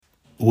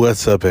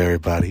What's up,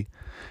 everybody?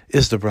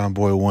 It's the Brown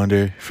Boy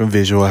Wonder from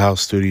Visual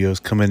House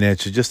Studios coming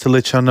at you just to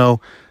let y'all know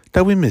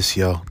that we miss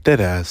y'all, dead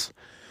ass.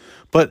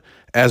 But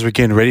as we're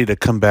getting ready to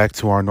come back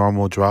to our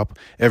normal drop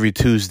every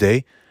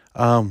Tuesday,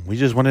 we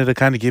just wanted to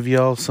kind of give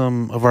y'all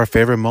some of our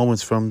favorite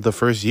moments from the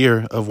first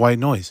year of White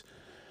Noise.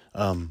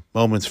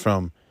 Moments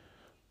from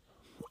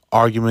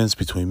arguments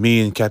between me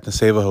and Captain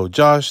Savaho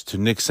Josh, to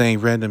Nick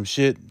saying random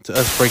shit, to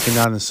us breaking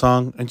down the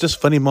song, and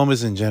just funny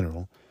moments in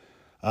general.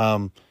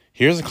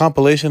 Here's a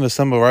compilation of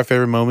some of our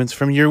favorite moments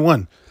from year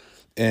one.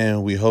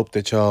 And we hope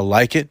that y'all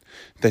like it,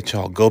 that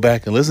y'all go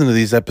back and listen to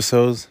these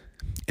episodes,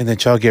 and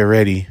that y'all get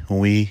ready when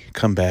we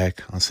come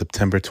back on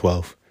September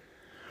 12th,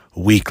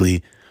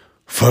 weekly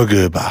for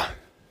goodbye.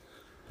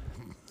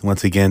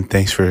 Once again,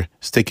 thanks for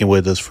sticking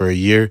with us for a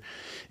year.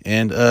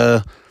 And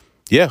hope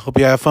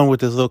you have fun with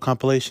this little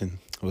compilation.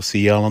 We'll see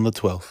y'all on the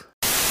 12th.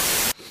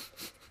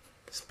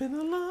 It's been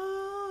a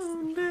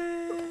long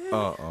day.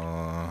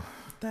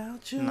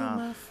 Without you,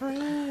 my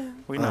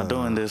friend. We're not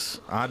doing this.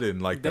 I didn't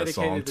like that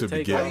song to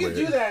begin Why with. do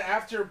you do that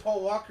after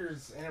Paul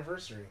Walker's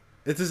anniversary?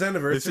 It's his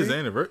anniversary. It's his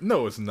anniversary.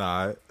 No, it's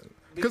not.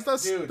 Because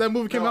that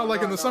movie came out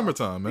in the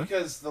summertime, man.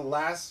 Because the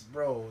last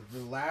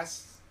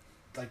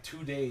like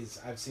 2 days,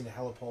 I've seen a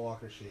hella Paul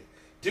Walker shit.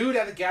 Dude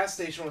at the gas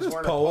station was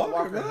wearing a Paul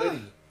Walker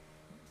hoodie.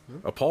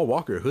 A Paul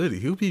Walker hoodie?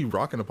 Who'd be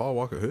rocking a Paul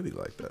Walker hoodie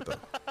like that, though?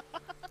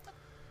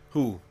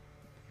 Who?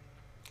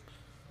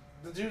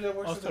 The dude that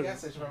works at the gas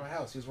station by my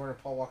house, he was wearing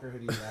a Paul Walker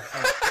hoodie last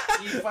night.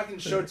 He fucking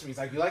showed it to me. He's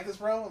like, "You like this,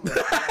 bro?" I'm like,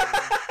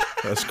 "Yeah."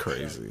 That's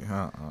crazy.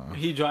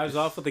 He drives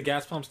off with the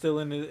gas pump still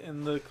in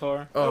the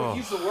car. Oh,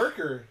 he's the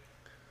worker.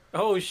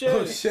 Oh shit!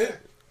 Oh shit!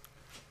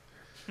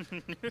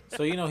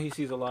 So he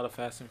sees a lot of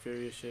Fast and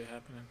Furious shit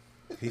happening.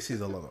 He sees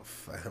a lot of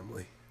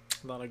family.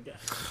 A lot of gas.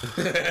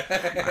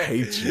 I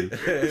hate you.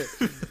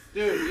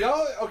 Dude,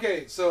 y'all,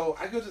 okay, so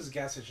I go to this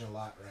gas station a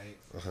lot, right?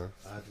 Uh-huh.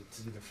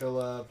 To either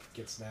fill up,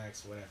 get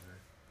snacks, whatever.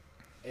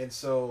 And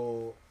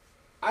so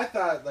I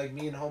thought, like,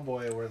 me and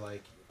Homeboy were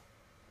like,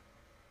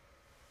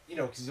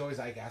 because he's always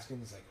like asking,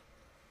 he's like,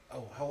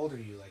 "Oh, how old are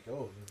you?" Like,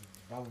 "Oh,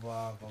 blah, blah,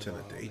 blah, blah, Trying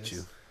blah." to date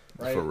you.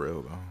 Right? For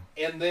real, though.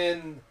 And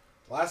then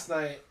last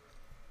night,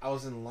 I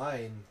was in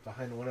line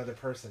behind one other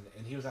person,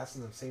 and he was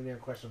asking the same damn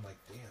question. I'm like,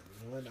 damn,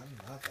 you know what?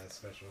 I'm not that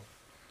special.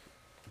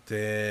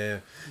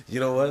 Damn. You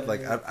know what?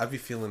 Like, I be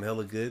feeling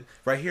hella good.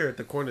 Right here at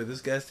the corner of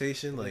this gas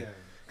station, like,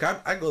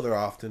 I go there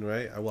often,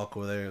 right? I walk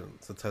over there, and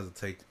sometimes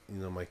I take,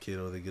 my kid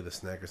over to get a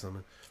snack or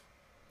something.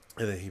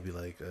 And then he'd be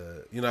like,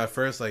 at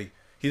first, like,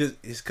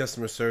 his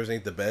customer service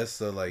ain't the best,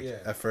 so, like,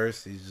 at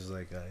first, he's just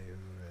like,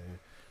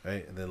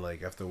 right? And then,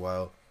 like, after a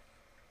while,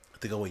 I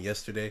think I went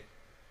yesterday,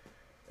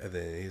 and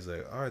then he's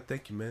like, "All right,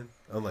 thank you, man."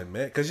 I'm like,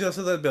 "Man," because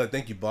sometimes I'd be like,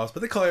 "Thank you, boss,"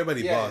 but they call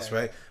everybody boss,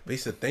 right? But he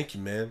said, "Thank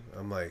you, man."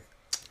 I'm like,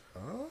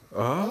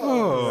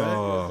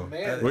 "Oh,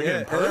 man. We're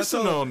getting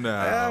personal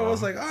now." Yeah, I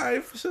was like, "All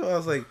right, for sure." I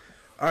was like,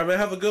 "All right, man,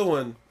 have a good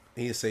one."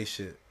 He didn't say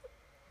shit.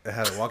 I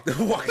had to walk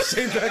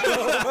straight back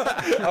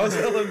home. I was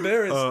hella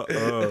embarrassed.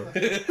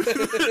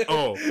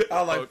 I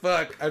was like,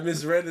 "Fuck!" I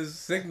misread his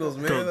signals,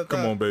 man.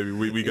 Come on, baby,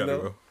 we gotta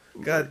go.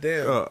 God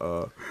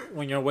damn.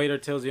 When your waiter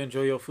tells you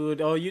enjoy your food,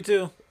 oh, you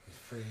too.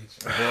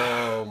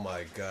 Oh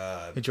my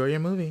god. Enjoy your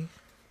movie,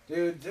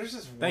 dude. There's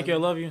this. Thank you. I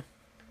love you.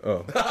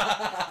 Oh.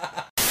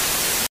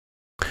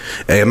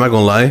 Hey, I'm not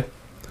gonna lie.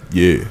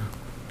 Yeah.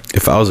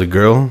 If I was a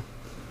girl,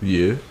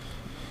 yeah,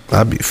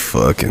 I'd be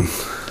fucking.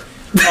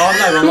 Oh, I'm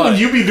not gonna lie.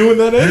 You be doing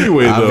that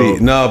anyway, though.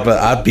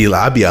 I'd be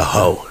a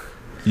hoe.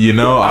 I wouldn't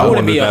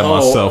wanted be a that hoe.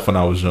 myself when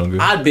I was younger.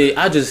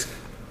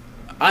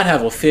 I'd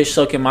have a fish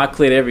sucking my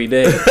clit every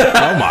day. Oh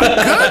my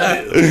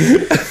god!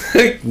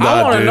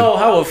 I want to know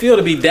how it would feel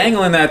to be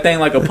dangling that thing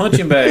like a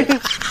punching bag.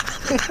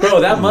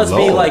 Bro, that must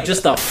be like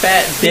just a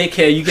fat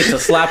dickhead you get to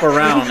slap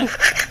around.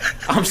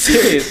 I'm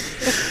serious.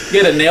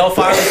 Get a nail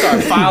filer,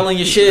 start filing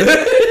your shit.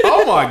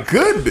 Oh my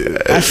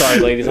goodness! I'm sorry,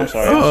 ladies. I'm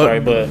sorry,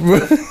 but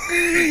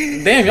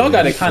damn, y'all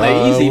got it kind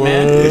of easy,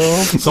 man.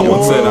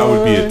 Someone said I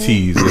would be a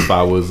tease if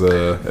I was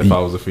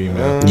a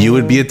female. You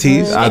would be a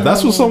tease?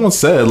 That's what someone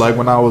said. Like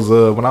when I was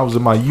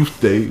in my youth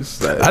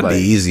days. I'd be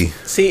easy.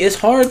 See, it's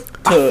hard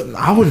to.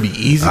 I wouldn't be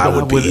easy. I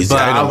would be easy.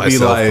 I know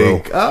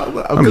myself,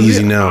 bro. I'm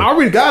easy now. I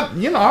already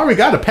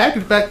got a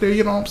package back there.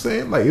 You know what I'm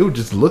saying? Like it would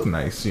just look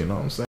nice. You know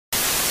what I'm saying?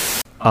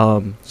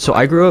 So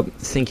I grew up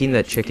thinking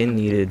that chicken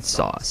needed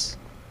sauce.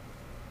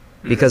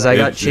 Because I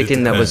got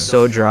chicken that was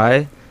so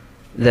dry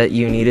that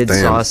you needed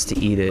sauce to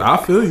eat it. I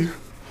feel you.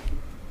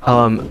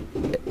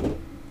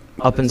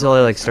 Up until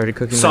I started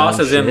cooking sauce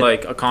as in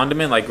like a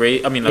condiment, like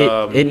it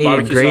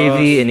needed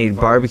gravy, it needed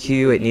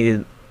barbecue, it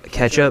needed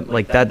ketchup,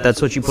 like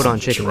that's what you put on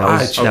chicken.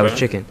 That was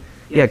chicken.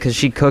 Yeah, because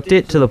she cooked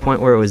it to the point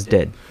where it was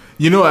dead.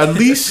 At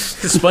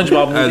least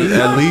SpongeBob movie.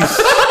 At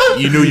least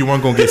you knew you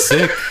weren't gonna get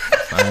sick.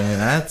 I mean,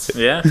 that's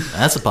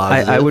a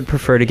positive. I would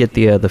prefer to get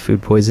the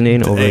food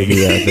poisoning over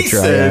the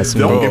dry ass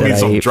meat don't give me that I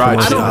some ate. dry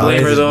I don't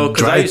blame her though,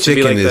 because I used to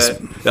be like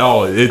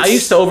that. I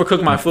used to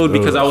overcook my food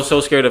because I was so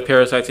scared of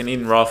parasites and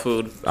eating raw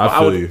food.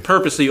 I would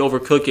purposely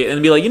overcook it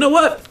and be like, you know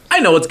what? I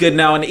know it's good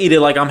now and eat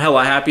it like I'm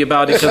hella happy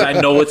about it because I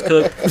know it's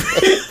cooked.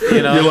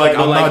 You know, You're like,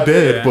 I'm not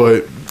dead,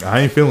 but I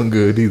ain't feeling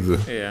good either.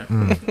 Yeah.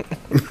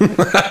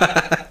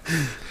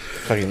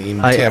 Fucking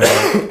eating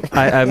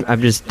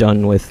I'm just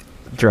done with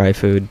dry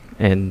food,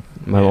 and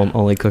my mom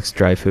only cooks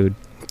dry food.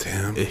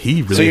 Damn.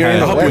 He really So you're in I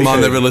the hope Boy, your mom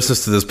shit. never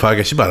listens to this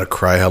podcast. She about to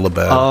cry hella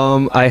bad.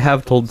 I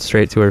have told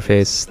straight to her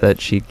face that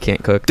she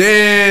can't cook.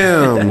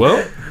 Damn.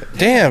 Well,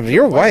 Damn,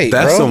 you're white,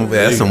 That's bro.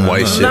 some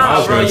white shit. I Nah,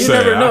 was bro, gonna you say,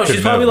 never I know. could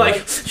She's probably never.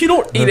 like, you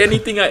don't eat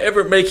anything I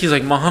ever make. He's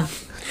like, Mom,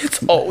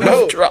 it's always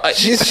No, dry.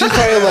 she's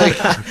probably like,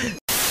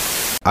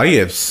 I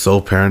get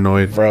so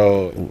paranoid,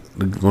 bro.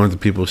 going to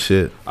people's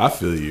shit. I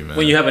feel you, man.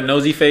 When you have a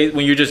nosy face,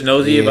 when you're just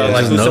nosy Yeah, about like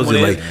just who nosy, someone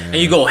is, like- and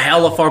you go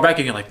hella far back,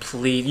 and you're like,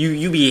 please,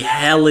 you be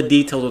hella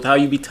detailed with how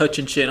you be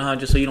touching shit, huh?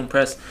 Just so you don't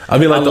press. I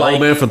mean, like the old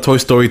man from Toy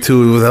Story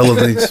 2 with hella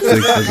things.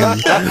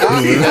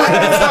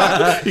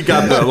 he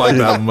got the like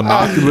that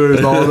monocular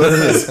and all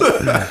this.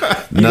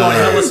 You going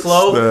hella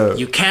slow. Snap.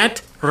 You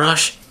can't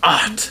rush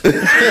art. No,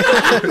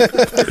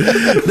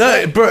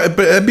 bro, but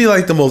it'd be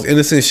like the most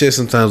innocent shit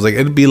sometimes. Like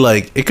it'd be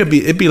like it'd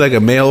be like a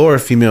male or a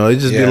female. It'd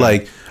just be Yeah.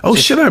 like, oh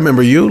shit, I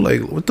remember you.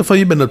 Like, what the fuck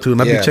you been up to?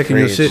 And I'd Yeah, be checking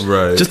your preach. shit,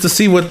 Right. just to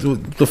see what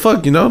the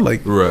fuck, you know,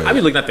 like. Right. I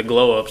be looking at the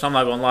glow ups. I'm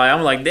not gonna lie.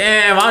 I'm like,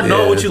 damn, I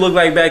know Yeah. what you look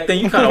like back then.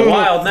 You kind of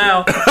wild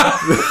now.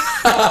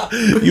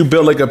 You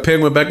built like a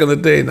penguin back in the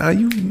day. Now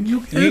you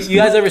You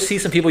guys ever see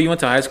some people you went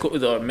to high school,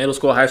 middle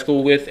school, high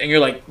school with, and you're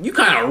like, you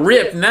kind of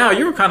ripped now.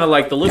 You were kind of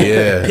like the little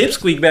Yeah.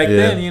 pipsqueak back Yeah.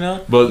 then, you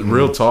know. But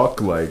real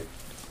talk, like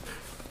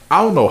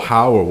I don't know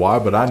how or why,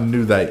 but I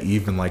knew that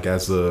even like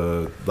as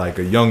a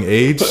young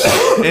age,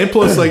 and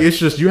plus like it's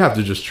just you have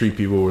to just treat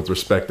people with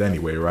respect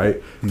anyway,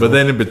 right? But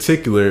then in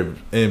particular,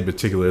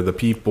 the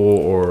people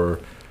or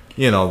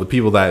the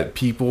people that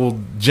people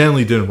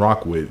generally didn't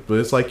rock with, but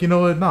it's like you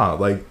know what, nah,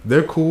 like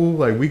they're cool,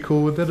 like we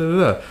cool with da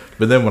da da.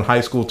 But then when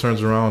high school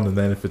turns around, and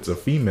then if it's a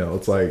female,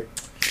 it's like.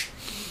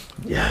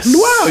 Yes.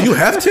 Wow, you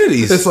have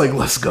titties. It's like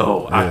let's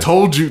go. I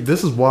told you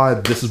this is why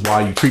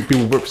you treat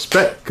people with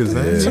respect because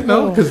then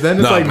Yeah. because then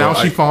it's Nah, like bro, now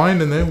she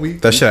fine and then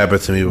That shit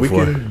happened to me we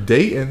before. can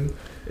date and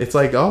it's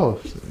like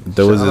oh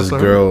There was shout out this to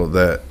her. girl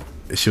that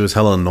she was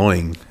hella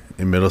annoying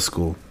in middle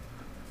school,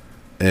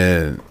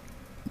 and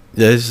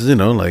yeah, it's just,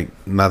 like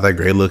not that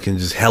great looking,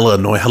 just hella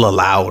annoying, hella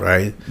loud,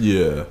 right?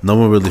 Yeah. No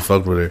one really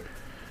fucked with her.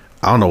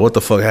 I don't know what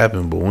the fuck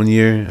happened, but one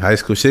year in high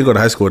school, she didn't go to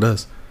high school with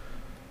us.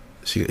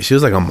 She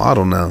was like a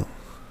model now.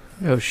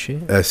 Oh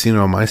shit! I seen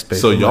her on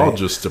MySpace. So I'm y'all like,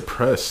 just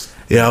depressed.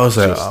 yeah, I was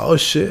like, just- oh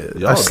shit. I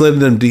y'all- slid in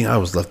them D. I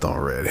was left on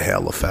red,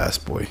 hella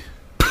fast, boy.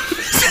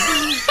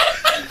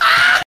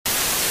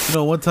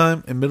 One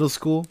time in middle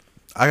school,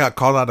 I got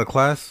called out of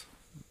class.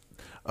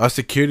 Our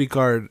security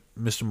guard,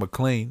 Mr.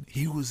 McLean,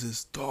 he was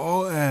this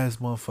tall ass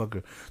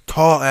motherfucker,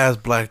 tall ass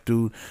black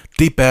dude,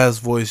 deep ass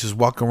voice, just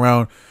walking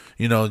around,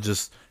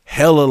 just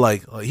hella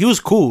like he was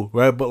cool,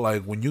 right? But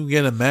like when you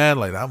get him mad,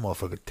 like that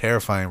motherfucker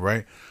terrifying,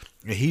 right?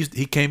 And he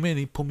came in,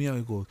 he pulled me out,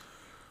 he goes,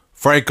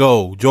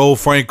 Joe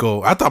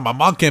Franco. I thought my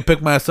mom can't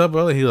pick my ass up,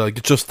 brother. He like,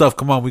 get your stuff,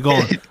 come on, we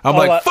going. I'm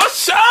like, for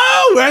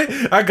sure, right?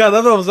 I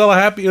thought I was all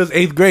happy. It was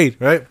 8th grade,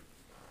 right?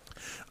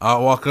 I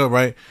walk up,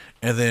 right?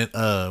 And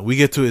then we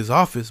get to his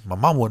office. My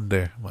mom wasn't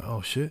there. I'm like,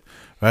 oh shit,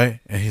 right?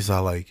 And he's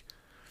all like,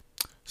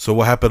 so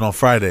what happened on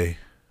Friday?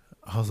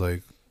 I was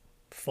like,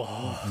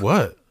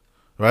 what?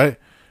 Right?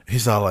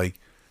 He's all like,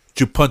 did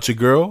you punch a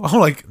girl? I'm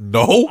like,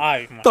 no.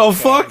 The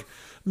fuck?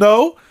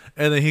 No.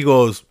 And then he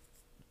goes,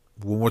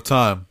 one more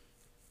time.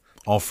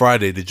 On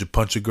Friday, did you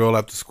punch a girl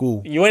after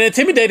school? You ain't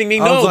intimidating me,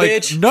 I was no, like,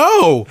 bitch.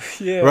 no.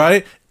 Yeah.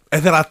 Right?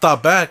 And then I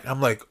thought back.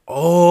 I'm like,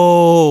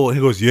 oh. He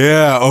goes,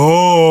 yeah,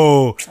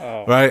 oh.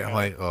 Right? I'm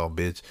like, oh,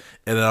 bitch.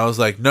 And then I was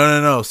like,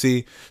 no.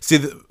 See,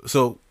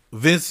 so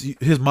Vince,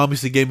 his mom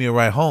used to give me a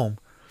ride home.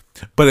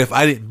 But if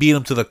I didn't beat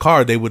him to the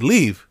car, they would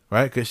leave,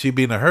 right? Because she'd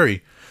be in a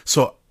hurry.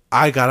 So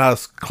I got out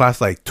of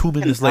class like 2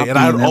 minutes late. And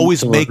I would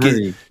always make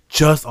it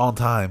just on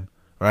time,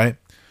 right?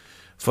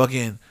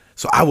 Fucking,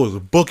 so I was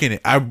booking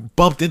it. I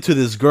bumped into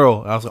this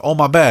girl. I was like, oh,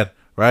 my bad,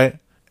 right?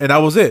 And that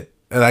was it.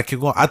 And I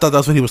kept going. I thought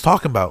that's what he was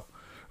talking about.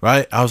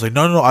 Right? I was like,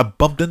 no, I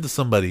bumped into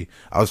somebody.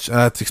 I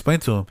had to explain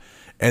to him.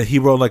 And he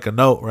wrote like a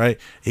note, right?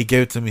 He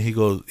gave it to me. He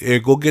goes, here,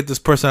 go get this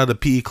person out of the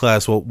PE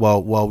class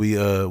while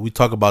we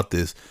talk about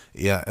this.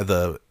 Yeah, and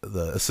the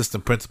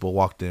assistant principal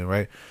walked in,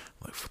 right?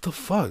 I'm like, what the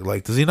fuck?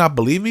 Like, does he not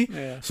believe me?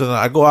 Yeah. So then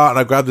I go out and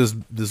I grab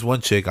this one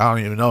chick. I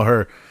don't even know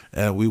her.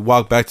 And we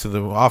walk back to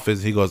the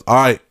office. He goes, all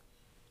right,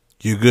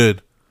 you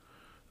good?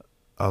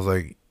 I was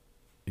like,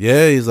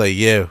 yeah. He's like,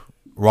 yeah,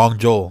 wrong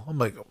Joel. I'm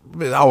like,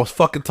 man, I was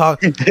fucking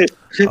talking.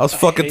 I was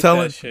fucking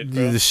telling you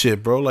this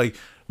shit, bro. Like,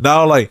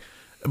 now, like,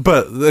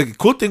 but the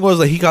cool thing was,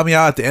 like, he got me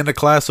out at the end of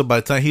class. So by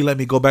the time he let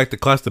me go back to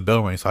class, the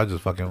bell rang. So I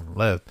just fucking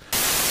left.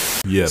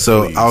 Yeah.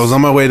 So please. I was on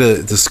my way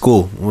to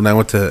school when I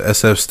went to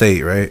SF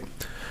State, right?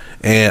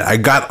 And I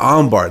got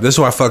on bar. This is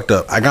where I fucked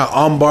up. I got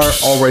on bar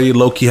already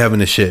low key having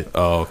the shit.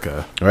 Oh,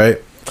 okay. Right?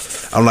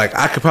 I'm like,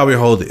 I could probably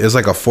hold it. It's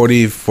like a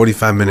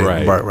 45 minute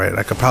Right. bar, right?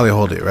 I could probably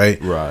hold it,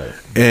 right? Right.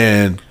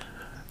 And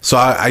so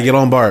I get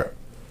on bar.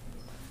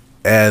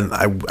 and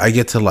I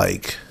get to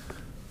like,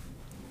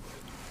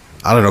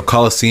 I don't know,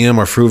 Coliseum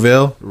or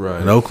Fruitvale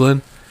in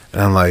Oakland,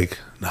 and I'm like,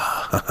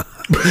 nah.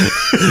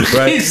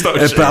 Right?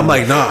 But I'm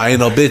like, nah, I ain't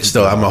no bitch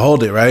though. I'm gonna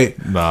hold it, right?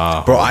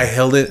 Nah, bro, I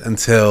held it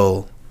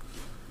until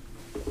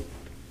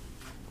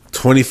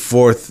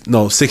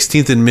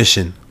 16th and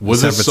Mission.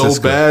 Was it so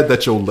bad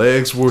that your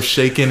legs were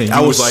shaking and you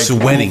I was like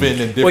sweating? moving in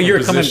different Well, you're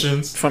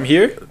positions? coming from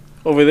here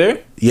over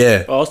there.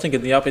 Yeah, Oh, I was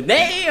thinking the opposite.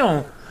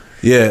 Damn.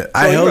 yeah.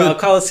 I You held were it. at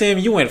Coliseum.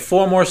 You went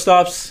 4 more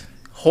stops,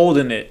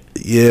 holding it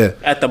Yeah.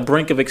 at the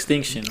brink of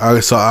extinction.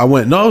 So I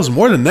went. No, it was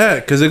more than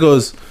that because it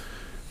goes.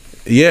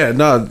 Yeah,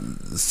 no.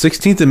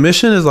 16th and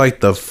Mission is like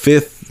the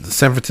 5th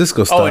San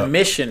Francisco stop. Oh, and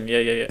Mission.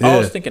 Yeah. Oh, I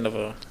was thinking of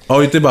a. Oh,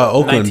 you think about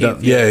Oakland? 19th,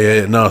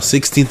 Yeah. No,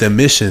 16th and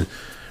Mission,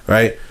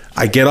 right?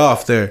 I get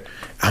off there.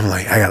 I'm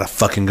like, I gotta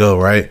fucking go,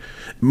 right?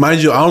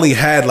 Mind you, I only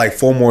had like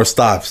 4 more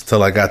stops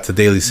till I got to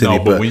Daly City.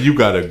 No, but when you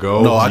gotta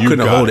go, no, I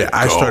couldn't hold it.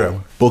 I go.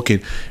 started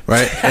booking,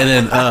 right? And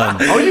then,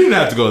 Oh, you didn't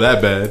have to go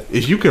that bad.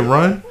 If you can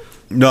run,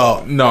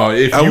 no,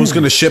 if I you was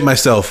gonna shit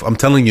myself. I'm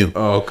telling you.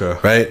 Oh, okay.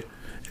 Right?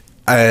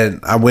 And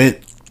I went.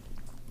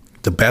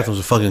 The bathrooms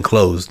were fucking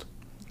closed.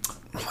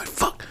 I'm like,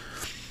 fuck.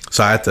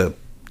 So I had to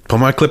put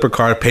my Clipper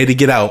card, pay to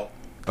get out.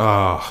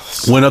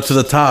 Went up to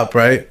the top,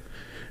 right?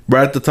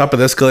 Right at the top of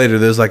the escalator,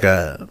 there's like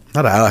a,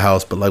 not an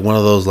outhouse, but like one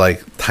of those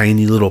like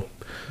tiny little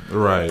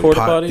Porta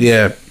potties?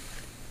 Yeah.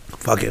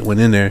 Fuck it. Went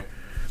in there,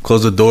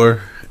 closed the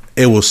door.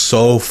 It was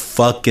so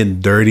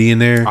fucking dirty in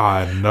there.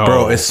 I know.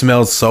 Bro, it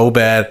smelled so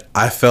bad.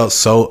 I felt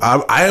so,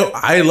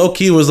 I low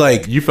key was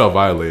like, You felt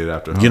violated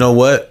after. you know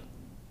what?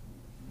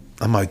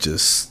 I might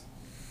just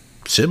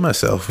shit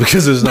myself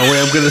because there's no way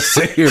I'm gonna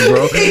sit here,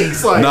 bro.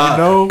 It's like, you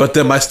know. But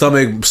then my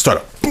stomach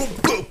started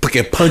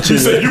fucking punching. You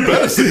said you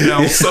better sit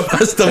down. My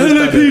stomach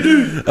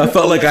started, I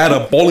felt like I had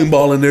a bowling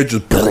ball in there,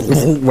 just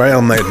right.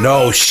 I'm like,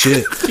 no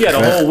shit. You had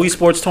a whole Wii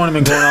Sports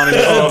tournament going on in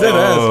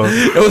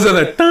your It was in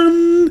there.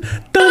 Dun,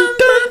 dun,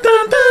 dun,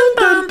 dun,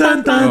 dun,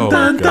 dun, dun,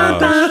 dun, dun,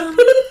 dun.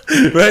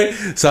 Right.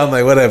 So I'm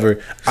like,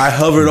 whatever. I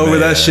hovered over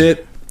that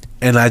shit,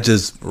 and I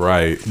just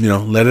let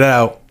it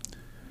out.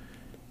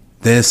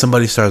 Then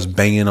somebody starts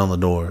banging on the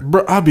door.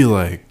 Bro, I'd be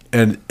like,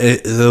 and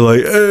they're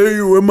like, hey,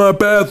 you in my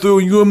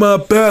bathroom. You in my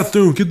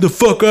bathroom. Get the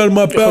fuck out of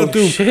my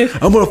bathroom. Shit.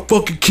 I'm going to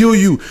fucking kill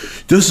you.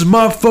 This is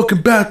my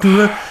fucking bathroom.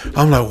 Man.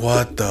 I'm like,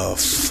 what the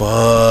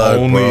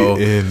fuck, bro?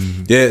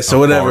 Yeah, so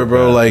whatever,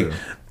 bro. Like,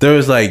 there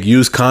was like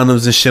used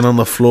condoms and shit on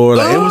the floor.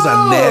 Like, it was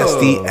a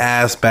nasty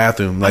ass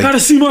bathroom. Like, I gotta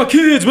see my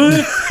kids,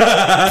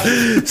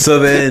 man. So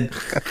then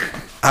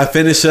I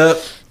finish up.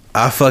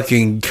 I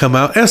fucking come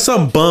out and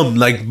some bum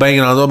like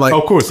banging on the door. I'm like,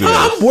 of course it is.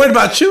 I'm worried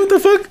about you. What the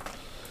fuck?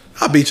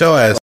 I'll beat your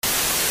ass.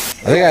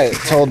 I think I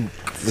told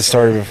the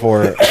story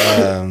before.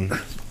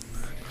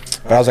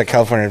 But I was at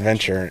California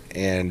Adventure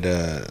and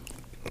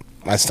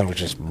my stomach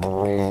just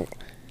and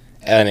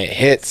it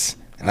hits,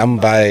 and I'm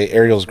by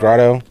Ariel's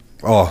Grotto.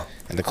 Oh,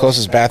 and the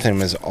closest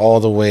bathroom is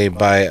all the way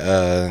by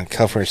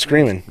California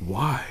Screaming.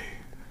 Why?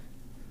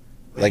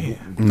 Like,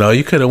 no,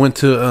 you could have went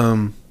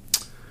to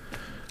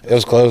it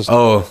was closed.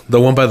 Oh,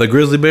 the one by the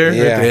grizzly bear.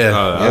 Yeah. Right there?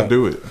 I'll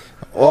do it.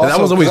 Well, that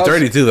was always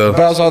dirty too, though.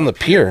 But I was on the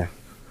pier.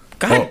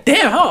 God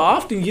damn, how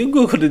often you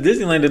go to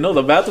Disneyland to know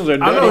the bathrooms are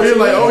dirty? I know, you're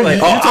like, oh, you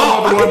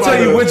I can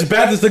tell you which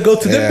bathrooms to go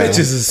to. Yeah. Them bitches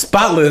is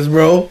spotless,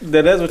 bro.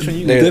 That's what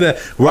you Dude.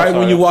 Right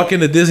when you walk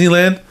into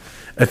Disneyland,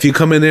 if you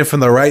come in there from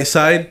the right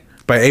side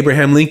by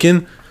Abraham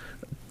Lincoln,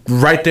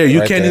 right there,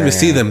 you Right can't there, even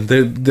see yeah. them.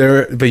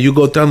 They're but you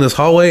go down this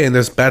hallway and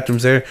there's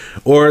bathrooms there,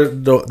 or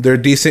they're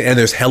decent, and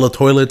there's hella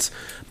toilets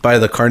by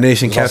the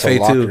Carnation There's Cafe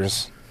also too.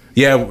 lockers.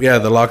 Yeah,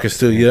 the lockers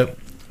too. Yep,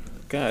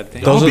 God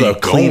damn. those I'll are be the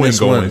cleanest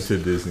going ones. to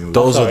Disneyland.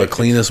 Those are Sorry. the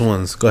cleanest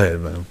ones. Go ahead,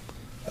 man.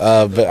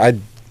 But I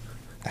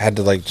had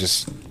to like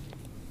just.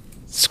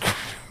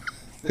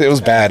 It was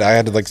bad. I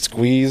had to like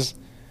squeeze,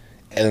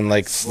 and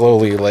like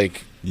slowly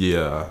like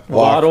Yeah.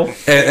 Waddle.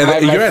 And My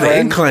you're at an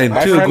friend- incline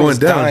my too, friend going was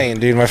down. dying,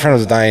 dude. My friend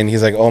was dying.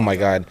 He's like, "Oh my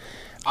god."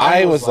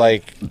 I was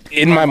like,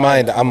 in my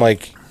mind, I'm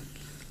like,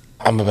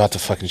 I'm about to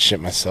fucking shit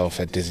myself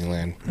at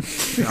Disneyland.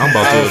 I'm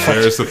about to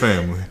embarrass the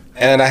family.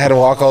 And I had to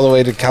walk all the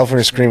way to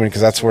California Screaming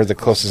because that's where the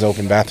closest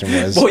open bathroom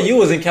was. Boy, you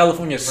was in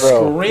California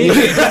Bro. screaming.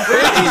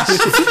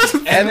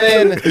 And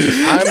then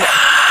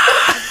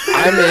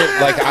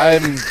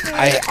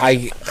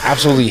I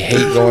absolutely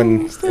hate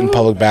going in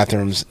public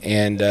bathrooms,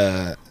 and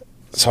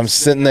so I'm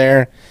sitting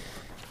there,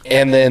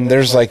 and then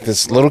there's like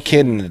this little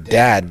kid and a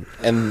dad,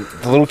 and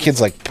the little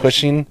kid's like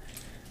pushing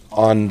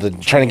on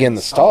trying to get in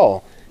the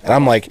stall, and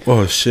I'm like,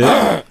 Oh shit!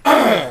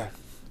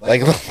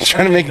 like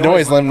trying to make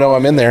noise, let him know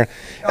I'm in there.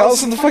 And all of a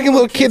sudden, the fucking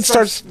little kid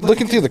starts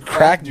looking through the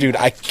crack, dude.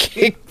 I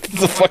kicked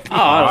the fucking.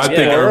 I think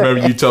I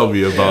remember you told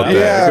me about that.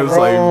 Yeah, It's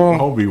like, bro.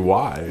 homie,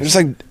 why? I'm just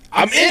like,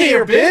 I'm in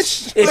here,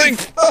 bitch. Like,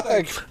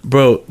 fuck.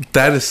 Bro,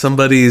 that is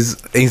somebody's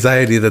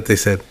anxiety that they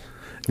said.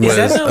 Is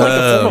that not like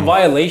a form of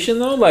violation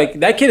though? Like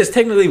that kid is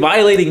technically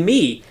violating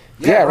me.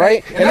 Yeah,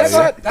 right. And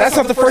that's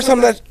not the first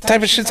time that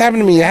type of shit's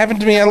happened to me. It happened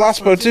to me at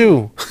Lospo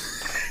too.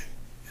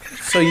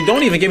 So you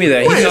don't even give me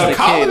that. He's Wait, just a a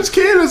college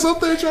kid. kid is up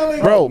there trying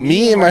to. Bro,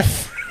 me and my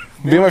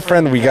me and my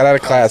friend, we got out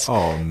of class,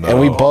 Oh, no. and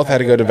we both had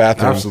to go to the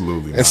bathroom.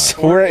 Absolutely And not.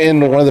 so we're in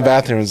one of the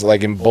bathrooms,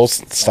 like in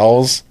both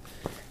stalls,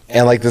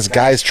 and like this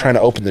guy's trying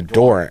to open the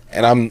door,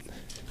 and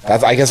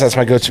I guess that's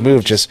my go-to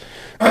move, just.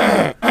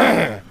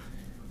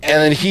 And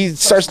then he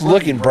starts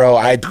looking, bro.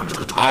 I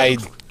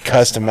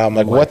cussed him out. I'm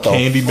like, what the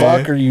Candyman.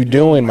 fuck are you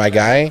doing, my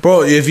guy?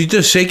 Bro, if you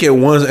just shake it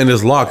once and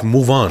it's locked,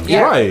 move on.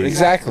 Yeah, Right.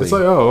 exactly. It's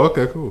like, oh,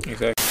 okay, cool.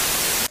 Exactly.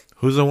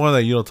 Who's the one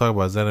that you don't talk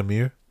about?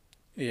 Zanamir?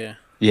 Yeah.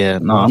 Yeah,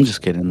 no, I'm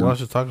just kidding. Why No. don't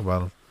you talk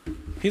about him?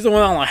 He's the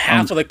one on like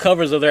half of the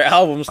covers of their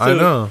albums too. I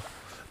know.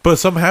 But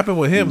something happened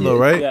with him, though,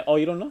 right? Yeah. Oh,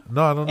 you don't know?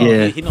 No, I don't know.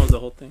 Yeah. He knows the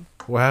whole thing.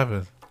 What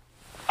happened?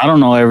 I don't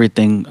know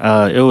everything.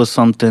 It was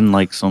something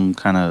like some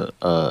kind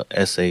of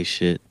essay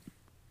shit.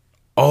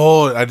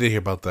 Oh, I did hear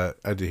about that.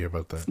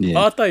 Yeah.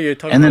 Oh, I thought you were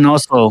talking. And then about,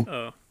 also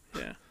oh,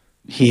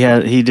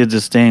 yeah. he did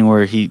this thing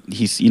where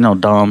he's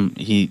Dom,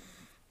 he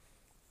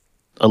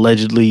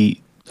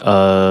allegedly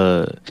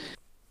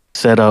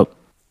set up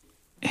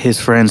his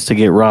friends to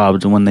get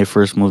robbed when they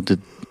first moved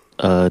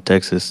to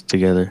Texas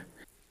together.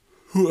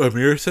 Who,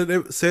 Amir said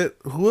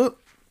who up?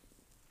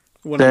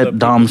 One of Set the-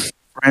 Dom's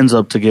friends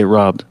up to get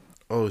robbed,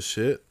 Oh,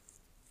 shit.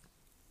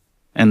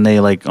 and they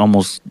like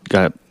almost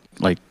got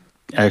like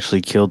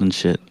actually killed and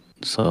shit.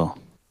 So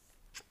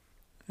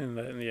And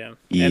then, yeah.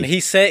 Yeah. And he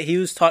said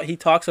he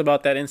talks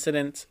about that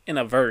incident in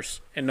a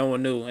verse, and no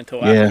one knew until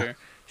Yeah. after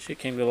shit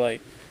came to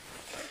light.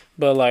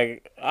 But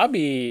like,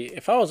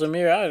 if I was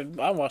Amir, I'd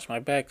watch my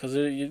back because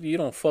you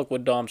don't fuck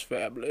with Dom's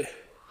family.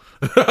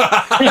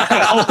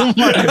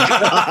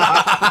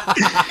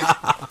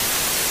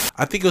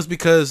 I think it was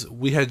because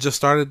we had just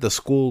started the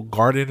school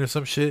garden or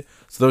some shit.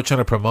 So they were trying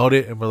to promote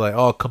it. And we're like,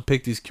 oh, come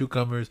pick these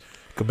cucumbers.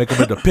 Come make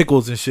them into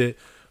pickles and shit.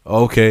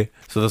 Okay.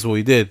 So that's what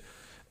we did.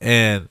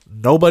 And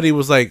nobody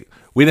was like,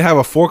 we didn't have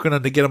a fork in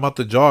them to get them out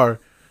the jar.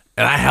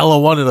 And I hella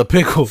wanted a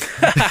pickle.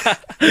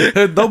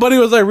 And nobody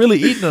was like really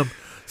eating them.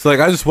 So like,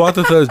 I just walked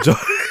into the jar.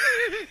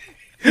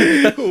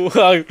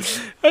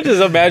 I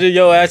just imagine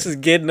your ass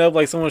just getting up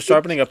like someone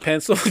sharpening a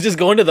pencil, just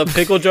going to the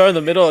pickle jar in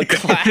the middle of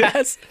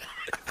class.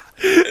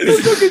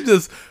 Fucking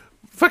just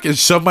fucking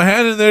shove my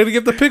hand in there to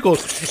get the pickle.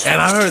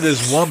 And I heard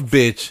this one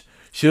bitch.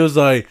 She was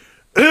like,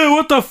 ew,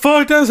 what the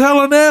fuck? That's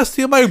hella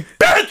nasty. I'm like,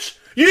 bitch,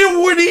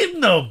 you weren't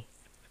eating them.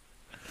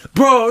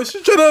 Bro,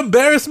 she trying to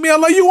embarrass me. I'm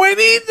like, you ain't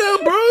eating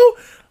them, bro.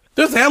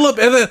 There's hella, and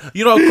then, of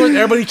course,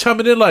 everybody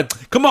chiming in like,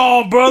 come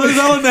on, bro, there's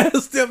hella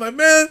nasty. I'm like,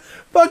 man,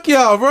 fuck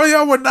y'all, bro.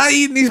 Y'all were not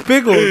eating these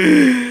pickles.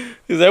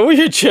 Is that where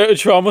your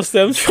trauma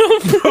stems from?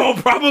 Bro,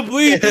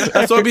 probably.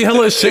 That's why I'd be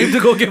hella ashamed to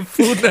go get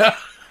food now.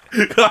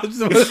 I just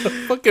wanted a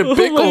fucking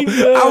pickle. my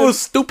God. I was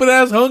stupid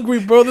ass hungry,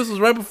 bro. This was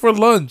right before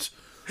lunch.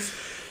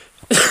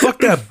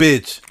 Fuck that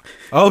bitch.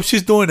 I hope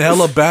she's doing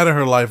hella bad in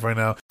her life right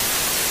now.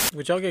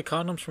 Would y'all get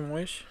condoms from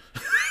Wish?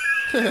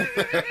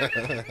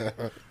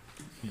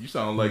 You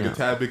sound like a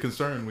tad bit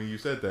concerned when you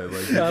said that.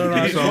 Like, I don't know.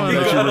 I you just wanna something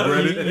that you know.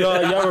 regretted?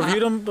 Y'all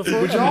reviewed them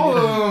before?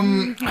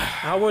 Y'all,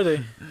 How were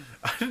they?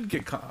 I didn't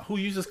get who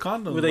uses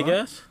condoms? Were they bro?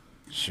 gas?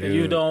 Shoot.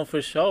 You don't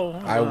for sure.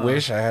 I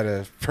wish I had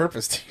a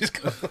purpose to use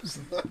condoms.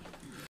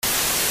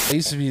 I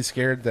used to be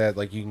scared that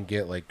like you can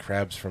get like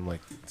crabs from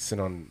like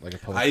sitting on like a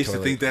public I used to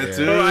toilet. think that, Yeah.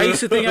 too. Bro, I used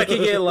to think I could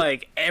get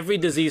like every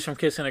disease from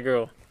kissing a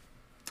girl.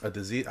 A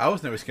disease? I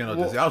was never scared of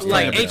disease. I was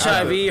Like scared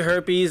of HIV,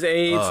 herpes,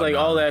 AIDS, Oh, like no.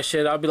 all that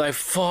shit. I'd be like,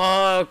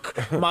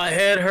 fuck, my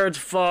head hurts,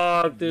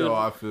 fuck, dude. No,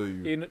 I feel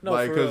you. No,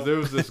 Like, for because real. there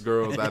was this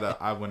girl that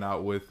I went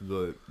out with.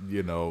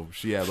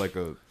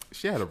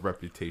 She had a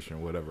reputation or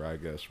whatever, I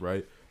guess,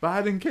 right? But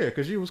I didn't care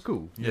because she was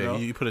cool. You know?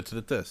 you put it to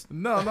the test.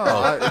 No.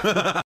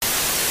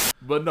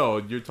 But no,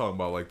 you're talking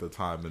about like the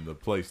time and the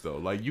place though.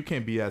 Like you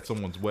can't be at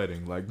someone's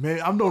wedding. Like, man,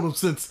 I've known him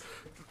since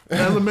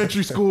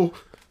elementary school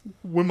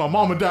when my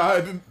mama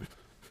died.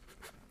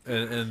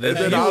 And then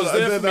he was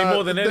there for me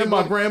more than then anybody.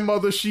 my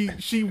grandmother, she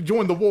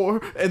joined the war,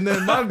 and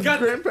then my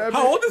grandpa.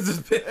 How old is this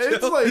bitch?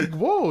 It's like,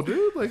 whoa,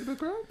 dude, like the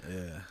crap.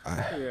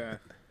 Yeah.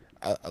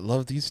 I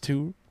love these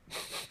two.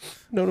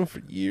 Known them for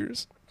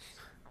years.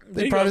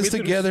 They You brought got us me through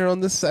the- together on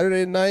this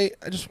Saturday night.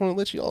 I just want to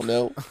let you all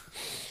know.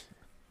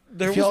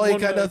 There If y'all ain't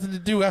one got night- nothing to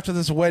do after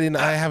this wedding,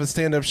 I have a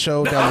stand-up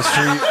show down the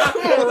street.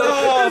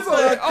 It's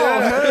like, oh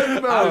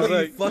heck no. I would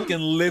like- be fucking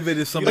livid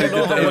if somebody You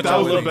don't did know that. how If much at that my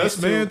was the wedding.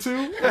 best man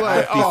too,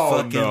 like, I'd be oh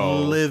fucking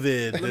no.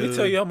 livid, dude. Let me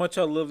tell you how much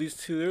I love these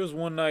two. There was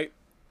one night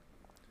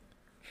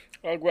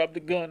I grabbed the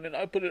gun and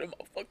I put it in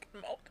my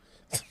fucking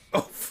mouth.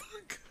 Oh,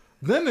 fuck.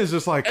 Then it's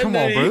just like, And come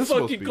then on, bro. he This is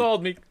supposed to fucking be.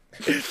 called me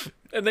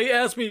and they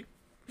asked me,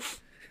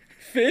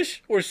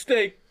 fish or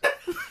steak?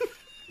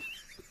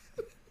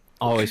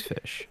 Always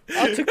fish.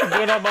 I took the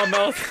gun out my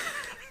mouth.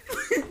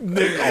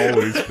 Nick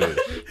always fish.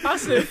 I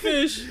said,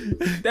 fish.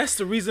 That's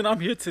the reason I'm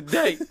here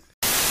today.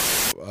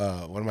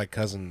 One of my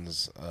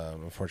cousins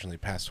unfortunately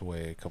passed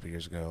away a couple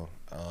years ago.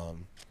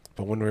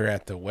 But when we were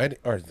at the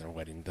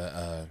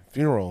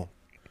funeral,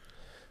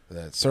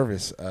 the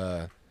service,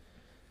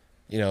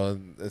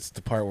 it's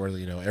the part where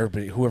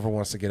everybody, whoever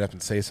wants to get up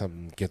and say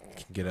something, can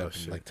get up and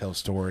shit. like tell a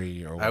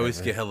story or whatever. I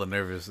always get hella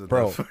nervous,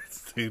 Bro.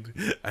 dude.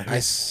 I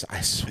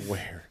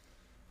swear,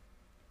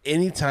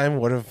 anytime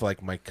one of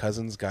like my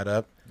cousins got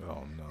up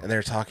Oh no. and they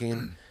were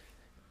talking,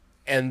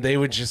 and they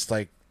would just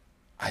like,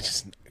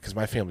 because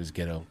my family's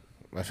ghetto.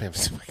 My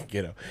family's fucking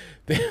ghetto.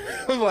 They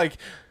were like,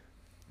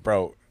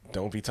 bro,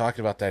 don't be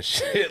talking about that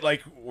shit.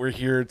 Like, we're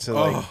here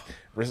to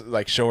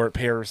like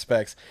pay our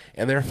respects.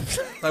 And they're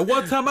Like,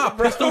 one time I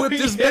pistol whipped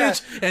this yeah.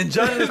 bitch, and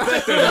Johnny is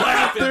back there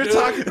laughing. they're dude.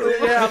 talking.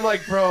 Yeah, I'm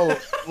like, bro,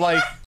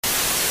 like,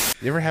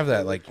 you ever have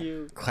that like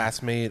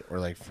classmate or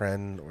like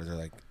friend where they're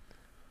like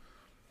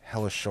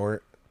hella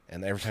short,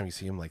 and every time you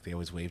see them, like they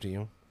always wave to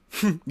you?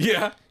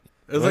 Yeah.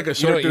 It's like a You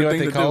short know what thing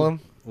they to call do. them?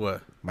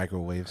 What?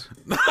 Microwaves.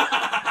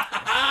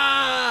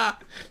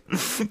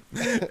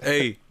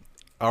 Hey,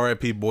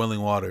 R.I.P.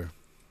 Boiling Water.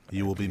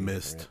 You will be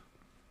missed.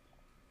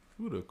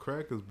 Who the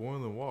crack is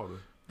boiling water?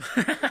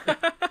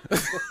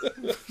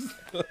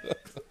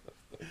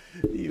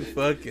 You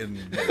fucking.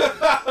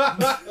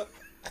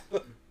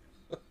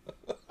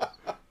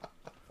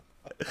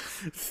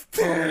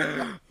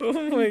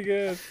 Oh my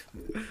god.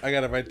 I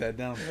gotta write that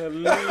down.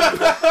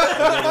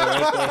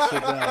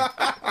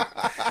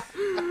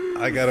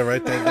 I gotta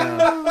write that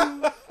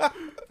down.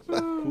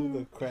 Who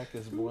the crack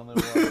is boiling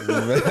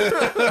water?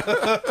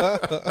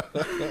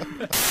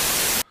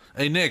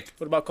 Hey, Nick,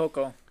 What about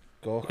Coco?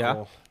 Go. Yeah.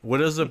 Go. what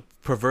does a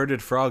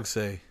perverted frog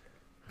say?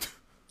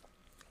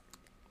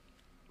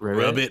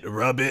 Rub it,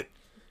 rub it.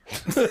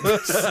 Stupid.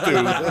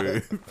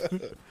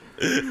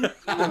 I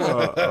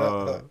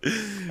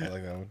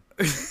like that one.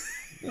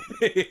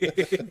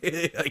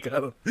 I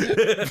got him.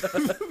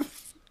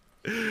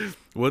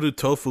 What do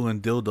tofu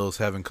and dildos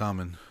have in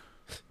common?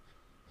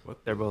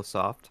 They're both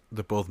soft.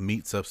 They're both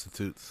meat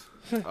substitutes.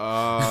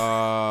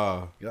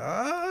 Ah.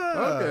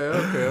 Ah.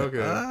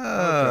 Okay.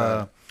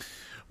 Ah.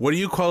 What do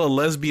you call a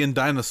lesbian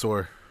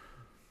dinosaur?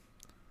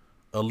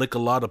 A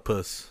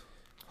lickalotopus.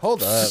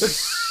 Hold up.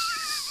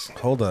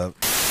 Hold up.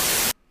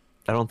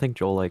 I don't think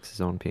Joel likes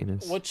his own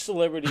penis. Which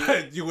celebrity?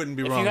 You wouldn't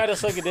be If wrong. you had to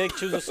suck a dick,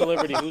 choose a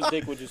celebrity. Whose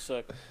dick would you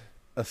suck?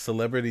 A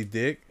celebrity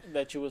dick?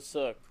 That you would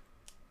suck.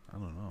 I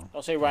don't know.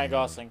 Don't say Ryan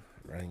Gosling.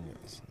 Ryan.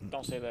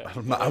 Don't say that.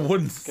 I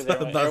wouldn't. Because I'm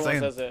everyone, not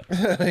everyone saying.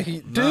 says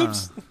that.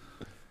 Dupes.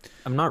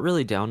 I'm not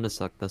really down to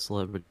suck the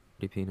celebrity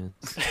penis.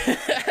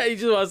 You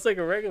just want to suck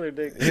a regular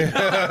dick.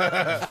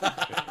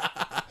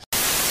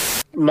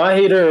 My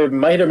heater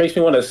makes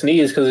me want to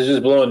sneeze because it's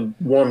just blowing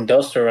warm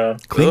dust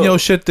around. Clean your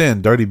shit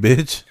then, dirty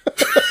bitch.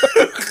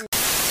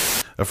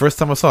 The first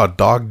time I saw a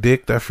dog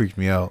dick, that freaked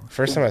me out.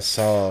 First time I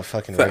saw a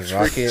fucking red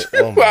rocket.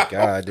 Oh my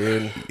god,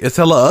 dude. It's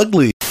hella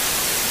ugly.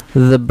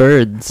 The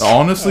birds.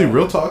 Honestly,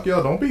 real talk,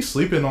 y'all, don't be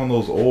sleeping on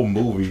those old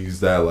movies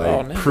that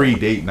like never.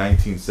 predate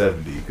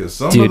 1970, because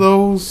some of Dude.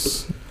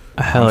 those,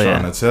 Hell I'm yeah.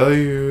 trying to tell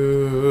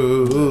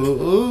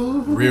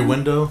you, Rear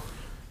Window.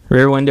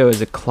 Rear Window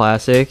is a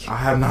classic. I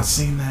have not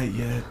seen that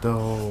yet,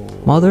 though.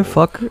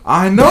 Motherfucker.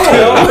 I know.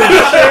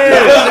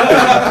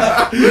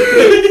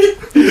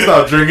 He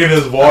stopped drinking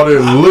his water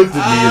and looked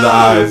at me in the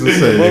eyes and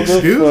said,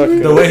 "Excuse me."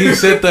 The way he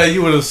said that,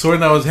 you would have sworn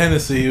that was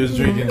Hennessy he was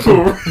drinking.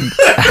 For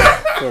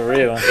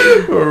real.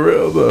 For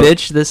real though.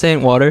 Bitch, this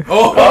ain't water.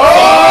 Oh!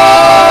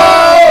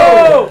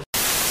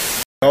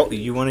 Oh,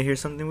 you want to hear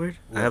something weird?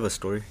 I have a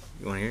story.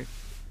 You want to hear it?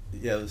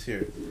 Yeah, let's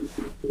hear it.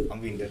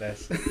 I'm being dead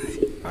ass.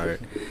 All right.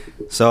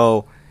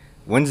 So,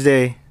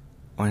 Wednesday,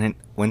 I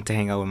went to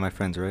hang out with my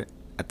friends, right?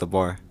 At the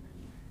bar.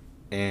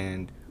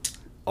 And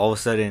all of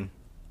a sudden,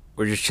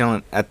 we're just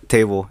chilling at the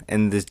table.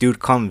 And this dude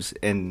comes,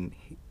 and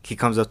he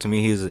comes up to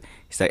me. He's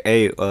like,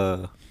 "Hey,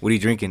 what are you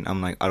drinking?"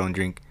 I'm like, "I don't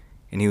drink."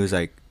 And he was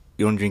like,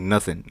 "You don't drink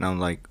nothing?" And I'm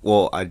like,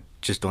 "Well, I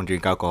just don't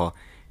drink alcohol."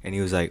 And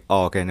he was like,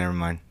 "Oh, okay, never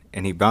mind."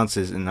 And he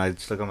bounces, and I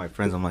just look at my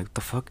friends. I'm like, "What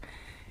the fuck?"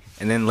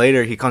 And then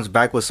later, he comes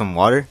back with some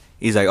water.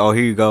 He's like, "Oh,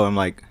 here you go." I'm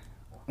like,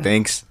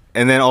 "Thanks."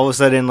 And then all of a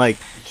sudden, like,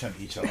 Trying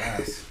to eat your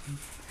ass.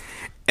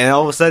 and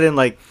all of a sudden,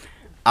 like,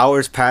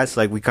 hours pass,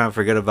 like, we kind of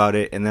forget about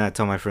it. And then I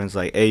tell my friends,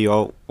 like, "Hey,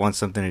 y'all want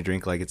something to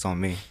drink? Like, it's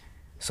on me."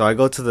 So I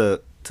go to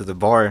the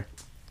bar,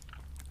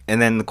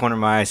 and then in the corner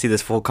of my eye, I see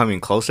this fool coming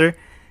closer.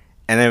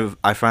 And then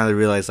I finally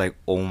realized, like,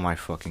 oh my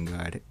fucking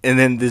god. And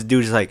then this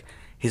dude's like,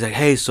 he's like,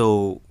 "Hey,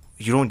 so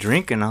you don't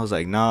drink?" And I was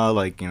like, "Nah,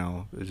 like,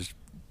 it's just,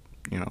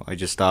 I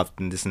just stopped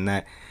and this and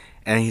that."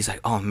 And he's like,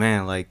 "Oh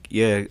man, like,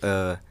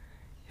 yeah,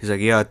 he's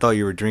like, "Yeah, I thought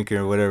you were drinking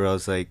or whatever." I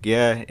was like,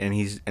 "Yeah." And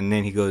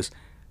then he goes,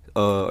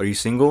 "Are you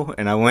single?"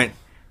 And I went,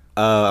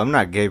 "I'm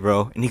not gay,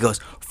 bro." And he goes,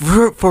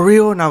 for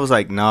real?" And I was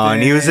like, "Nah."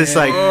 And he was just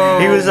like,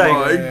 he was like,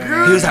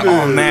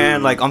 "Oh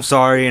man, like, I'm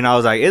sorry." And I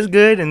was like, "It's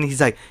good." And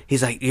he's like,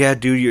 "Yeah,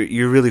 dude,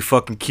 you're really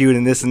fucking cute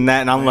and this and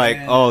that." And I'm like,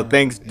 "Oh,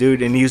 thanks,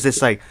 dude." And he was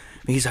just like,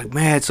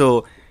 "Man,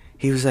 so,"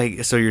 he was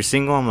like, "So you're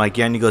single?" I'm like,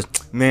 "Yeah." And he goes,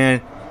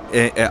 "Man,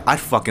 I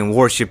fucking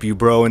worship you,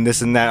 bro," and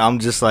this and that. I'm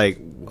just like,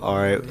 "All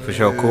right, for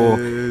sure, cool."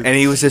 And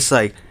he was just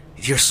like,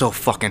 "You're so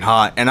fucking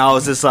hot." And I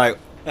was just like,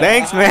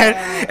 "Thanks, man."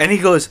 And he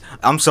goes,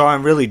 "I'm sorry,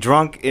 I'm really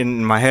drunk."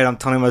 In my head, I'm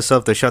telling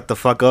myself to shut the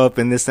fuck up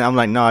and this and I'm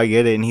like, "No, I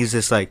get it." And he's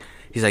just like,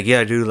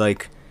 "Yeah, dude,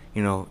 like,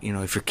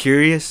 if you're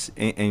curious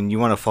and you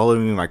want to follow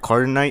me in my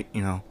car tonight,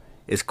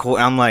 it's cool."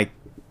 And I'm like,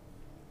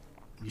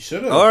 You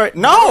should have. All right,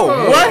 no.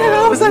 What?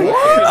 I was like,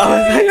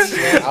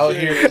 Out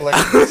here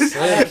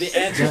collecting I have the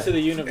answers to the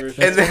universe.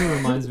 And then- It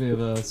reminds me of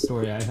a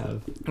story I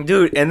have.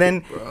 dude, and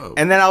then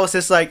I was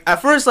just like,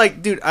 at first,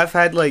 like, dude, I've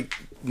had like,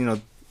 you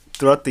know,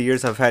 throughout the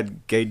years, I've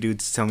had gay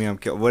dudes tell me I'm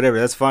whatever.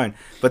 That's fine.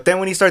 But then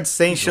when he starts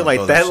saying shit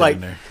like that,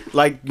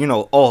 like you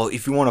know, oh,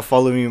 if you want to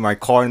follow me in my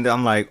car, and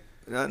I'm like,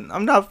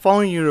 I'm not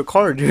following you to the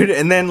car, dude.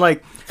 And then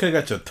like, Could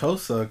have got your toe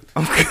sucked.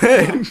 I'm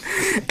good.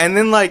 And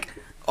then like,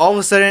 all of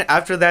a sudden,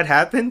 after that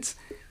happens,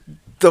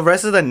 the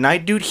rest of the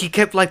night, dude, he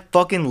kept like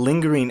fucking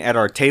lingering at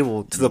our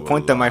table to the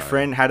point that my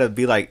friend had to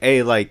be like,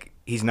 hey, like,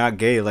 he's not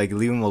gay, like,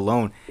 leave him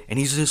alone. And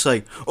he's just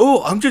like,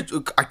 oh,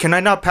 can I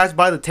not pass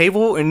by the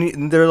table?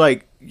 And they're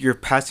like, you're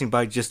passing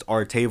by just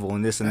our table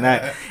and this and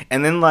that.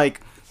 And then like,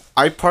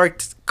 I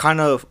parked kind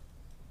of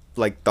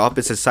like the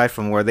opposite side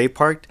from where they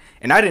parked,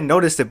 and I didn't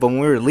notice it, but when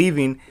we were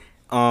leaving,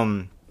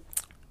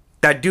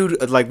 that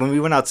dude, like, when we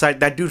went outside,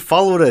 that dude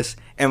followed us,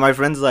 and my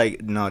friend's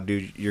like, no,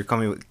 dude, you're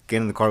coming, get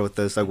in the car with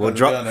us, like, we'll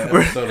drop. On an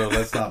episode of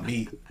Let's Not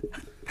Meet.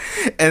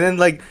 And then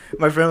like,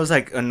 my friend was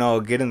like, no,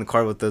 get in the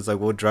car with us, like,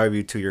 we'll drive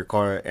you to your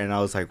car. And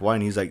I was like, why?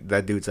 And he's like,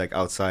 that dude's like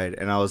outside.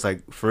 And I was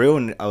like, for real?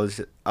 And I was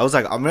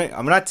like, I'm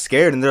not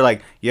scared. And they're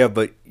like, yeah,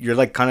 but you're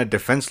like kind of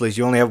defenseless,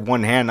 you only have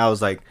one hand. I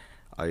was like,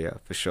 oh yeah,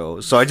 for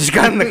sure. So I just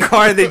got in the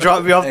car and they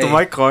dropped me off to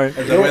my car. And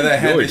the way that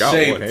hand only is got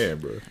shaped, one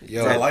hand, bro.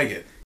 yo, I like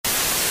it.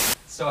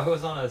 So I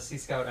was on a Sea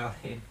Scout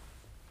outing.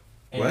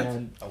 What?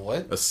 And A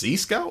what? A Sea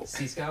Scout?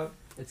 Sea Scout?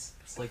 It's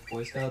like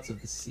Boy Scouts of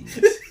the sea.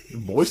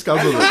 Boy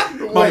Scouts of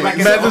the...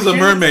 Matt is a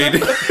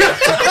mermaid.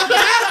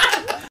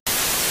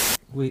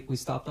 We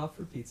stopped off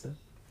for pizza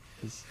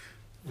because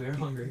we were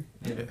hungry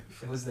and it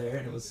was there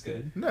and it was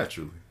good.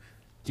 Naturally.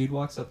 Dude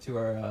walks up to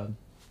our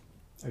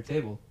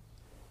table.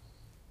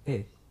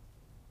 Hey,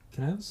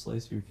 can I have a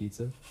slice of your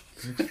pizza?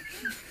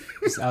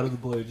 Just out of the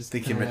blue. Just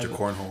Think you can I meant your have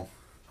it? cornhole.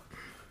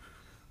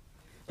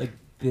 Like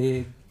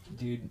big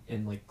dude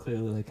and like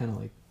clearly like kind of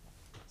like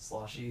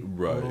sloshy a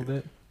little Right.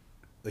 bit.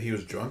 He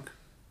was drunk.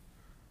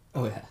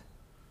 Oh yeah.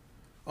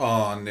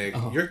 Oh, Nick,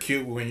 Oh. you're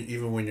cute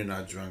even when you're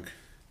not drunk.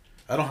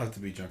 I don't have to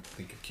be drunk to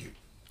think you're cute.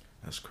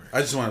 That's crazy.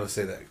 I just wanted to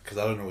say that because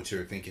I don't know what you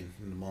were thinking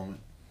in the moment.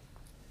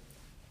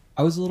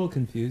 I was a little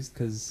confused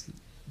because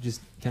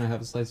just can I have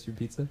a slice of your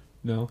pizza?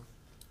 No.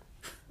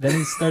 Then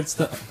he starts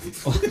to.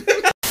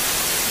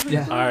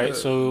 Yeah. All right,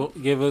 so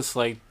give us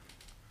like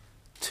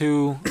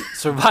 2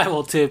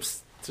 survival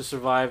tips to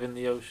survive in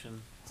the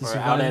ocean To or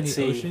survive out in at the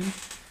sea. ocean.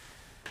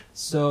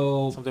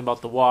 So Something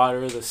about the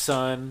water, the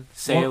sun,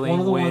 sailing, one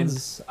of the wind.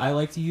 ones I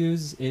like to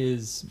use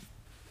is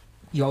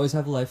you always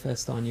have a life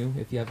vest on you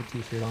if you have a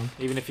t-shirt on.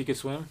 Even if you could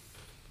swim.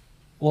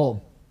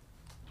 Well,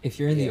 if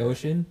you're in the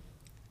ocean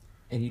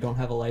and you don't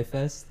have a life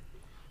vest,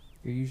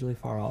 you're usually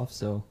far off,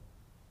 so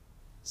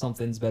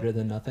something's better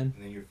than nothing.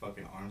 And then your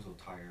fucking arms will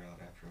tire out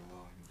after a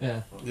while.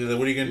 Yeah. Yeah,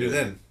 what are you gonna do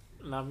then?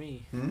 Not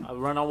me. Hmm? I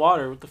run on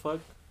water. What the fuck?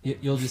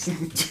 You'll just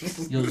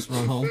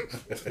run home,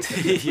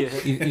 Yeah.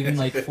 even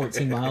like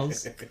 14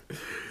 miles.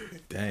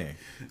 Dang.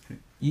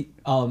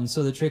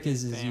 So the trick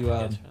is Damn, you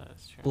I get you.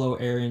 That's true. blow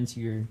air into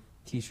your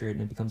t-shirt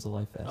and it becomes a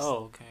life vest.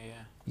 Oh, okay, yeah.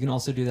 You can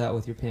also do that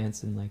with your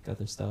pants and like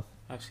other stuff.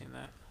 I've seen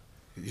that.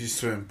 You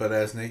swim butt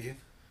ass naked?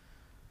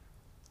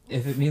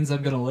 If it means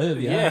I'm gonna live,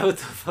 Yeah, yeah. what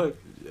the fuck?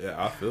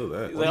 Yeah, I feel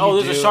that. He's like,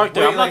 oh, there's a shark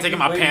there. I'm not taking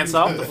my pants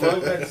off. The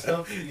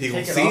fuck? He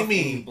gonna see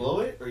me.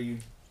 blow it, or you?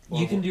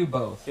 You can do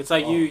both. It's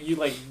like you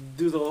like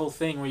do the whole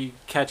thing where you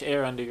catch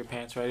air under your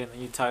pants, right? And then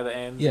you tie the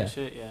ends Yeah. and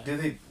shit. Yeah. Do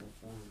they?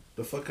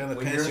 The fuck kind of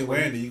When pants you're- you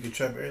wearing that you can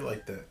trap air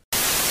like that?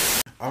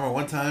 I remember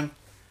one time,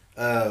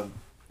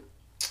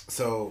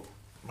 so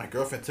my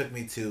girlfriend took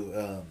me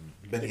to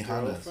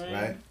Benihana's, girlfriend?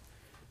 right?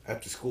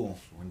 After school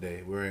one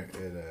day. We were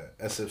at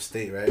SF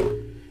State, right?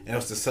 And it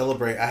was to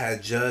celebrate. I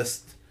had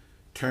just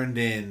turned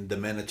in the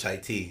Men of Chai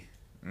Tea,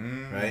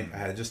 right? I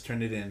had just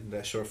turned it in,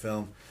 that short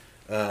film.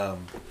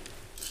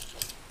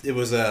 It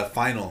was a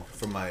final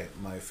for my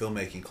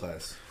filmmaking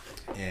class.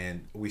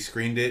 And we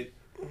screened it.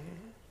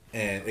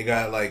 And it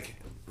got like,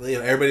 you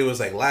know, everybody was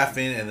like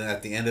laughing, and then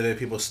at the end of it,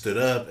 people stood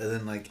up, and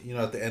then like, you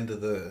know, at the end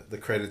of the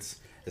credits,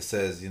 it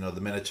says, you know,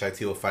 the Men of Chai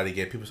Tea will fight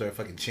again. People started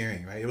fucking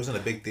cheering, right? It was in a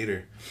big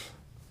theater,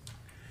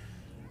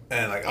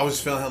 and like I was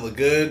just feeling hella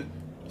good.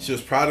 She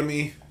was proud of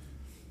me,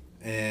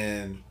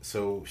 and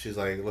so she's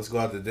like, "Let's go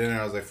out to dinner."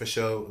 I was like, "For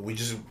sure." We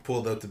just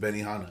pulled up to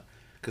Benihana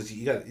because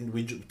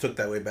we took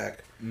that way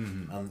back,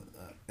 and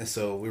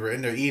so we were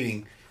in there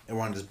eating, and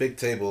we're on this big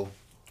table.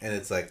 And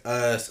it's like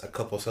us, a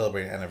couple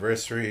celebrating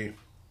anniversary,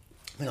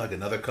 I think like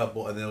another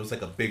couple, and then it was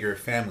like a bigger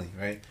family,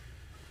 right?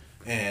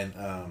 And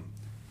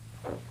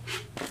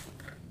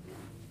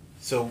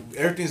so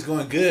everything's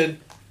going good.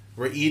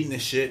 We're eating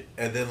this shit,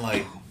 and then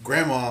like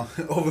grandma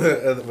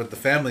over with the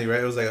family,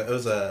 right? It was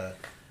a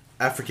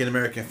African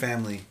American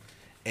family,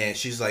 and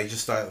she's like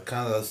just started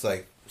kind of just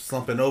like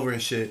slumping over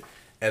and shit,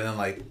 and then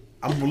like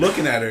I'm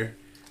looking at her,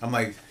 I'm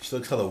like, she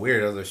looks hella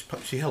weird. I was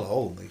like, she hella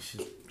old, like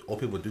old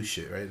people do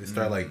shit, right? They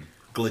start like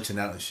glitching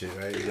out and shit,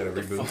 right? You gotta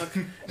reboot.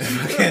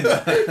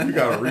 You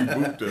gotta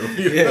reboot them.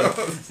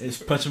 Yeah,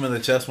 just punch him in the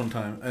chest one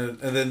time, and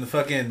then the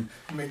fucking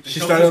she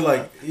started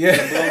like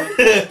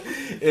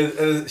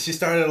she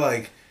started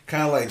like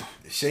kind of like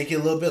shaking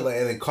a little bit, like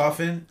and then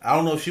coughing. I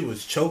don't know if she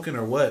was choking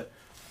or what.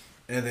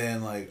 And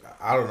then like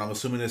I don't know, I'm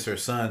assuming it's her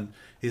son.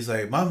 He's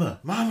like, "Mama,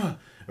 mama,"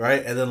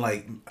 right? And then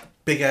like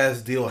big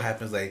ass deal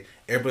happens. Like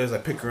everybody's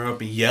like picking her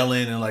up and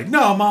yelling and like,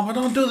 "No, mama,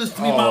 don't do this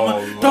to me,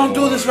 mama. Don't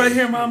do this right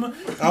here, mama."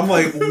 I'm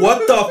like,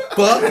 "What the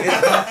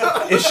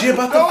fuck? Is she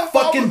about to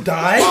fucking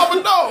die?"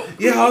 Mama, no.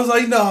 Yeah, I was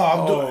like, "No,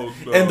 I'm doing."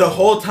 No. And the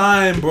whole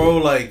time, bro,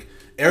 like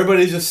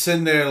everybody's just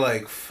sitting there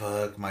like,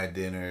 "Fuck my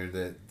dinner,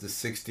 the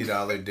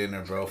 $60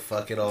 dinner, bro.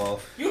 Fuck it all."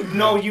 You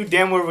know you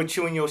damn well were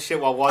chewing your shit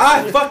while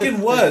watching. I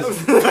fucking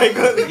was.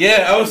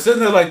 Yeah, I was sitting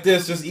there like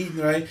this, just eating,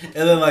 right?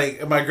 And then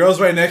like my girl's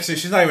right next to me.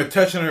 She's not even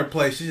touching her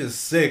plate. She's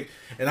just sick.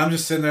 And I'm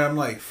just sitting there. I'm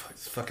like, fuck,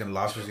 this fucking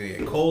lobster's gonna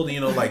get cold. And, you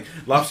know, like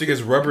lobster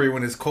gets rubbery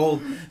when it's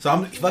cold. So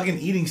I'm fucking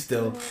eating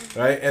still,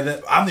 right? And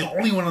then I'm the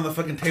only one on the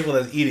fucking table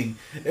that's eating.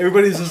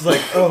 Everybody's just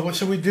like, "Oh, what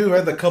should we do?"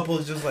 Right? The couple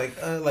is just like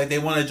they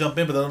want to jump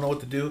in, but they don't know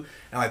what to do.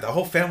 And like the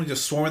whole family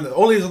just swarming. The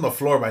old lady's on the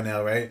floor by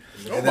now, right?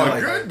 Oh my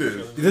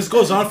goodness! This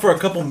goes on for a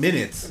couple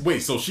minutes.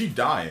 Wait, so she's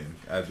dying?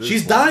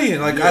 She's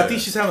dying. Like I think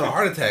she's having a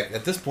heart attack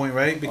at this point,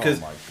 right?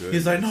 Because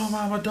he's like, "No,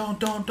 mama,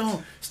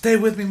 don't. Stay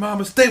with me,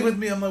 mama. Stay with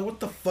me." I'm like, "What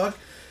the fuck?"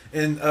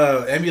 And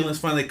ambulance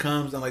finally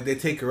comes and like they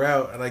take her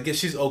out and I guess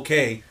she's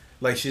okay.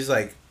 Like she's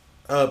like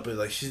up and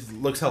like she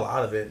looks hell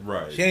out of it.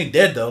 Right. She ain't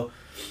dead though.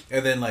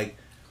 And then like,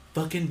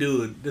 fucking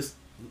dude, this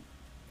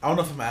I don't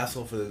know if I'm an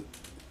asshole for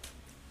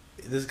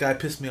this guy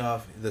pissed me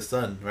off. The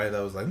son, right?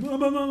 That was like,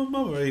 "Mama, mama,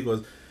 mama." Right? He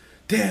goes,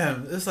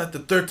 "Damn, it's like the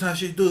third time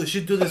she do this.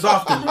 She do this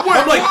often."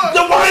 I'm like,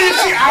 "Then why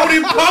is she out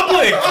in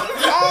public?"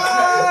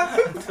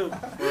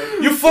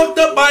 You fucked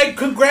up my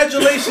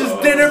congratulations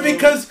dinner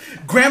because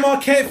grandma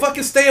can't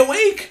fucking stay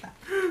awake.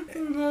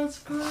 That's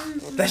crazy.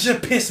 That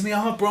shit pissed me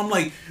off, bro. I'm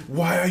like,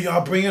 why are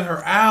y'all bringing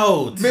her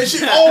out? Man,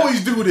 she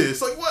always do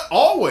this. Like, what?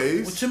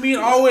 Always? What you mean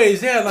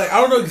always? Yeah, like,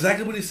 I don't know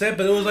exactly what he said,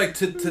 but it was like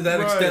to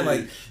that extent,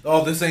 like,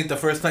 "Oh, this ain't the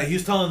first time." He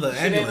was telling the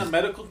ambulance. It ain't a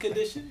medical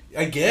condition?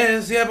 I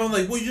guess, yeah, but I'm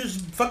like, well, you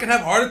just fucking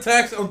have heart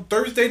attacks on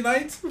Thursday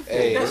nights?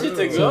 Hey, that shit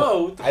to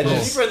go. I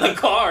just in the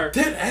car.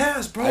 Dead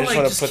ass, bro. I just like,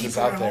 want to just put keep this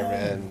her out there, home.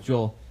 man.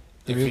 Joel,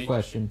 real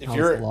question. if How's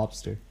you're- the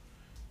lobster?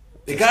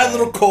 It got a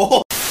little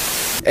cold.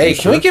 Hey,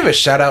 can we give a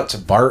shout out to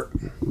Bart?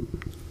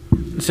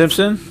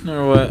 Simpson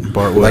or what?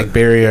 Bart,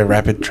 Blackberry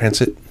Rapid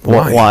Transit.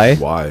 Why?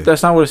 Why?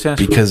 That's not what it stands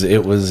for. Because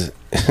it was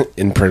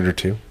in Predator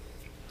 2.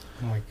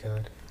 Oh my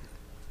god.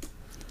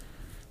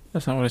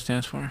 That's not what it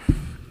stands for.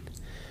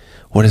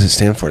 What does it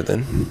stand for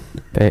then?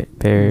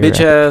 Bitch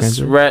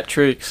ass rat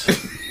tricks.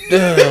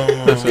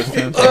 That's what it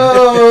stands for.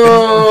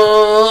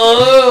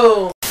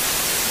 Oh!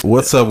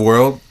 What's up,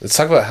 world? Let's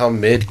talk about how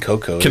mid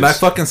Coco is. Can I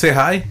fucking say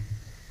hi?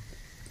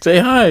 Say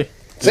hi.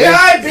 Say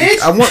hi, bitch!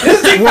 I want.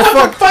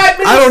 Fuck. 5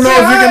 minutes. I don't know if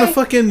you're gonna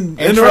fucking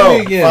interrupt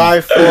me again.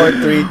 5, 4,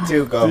 3,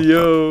 2, go.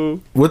 Yo.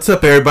 What's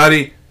up,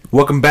 everybody?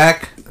 Welcome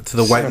back to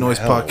the White Sound Noise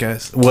hella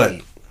Podcast. What?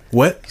 white.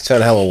 What? You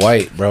sound hella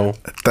white, bro.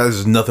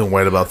 There's nothing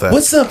white about that.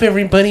 What's up,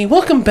 everybody?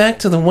 Welcome back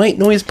to the White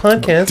Noise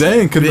Podcast.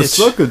 Dang, can the Bitch.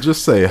 sucker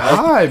just say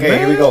hi, Okay, man?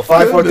 here we go.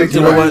 5, 4, 3, 2, You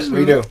know what? 1.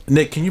 We do.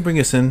 Nick, can you bring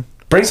us in?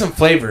 Bring some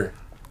flavor.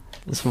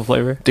 Some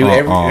flavor. Dude,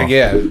 Uh-uh.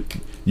 yeah.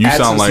 You add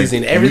sound some like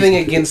seasoning. Everything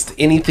against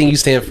anything you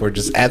stand for,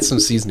 just add some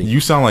seasoning. You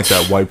sound like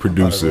that white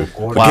producer.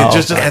 Okay,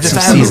 just add some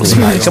add a little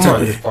seasoning. spice. Come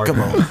on. Come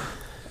on.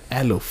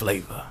 Add a little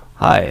flavor.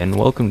 Hi, and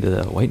welcome to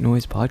the White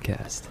Noise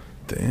Podcast.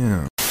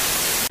 Damn.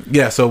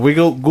 Yeah, so we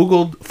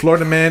googled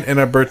Florida man and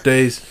our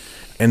birthdays,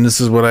 and this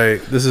is what I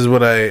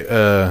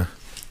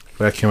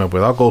came up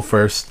with. I'll go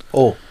first.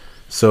 Oh,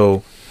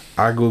 So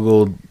I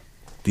googled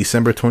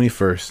December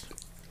 21st,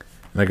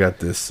 and I got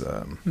this.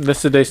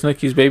 That's the day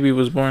Snooki's baby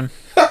was born.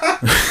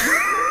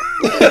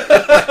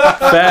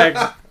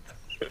 Fact.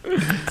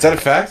 is that a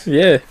fact?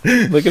 Yeah.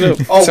 Look it up.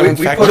 Oh, Someone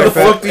we fact put check a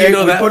that. full. Fuck do you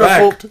know we that put a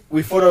fact? full.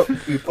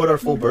 We put our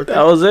full birthday.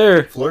 I was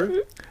there.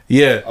 Florida.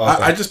 Yeah,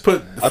 Okay. I just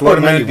put I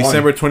Florida put man 91.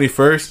 December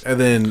 21st, and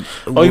then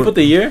Oh, you put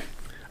the year?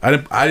 I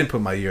didn't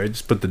put my year. I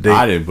just put the date.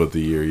 I didn't put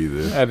the year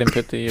either. I didn't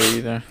put the year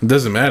either. It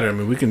doesn't matter. I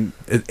mean, we can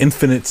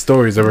infinite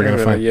stories that we're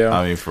gonna find. Yeah.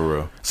 I mean, for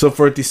real. So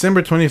for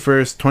December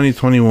 21st,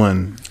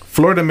 2021,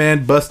 Florida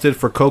man busted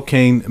for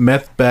cocaine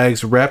meth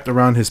bags wrapped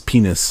around his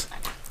penis.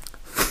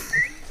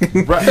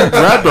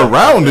 Wrapped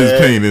around his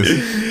penis.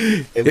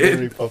 It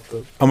literally popped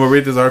up. I'm gonna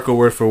read this article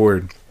word for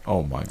word.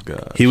 Oh my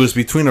god. He was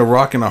between a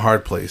rock and a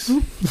hard place.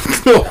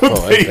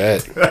 Oh, I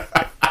bet.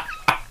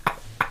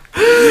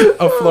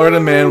 A Florida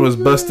man was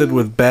busted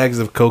with bags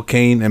of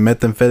cocaine and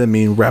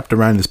methamphetamine wrapped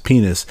around his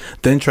penis,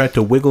 then tried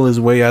to wiggle his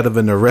way out of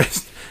an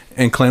arrest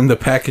and claimed the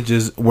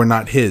packages were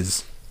not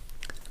his.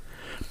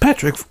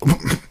 Patrick.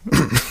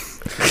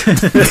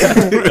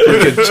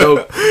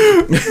 Choke.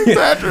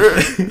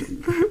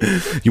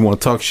 You want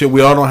to talk shit?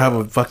 We all don't have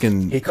a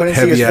fucking He couldn't see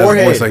heavy his ass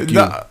forehead. voice like you.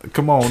 Nah,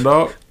 come on,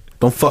 dog.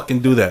 Don't fucking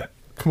do that.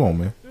 Come on,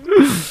 man.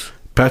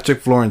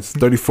 Patrick Florence,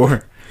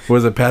 34,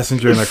 was a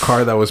passenger in a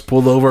car that was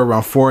pulled over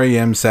around 4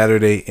 a.m.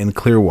 Saturday in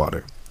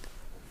Clearwater.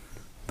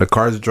 The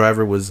car's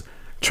driver was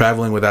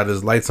traveling without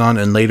his lights on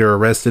and later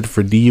arrested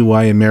for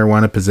DUI and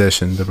marijuana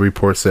possession, the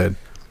report said.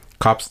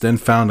 Cops then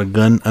found a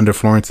gun under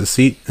Florence's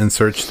seat and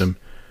searched him,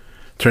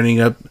 turning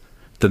up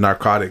the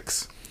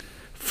narcotics.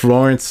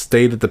 Florence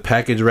stated the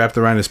package wrapped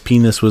around his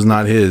penis was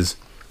not his.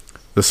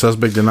 The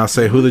suspect did not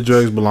say who the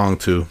drugs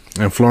belonged to,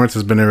 and Florence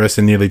has been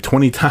arrested nearly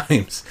 20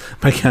 times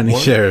by county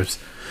sheriffs.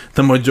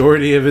 The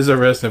majority of his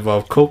arrests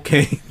involved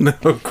cocaine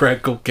or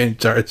crack cocaine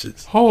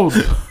charges. Hold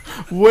up.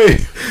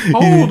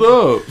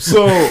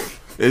 So,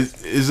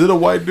 is it a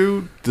white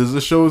dude? Does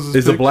it show us?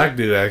 It's a black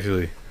dude,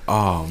 actually.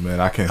 Oh man,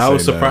 I can't. I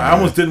was say surprised. that, I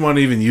almost didn't want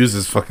to even use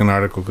this fucking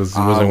article because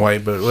he wasn't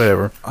white, but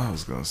whatever. I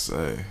was gonna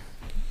say.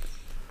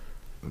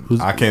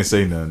 I can't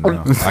say nothing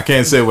now. I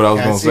can't say what I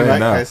was gonna say now.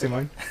 Can I say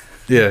mine?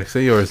 Yeah,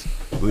 say yours.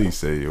 Please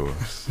say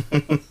yours.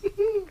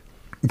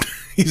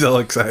 He's all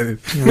excited.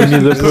 February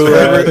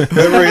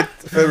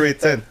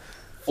 10th.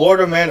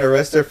 Florida man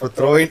arrested for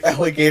throwing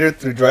alligator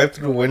through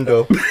drive-through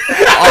window.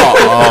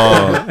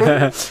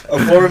 A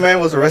Florida man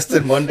was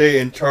arrested Monday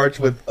and charged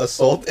with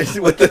assault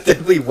with a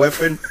deadly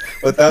weapon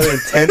without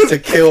intent to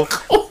kill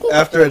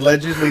after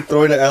allegedly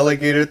throwing an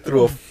alligator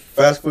through a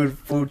fast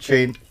food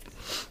chain.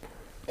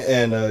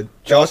 And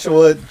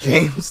Joshua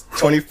James,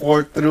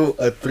 24, threw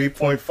a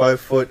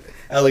 3.5-foot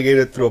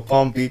alligator through a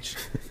Palm Beach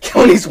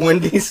County's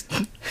Wendy's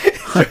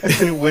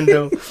drive-through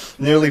window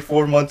nearly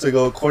 4 months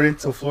ago, according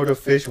to Florida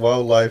Fish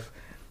Wildlife.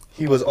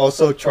 He was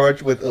also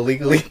charged with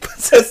illegally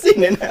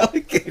possessing an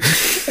alligator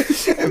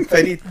and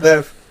petty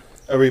theft.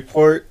 A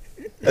report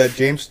that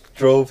James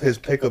drove his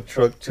pickup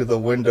truck to the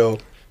window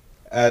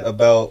at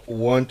about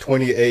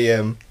 1:20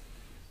 a.m.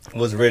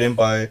 was written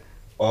by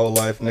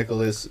Wildlife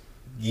Nicholas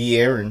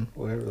Guerin,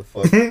 whatever the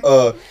fuck.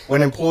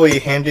 When employee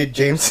handed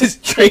James his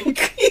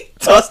drink, he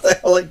tossed the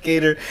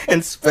alligator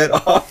and sped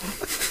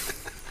off.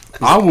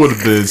 I would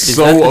have been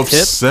so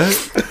upset.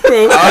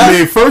 I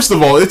mean, first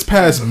of all, it's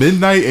past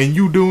midnight and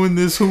you doing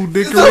this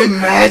dickery.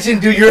 Imagine,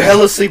 dude, you're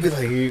hella sleepy.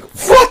 Like,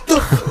 what the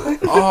fuck?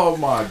 Oh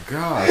my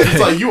god! It's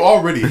like you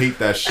already hate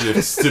that shit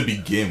to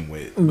begin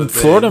with. But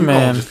Florida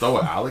man just throw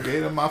an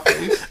alligator in my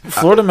face.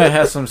 Florida man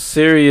has some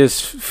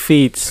serious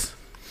feats.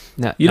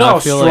 Now, You know how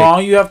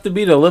strong you have to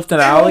be to lift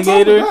an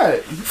alligator?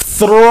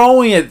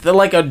 Throwing it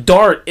like a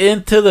dart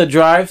into the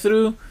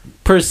drive-through,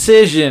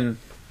 precision.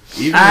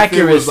 Even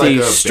accuracy, if it was like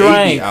a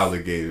strength, baby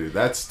alligator,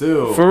 that's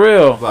still for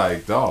real.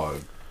 Like,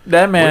 dog,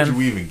 that man.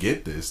 Where'd you even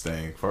get this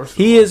thing? First,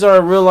 he is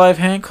our real life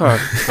Hancock.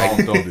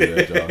 don't do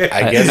that, Josh.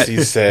 I guess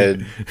he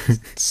said,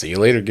 "See you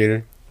later,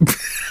 Gator."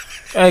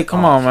 Hey,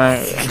 come on,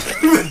 man.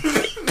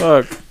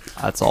 Fuck.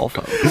 That's all,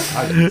 folks.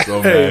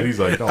 So mad. He's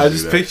like, I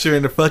just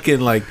picturing the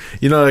fucking like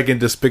in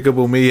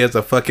Despicable Me, he has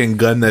a fucking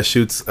gun that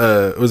shoots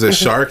was it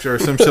sharks or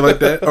some shit like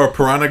that, or a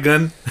piranha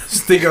gun.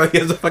 Just thinking like he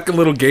has a fucking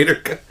little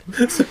gator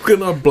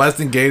gun,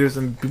 blasting gators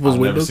in people's I've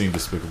windows. never seen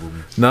Despicable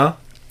Me. No,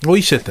 well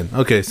you shit then.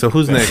 Okay, so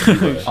who's next?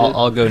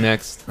 I'll go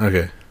next.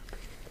 Okay,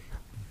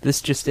 this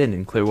just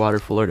in Clearwater,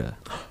 Florida.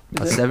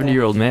 A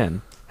 70-year-old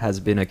man has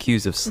been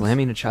accused of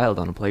slamming a child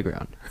on a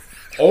playground.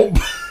 Oh,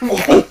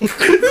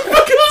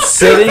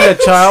 setting a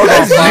child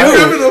on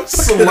fire.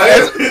 This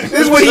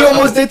is what he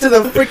almost did to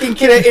the freaking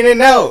kid at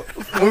In-N-Out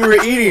when we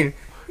were eating.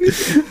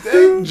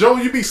 Dang, Joe,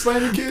 you be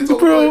slamming kids,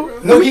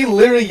 bro? No, he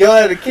literally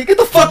yelled at a kid, "Get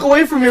the fuck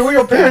away from here! Where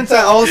your parents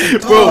at?" I was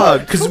like, bro,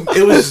 because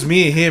it was just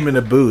me and him in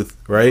a booth,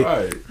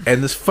 right?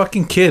 And this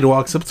fucking kid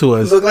walks up to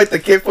us. Look like the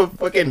kid from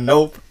fucking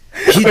Nope.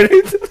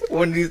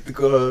 When he's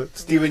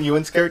Steven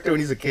Yeun's character when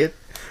he's a kid,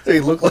 so he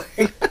looked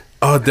like.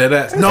 Oh,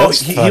 deadass! No,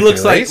 he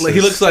looks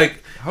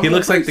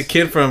like the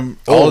kid from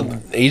all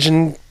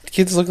Asian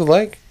kids look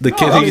alike. The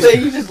kid. I'm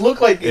saying he just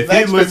looked like. He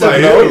looks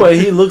like no, but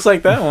he looks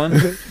like that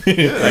one.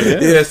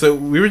 Yeah. So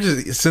we were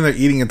just sitting there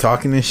eating and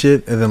talking and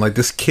shit, and then like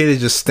this kid is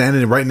just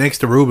standing right next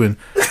to Ruben.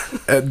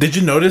 Did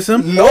you notice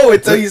him? No,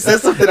 until you said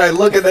something. I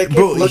look at that kid.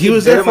 Bro, he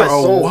was there for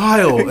a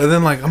while, and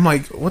then like I'm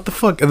like, what the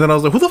fuck? And then I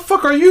was like, who the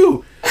fuck are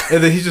you?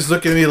 And then he's just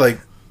looking at me like,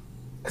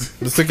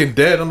 just looking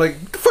dead. I'm like,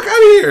 get the fuck out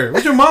of here!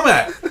 Where's your mom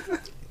at?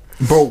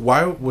 Bro,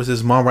 why was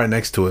his mom right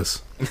next to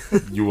us?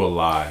 You a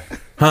lie.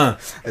 Huh?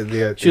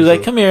 Yeah, she was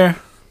like, come here.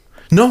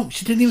 No,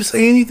 she didn't even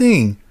say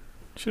anything.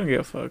 She don't give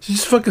a fuck. She's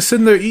just fucking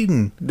sitting there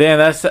eating. Damn,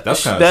 that's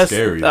kind of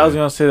scary. I was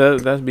gonna say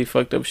that'd be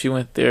fucked up. She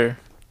went there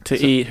to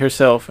eat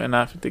herself and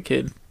not the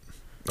kid.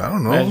 I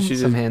don't know.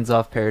 Some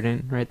hands-off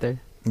parenting right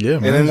there. Yeah,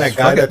 man. And then that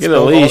guy get a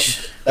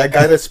leash. That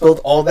guy that spilled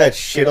all that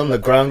shit on the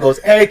ground goes,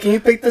 "Hey, can you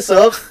pick this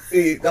up?"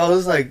 I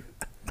was like,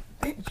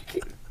 hey,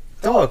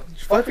 "Dog,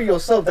 fight for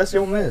yourself. That's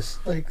your mess."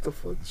 Like the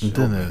fuck.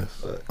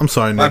 I'm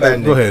sorry, My Nick.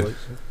 bad, Go Nick. ahead.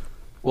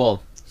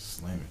 Well,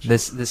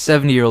 this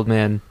 70-year-old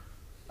man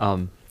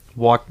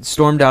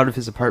stormed out of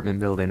his apartment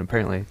building,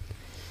 apparently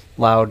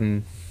loud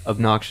and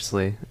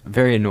obnoxiously,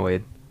 very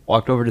annoyed.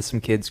 Walked over to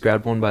some kids,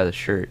 grabbed one by the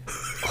shirt,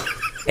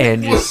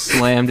 and just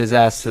slammed his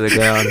ass to the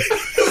ground.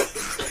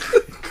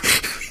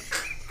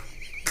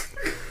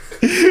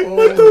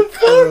 What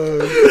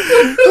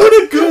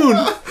a goon!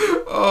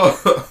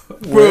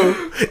 Bro,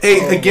 hey,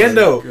 Hey, again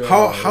though,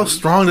 how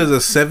strong does a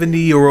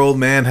 70-year-old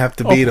man have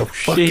to be to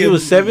fucking? He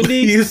was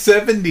 70. He was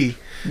 70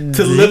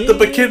 to lift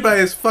up a kid by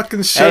his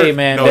fucking shirt. Hey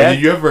man, No,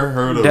 you ever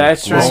heard of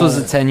That's grown- This was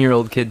a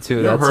 10-year-old kid too.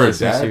 You That's ever heard like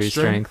some dad serious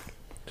strength?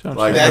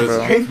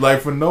 strength.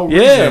 Like for no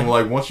reason, Yeah.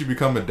 like once you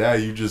become a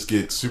dad, you just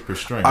get super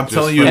strength. I'm Just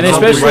telling you, for and no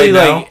especially reason.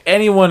 like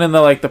anyone in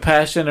the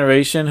past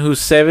generation who's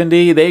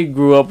 70, they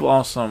grew up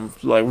on some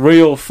like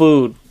real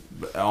food,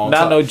 On not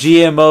top- no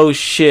GMO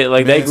shit.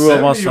 Like they Man, grew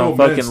up on 70-year-old some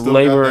men fucking still got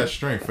labor. that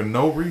strength for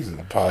no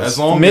reason. Pause. As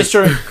long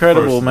Mr. as,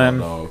 Incredible, first of all, man.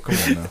 No, come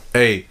on now.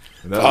 Hey,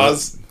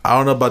 Pause. I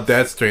don't know about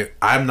that strength.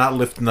 I'm not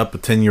lifting up a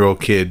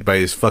 10-year-old kid by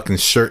his fucking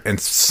shirt and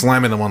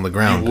slamming him on the You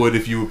ground. would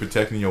if you were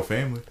protecting your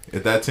family.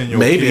 If that 10-year-old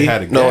Maybe. kid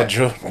had a No, gat,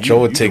 Joe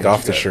would you take don't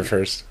off do the that. shirt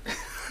first.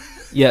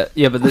 Yeah,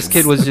 but this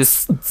kid was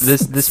just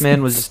this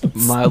man was just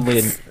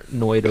mildly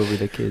annoyed over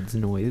the kid's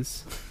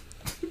noise.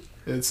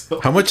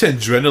 How much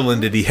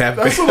adrenaline did he have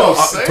That's what I'm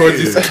saying. towards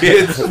his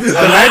kids?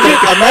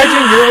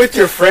 Imagine you're with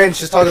your friends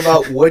just talking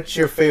about what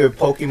your favorite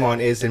Pokemon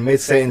is in mid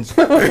sentence.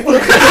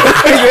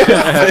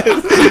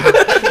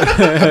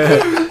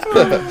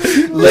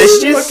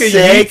 Let's just Fucking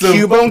say yeet 'em.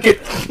 Cubone could.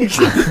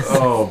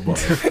 Oh my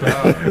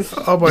god.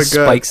 Oh my god!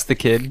 Spikes the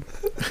kid.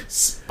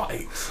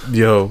 Spikes.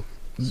 Yo,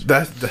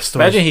 that's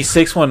Imagine he's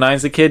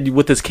 619's the kid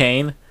with his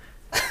cane.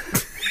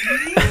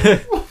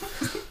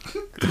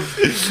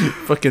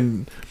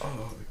 fucking.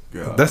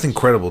 God. That's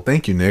incredible.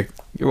 Thank you, Nick.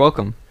 You're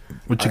welcome.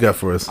 What you got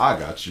for us? I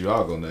got you.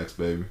 I'll go next,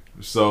 baby.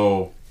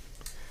 So,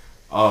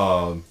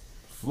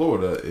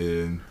 Florida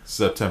in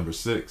September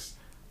 6th.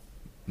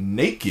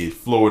 Naked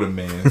Florida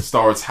man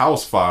starts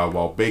house fire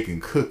while baking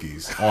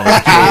cookies on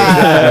a George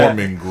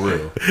Foreman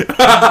grill.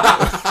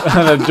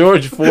 On a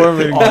George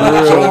Foreman On a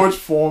grill. George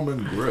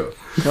Foreman grill.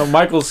 No,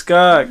 Michael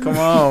Scott, come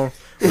on.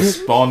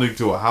 Responding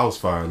to a house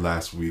fire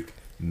last week,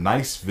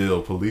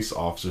 Niceville police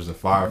officers and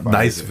firefighters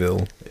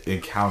Niceville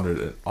encountered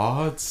an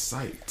odd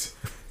sight.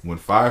 When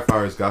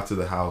firefighters got to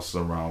the house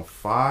around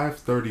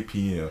 5:30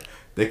 p.m.,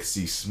 they could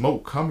see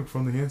smoke coming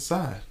from the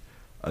inside.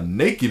 A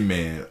naked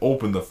man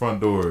opened the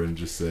front door and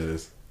just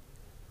says,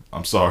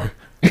 "I'm sorry."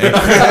 And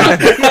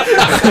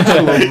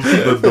closed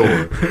the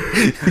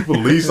door.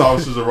 Police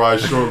officers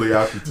arrived shortly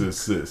after to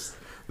assist.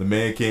 The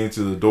man came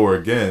to the door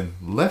again,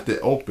 left it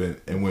open,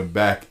 and went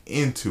back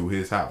into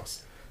his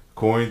house.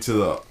 According to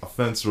the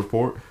offense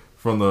report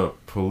from the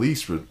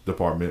police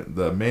department,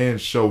 the man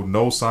showed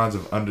no signs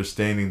of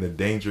understanding the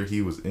danger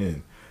he was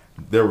in.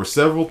 There were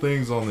several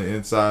things on the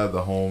inside of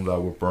the home that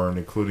were burned,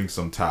 including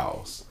some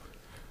towels.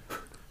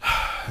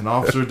 An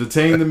officer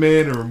detained the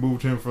man and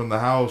removed him from the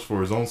house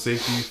for his own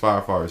safety.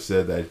 Firefighters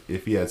said that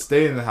if he had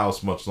stayed in the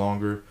house much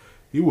longer,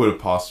 he would have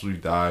possibly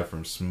died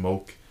from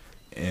smoke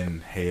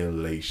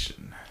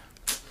inhalation.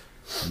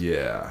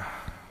 Yeah.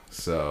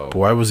 So.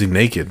 Why was he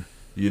naked?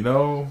 You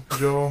know,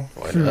 Joe?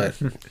 Why not?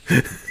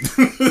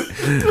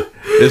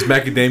 There's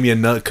macadamia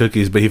nut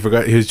cookies, but he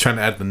forgot he was trying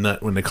to add the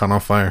nut when they caught on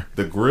fire.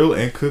 The grill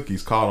and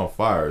cookies caught on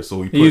fire,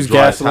 so he put used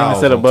dry gasoline towels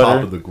instead on of butter.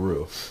 top of the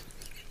grill.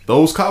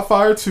 Those caught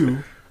fire too,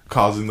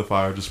 causing the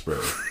fire to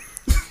spread.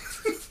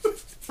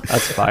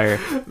 That's fire.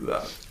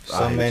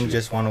 Some men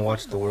just want to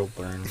watch the world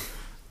burn.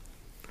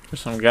 For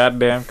some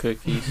goddamn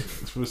cookies.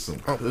 For some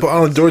But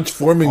on a George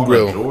Foreman on a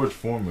grill. George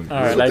Foreman grill.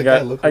 All right, what I the guy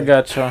got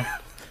looked y'all.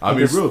 I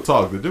mean, real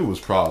talk. The dude was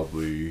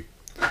probably.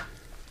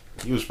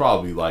 He was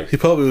probably like. He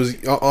probably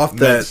was off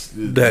Meth,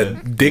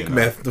 that dick you know.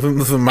 meth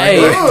from my Hey,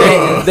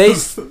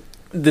 life.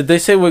 did they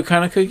say what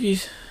kind of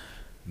cookies?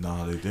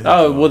 No, they didn't.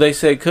 Oh, though. well, they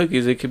said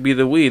cookies. It could be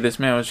the weed. This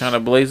man was trying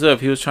to blaze up.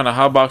 He was trying to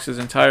hotbox his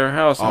entire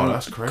house. Oh, and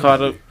that's crazy.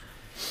 Caught up.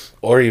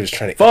 Or he was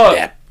trying to Fuck. eat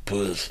that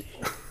pussy.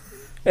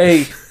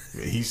 Hey,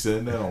 He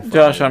said that on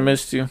Josh, I fire.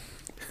 missed you.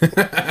 All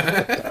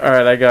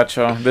right, I got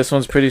y'all. This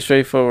one's pretty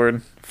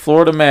straightforward.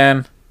 Florida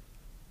man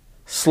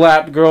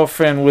slapped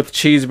girlfriend with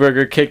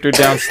cheeseburger, kicked her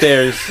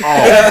downstairs.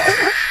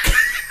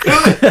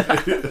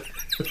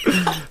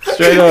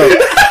 Straight up.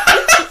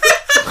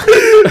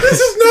 This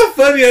is not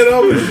funny at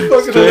all. This is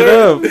fucking Straight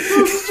up.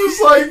 It's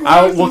just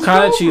like. What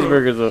kind of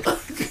cheeseburgers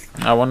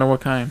though? I wonder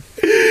what kind.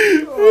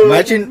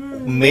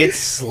 Imagine mid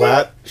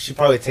slap, she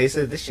probably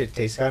tasted this shit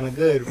tastes kind of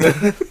good.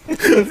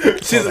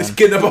 She's like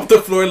getting up off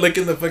the floor,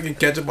 licking the fucking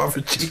ketchup off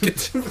her cheek.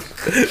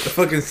 The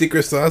fucking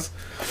secret sauce.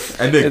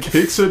 And then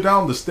kicks her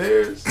down the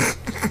stairs.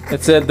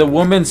 It said the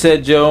woman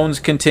said Jones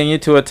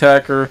continued to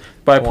attack her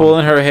by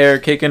pulling her hair,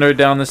 kicking her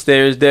down the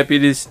stairs.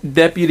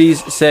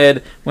 Deputies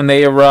said when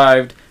they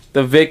arrived,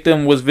 the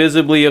victim was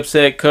visibly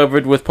upset,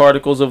 covered with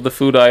particles of the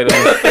food item.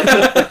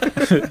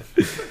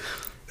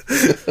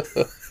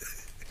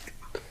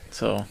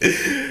 So,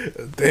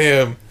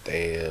 Damn.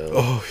 Damn.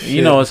 Oh shit.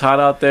 you know it's hot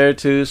out there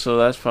too, so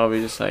that's probably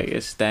just like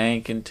it's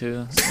stanking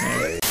too.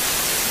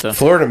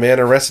 Florida man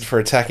arrested for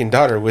attacking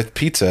daughter with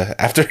pizza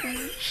after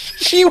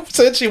she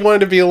said she wanted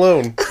to be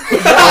alone.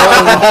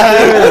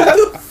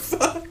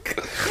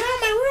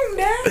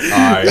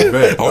 I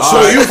bet. I'll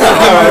show you.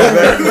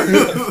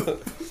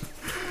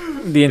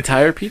 The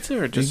entire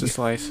pizza or just a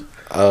slice?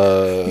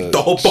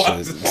 The whole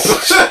box.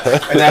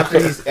 And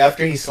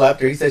after he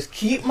slapped her, he says,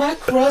 "Keep my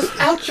crust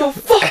out your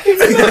fucking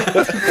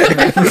mouth."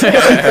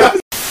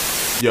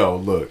 Yo,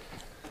 look.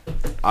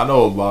 I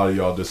know a lot of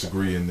y'all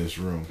disagree in this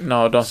room.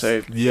 No, don't say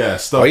it. Yeah,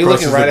 stuffed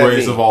crust is the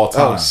greatest of all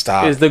time. Oh,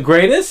 stop. Is the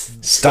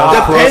greatest?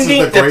 Stuffed crust is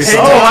the greatest of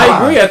all Oh, time.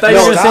 I agree. I thought you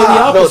were going to say the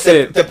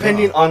opposite.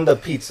 Depending on the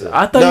pizza.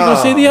 I thought you were going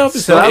to say the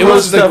opposite. It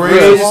was the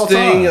greatest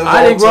thing of all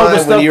I didn't grow up with time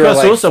when stuffed you were crust,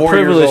 like so it's a 4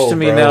 years privilege old, to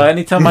me bro. now.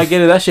 Anytime I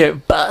get it, that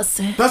shit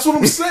busting. That's what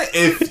I'm saying.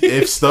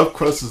 If stuffed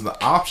crust is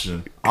the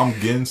option, I'm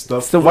getting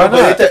stuffed So crust. why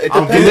not?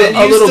 I'm Then getting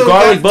a little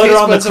garlic butter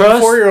on the Of a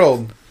crust.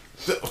 4-year-old.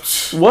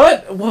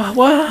 What?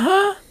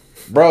 Huh?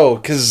 Bro,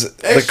 because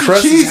the Extra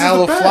crust cheese is is the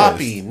hella best.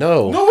 floppy.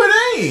 No. No, it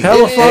ain't.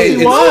 Hella It floppy.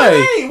 is. Why? No,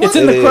 it ain't. It's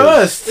in It the is.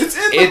 crust. It's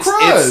in the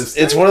crust.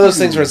 It's one of those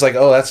things where it's like,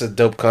 oh, that's a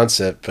dope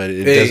concept, but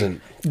it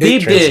doesn't.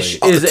 Deep dish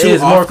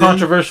is more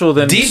controversial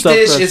than Deep stuffed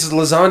dish crust. is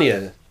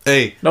lasagna.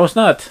 Hey, No, it's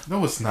not.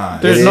 No, it's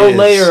not. There's It no is.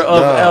 layer No,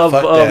 of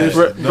fuck that.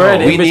 bread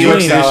No. We in New York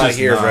between. style out It's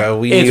here, not. bro.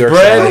 We It's New York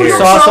bread, style New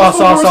York here. sauce. style is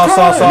the worst kind.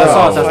 That's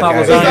not No, lasagna. fuck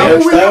Is that what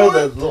we style, doing?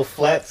 the little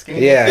flat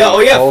skinny? Yeah, Oh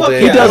yeah. hold Fuck it. yeah.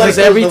 He I does like this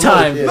those every the most,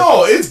 time. yeah.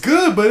 No, it's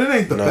good, but it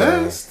ain't the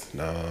best.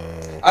 No.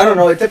 I don't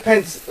know. It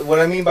depends. What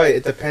I mean by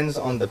it depends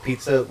on the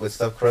pizza with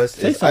stuffed crust.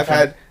 Say Is I've something.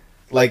 had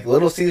like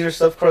Little Caesar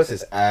stuffed crust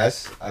is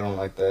ass. I don't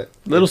like that.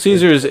 Little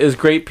Caesars is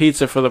great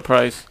pizza for the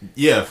price.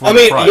 Yeah, for I the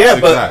mean, price, yeah,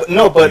 but exactly.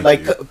 no, but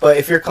Thank like, you. but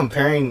if you're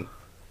comparing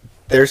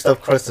their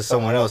stuffed crust to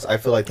someone else, I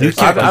feel like you their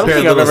can't I don't compare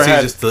think I've Little ever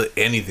had- Caesars to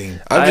anything.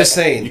 I'm just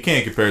you saying.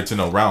 can't compare it to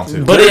no round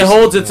table. But it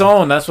holds its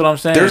own. That's what I'm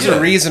saying. There's Yeah.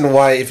 a reason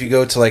why if you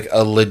go to like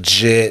a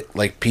legit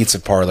like pizza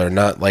parlor,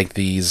 not like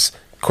these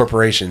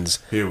corporations,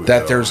 Here we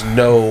that go. there's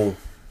no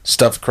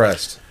stuffed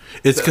crust.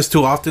 It's because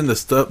too often the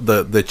stuff,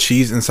 the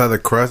cheese inside the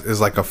crust is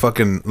like a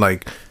fucking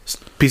like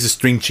piece of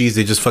string cheese.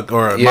 They just fuck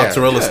or a Yeah.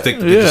 mozzarella stick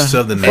that they Yeah. just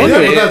shoved in Yeah,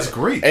 there. but that's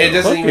great. And it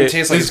though. doesn't even Fuck it.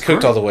 taste like it's It's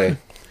cooked great. all the way.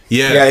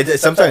 Yeah. Yeah, it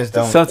sometimes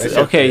don't. Sounds- That shit-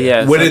 okay,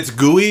 yeah. When So- it's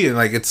gooey and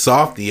like it's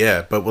soft,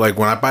 yeah. But like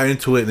when I bite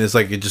into it and it's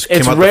like it just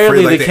It's came out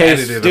rarely the fridge, like the they case.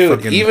 added it. Dude,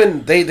 Fucking,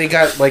 even they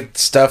got like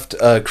stuffed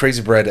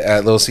crazy bread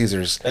at Little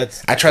Caesars.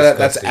 That's I tried that.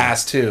 That's disgusting.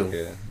 ass too.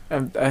 Yeah.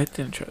 I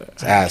didn't try that.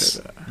 It's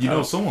ass. You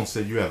know, someone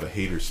said you have a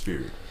hater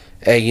spirit.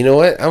 Hey, you know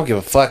what? I don't give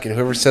a fuck, and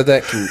whoever said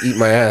that can eat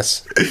my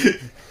ass.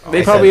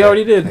 They probably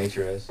already did.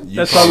 Nature is. You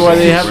That's probably why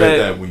they have read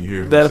that when you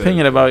hear that them say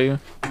opinion it. about you.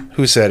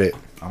 Who said it?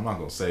 I'm not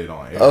gonna say it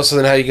on air. Oh, so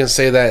then how you can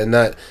say that and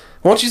not?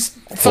 Why don't you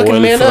fucking Joel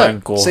man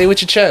Franco. up? Say it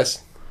with your chest.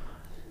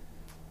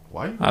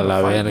 Why you I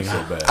love fighting it.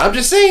 so bad? I'm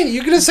just saying,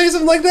 you're gonna say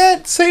something like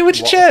that. Say it with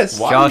your chest.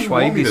 Josh, do why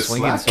you want me be to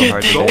swinging slap so you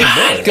hard so today?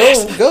 bad? Go,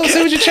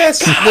 say it with your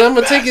chest. Then I'm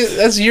gonna take it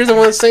as you're the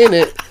one saying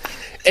it,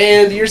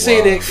 and you're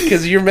saying it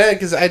because you're mad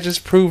because I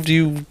just proved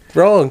you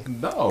wrong.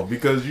 No,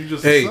 because you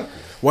just. hey,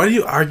 why do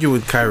you argue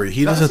with Kyrie?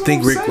 He doesn't what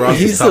think I'm Rick saying. Ross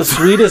He's is the top.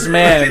 sweetest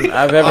man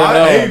I've ever I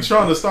known. ain't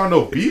trying to start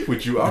no beef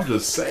with you. I'm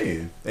just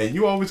saying, and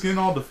you always getting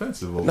all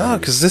defensive. Over No, here.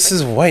 because this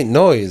is white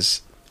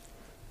noise.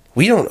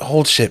 We don't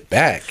hold shit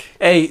back.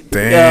 Hey,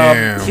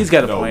 Damn. he's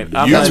got a No, point. you-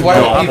 I'm That's not- why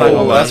no, the I'm not people.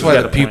 gonna lie, That's he's why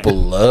got the a point. people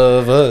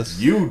love us.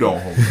 you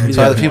don't hold. That's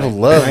why the people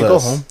love Can I go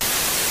us. home?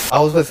 I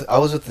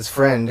was with this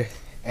friend,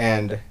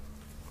 and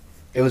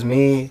it was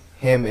me,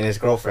 him, and his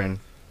girlfriend.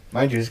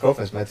 Mind you, his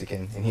girlfriend's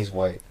Mexican and he's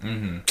white.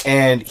 Mm-hmm.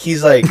 And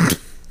he's like,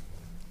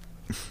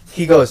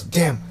 he goes,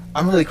 "Damn,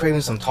 I'm really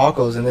craving some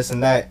tacos and this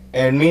and that."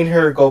 And me and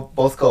her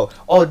both go,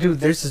 "Oh,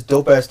 dude, there's this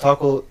dope ass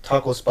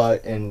taco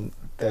spot in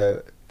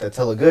that's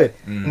hella good."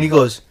 Mm. And he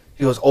goes,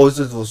 "Oh, is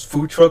this those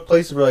food truck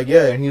places?" We're like,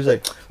 "Yeah." And he was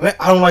like, "Man,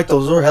 I don't like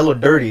those. They're hella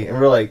dirty." And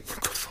we're like,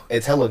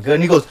 "It's hella good."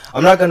 And he goes,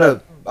 I'm not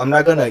gonna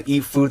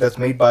eat food that's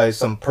made by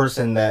some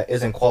person that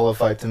isn't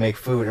qualified to make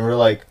food." And we're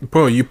like,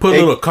 Bro, you put a Hey.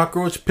 little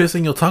cockroach piss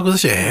in your tacos. That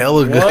shit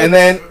hella good. What? and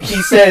then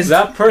he says,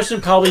 That person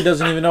probably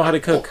doesn't even know how to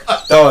cook.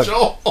 "Dog."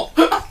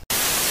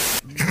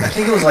 I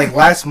think it was like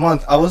last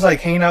month. I was like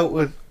hanging out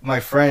with my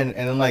friend,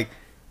 and then like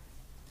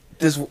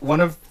this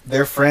one of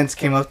their friends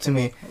came up to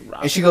me,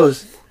 and she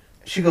goes,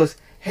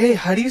 "Hey,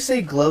 how do you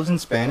say gloves in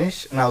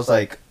Spanish?" And I was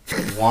like,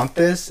 "Want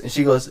this?" And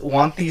she goes,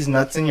 "Want these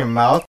nuts in your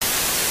mouth?"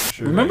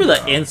 Remember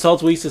the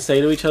insults we used to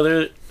say to each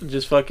other?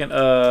 Just fucking,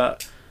 I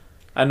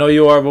know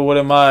you are, but what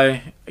am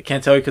I? I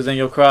can't tell you because then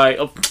you'll cry.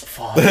 Oh,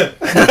 fuck.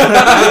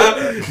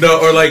 No,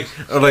 or like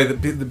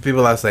the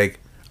people that's like,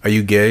 "Are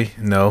you gay?"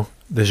 No.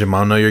 Does your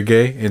mom know you're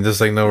gay? And just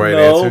like no right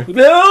answer.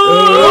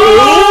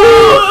 No!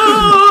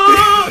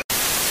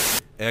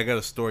 Hey, I got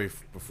a story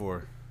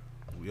before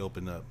we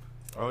open up.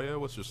 Oh yeah,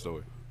 what's your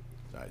story?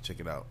 All right, check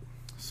it out.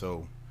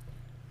 So,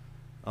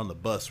 on the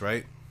bus,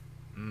 right?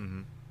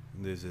 Mm-hmm.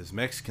 There's this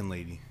Mexican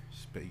lady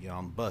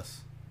on the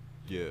bus.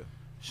 Yeah.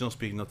 She don't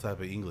speak no type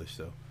of English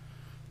though.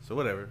 So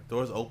whatever.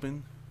 Doors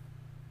open.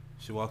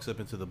 She walks up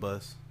into the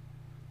bus,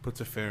 puts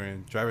her fare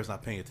in. Driver's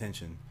not paying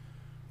attention.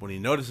 When he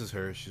notices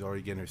her, she's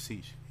already getting her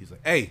seat. He's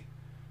like, "Hey,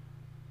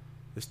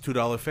 it's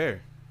 $2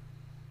 fare."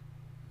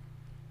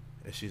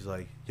 And she's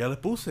like, "Ya le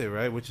puse,"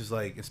 right? Which is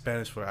like in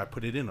Spanish for "I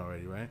put it in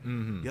already," right?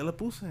 Mm-hmm. "Ya le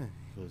puse."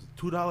 He goes,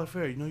 $2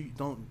 fare. You know, you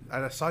don't.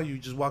 I saw you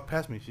just walk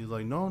past me. She's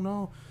like,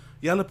 "No,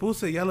 ya le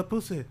puse, ya le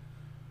puse."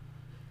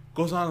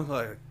 Goes on for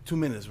like 2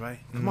 minutes, right?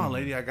 Come on,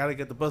 lady, I gotta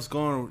get the bus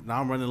going.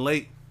 Now I'm running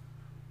late.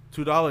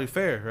 $2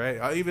 fare,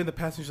 right? Even the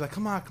passenger's like,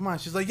 come on.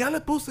 She's like,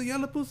 yalla pussy.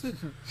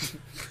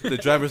 The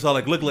driver's all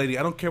like, look, lady,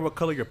 I don't care what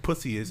color your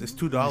pussy is. It's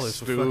 $2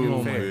 for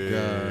fucking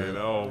fare.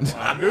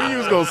 I knew you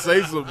was gonna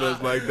say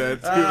something like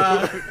that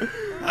too.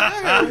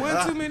 I got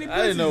one too many pussies.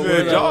 I didn't know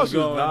where that Josh was is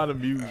going. not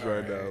amused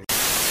right now.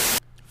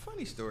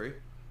 Funny story.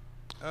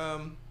 I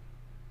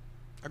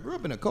grew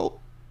up in a cult.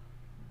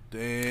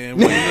 Damn,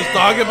 we just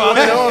talking about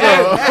that.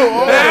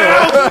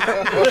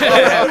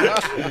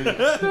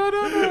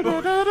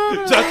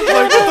 Just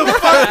like, what the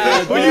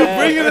fuck? What are you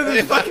bringing in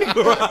this fucking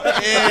garage?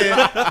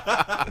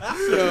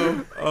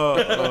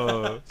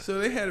 So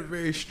they had a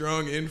very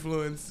strong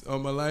influence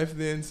on my life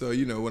then. So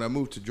when I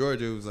moved to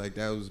Georgia, it was like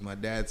that was my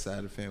dad's side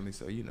of the family.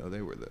 So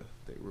they were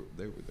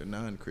the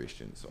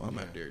non-Christians. So I'm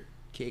out there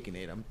kicking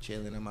it. I'm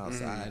chilling. I'm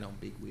outside on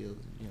big wheels.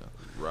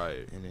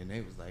 Right. And then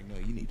they was like, "No,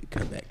 you need to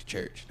come back to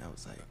church." And I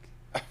was like,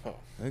 "Oh,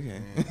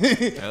 okay."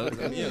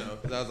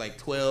 Because I was like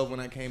 12 when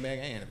I came back.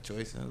 I ain't have a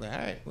choice. I was like, "All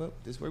right, well,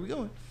 this is where we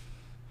going."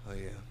 Oh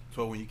yeah.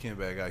 So when you came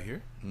back out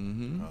here,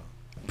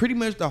 Pretty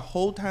much the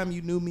whole time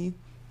you knew me.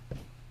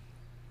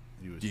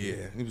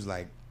 Yeah. It was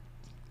like,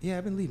 yeah,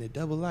 I've been leading a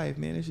double life,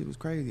 man. That shit was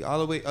crazy.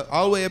 All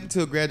the way up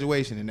until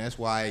graduation, and that's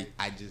why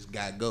I just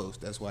got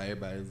ghost. That's why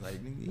everybody was like,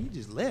 "He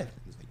just left."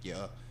 It's like,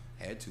 yeah,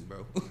 had to,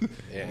 bro.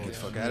 Yeah, get the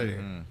fuck out of there.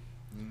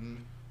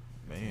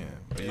 Man.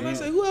 And I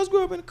say, who else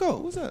grew up in the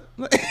cult? What's up?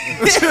 Was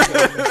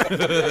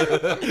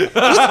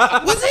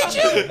it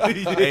you?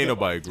 Ain't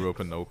nobody grew up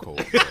in no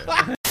cult.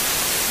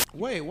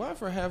 Wait, why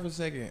for half a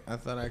second I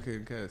thought I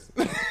couldn't cuss?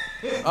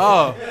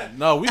 Oh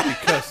no, we be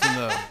cussing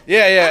though.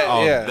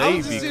 Yeah. I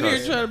was just sitting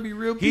here trying to be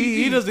real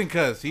PG. He doesn't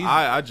cuss.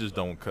 I just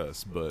don't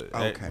cuss, but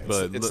Okay.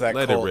 but It's let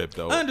that it cult. rip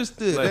though.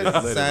 Understood. Let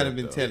That's it the sign rip, of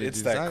though. intelligence.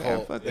 It's that I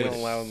cult. fuck They with don't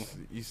it. allow them.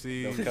 You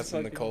see, No cussing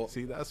in the cult.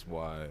 See, that's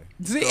why.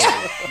 See?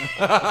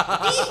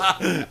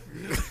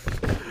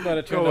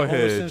 Gotta turn Go to ahead,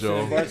 Homer Simpson Joe.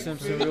 and Bart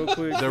Simpson real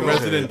quick. The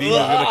resident demon's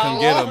gonna come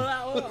get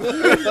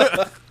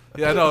him.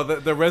 Yeah, no,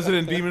 the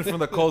resident demon from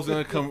the cult's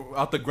gonna come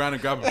out the ground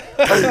and grab him.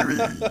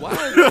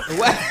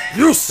 Why?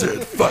 You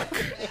said fuck.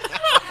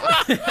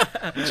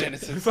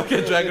 Genesis.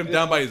 Fucking drag him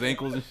down by his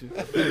ankles and shit.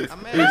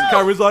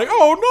 Kyrie's like,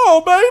 oh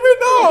no, baby,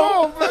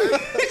 no.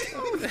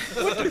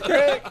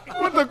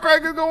 What the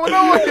crack is going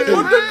on here?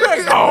 What the crack?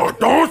 Oh,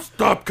 don't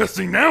stop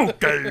cussing now,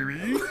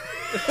 Kyrie.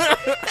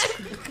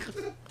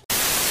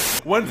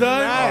 One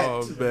time,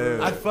 Oh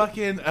man. I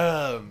fucking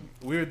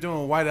we were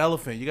doing White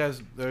Elephant. You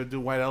guys are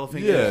doing White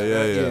Elephant?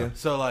 Yeah.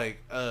 So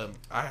like, I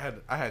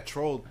had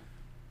trolled.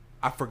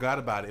 I forgot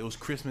about it. It was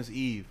Christmas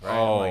Eve, right?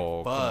 Oh,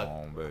 I'm like, fuck, come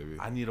on, baby.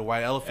 I need a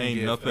White Elephant Ain't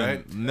gift,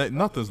 nothing. right?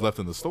 Nothing's left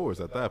in the stores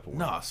at that point.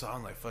 No, so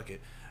I'm like, fuck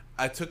it.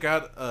 I took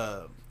out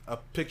a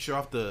picture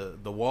off the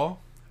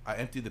wall. I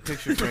emptied the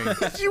picture frame.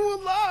 You a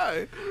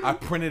lie. I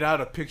printed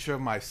out a picture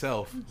of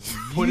myself,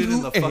 put it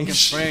in the fucking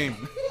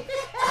frame,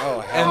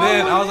 Oh, hell and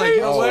then I was like,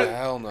 you know Oh, what?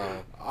 hell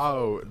no.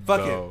 Oh,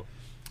 Fuck it.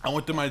 I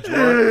went through my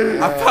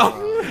drawer. I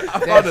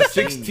found a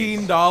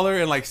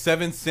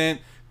 $16.07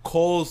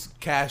 Kohl's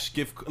cash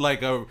gift,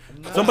 like a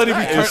somebody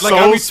returned, It's like so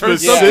I returned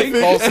specific. something.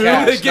 Kohl's and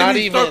cash, they gave not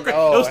me store even- credit.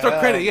 oh, It was store hell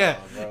credit, yeah.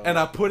 no, bro. And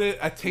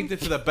I taped it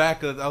to the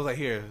back. I was like,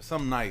 here,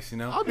 something nice, you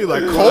know. I'll be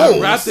like, I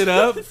Kohl's. wrapped it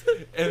up,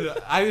 and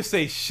I didn't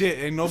say shit,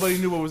 and nobody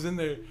knew what was in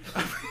there.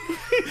 I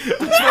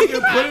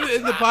fucking put it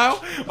in the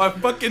pile. My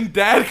fucking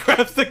dad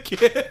grabs the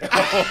kid,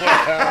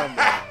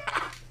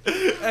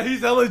 and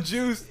he's hella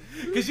juiced.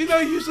 Cause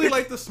usually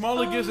like the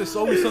smaller gifts, it's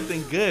always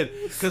something good.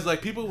 Cause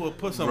like people will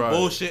put some Right.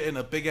 bullshit in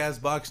a big ass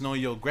box,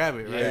 knowing you'll grab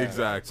it, right? Yeah,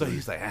 exactly. So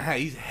he's like,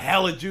 he's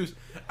hella juiced.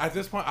 At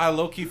this point, I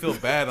low key feel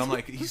bad. I'm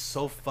like, he's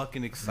so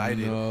fucking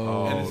excited,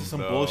 and it's just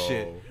some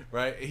bullshit,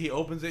 right? He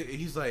opens it,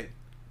 he's like,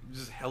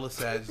 just hella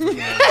sad. Just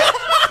looking at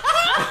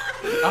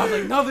it. I was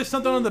like, no, there's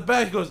something on the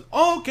back. He goes,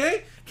 oh,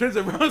 okay. Turns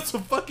around,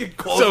 some fucking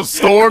Some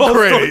store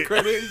credit.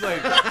 He's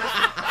like,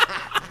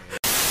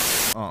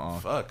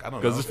 fuck, I don't know.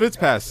 Because if it's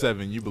past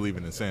 7, you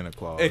believing in Santa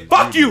Claus. Hey,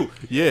 fuck you!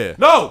 Yeah.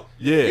 No!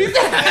 Yeah.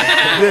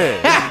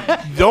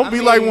 Yeah. Don't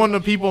be like one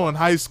of the people in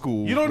high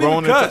school. You don't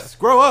growing even cuss.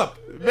 Grow up.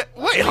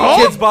 Wait,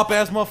 hold Kids bop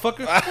ass motherfucker.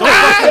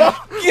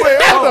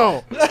 Wait, hold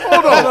on.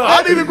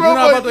 I need to grow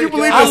up. You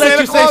believe in I'll let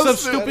Santa you say Claus?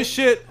 some stupid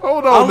shit.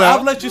 Hold on now.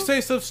 I'll let you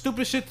say some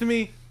stupid shit to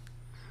me.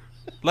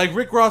 Like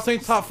Rick Ross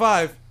ain't top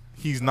 5.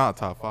 He's not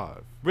top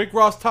 5. Rick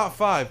Ross top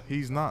 5.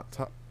 He's not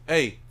top.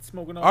 Hey,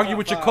 Smoking on argue top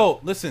with your 5.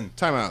 cult. Listen.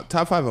 Time out.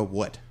 Top 5 of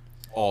what?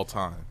 All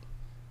time.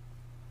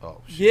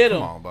 Oh, shit. Get Come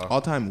him. on, bro.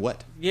 All time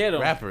what? Get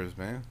him. Rappers,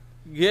 man.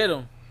 Get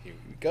him.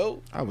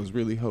 Go. I was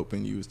really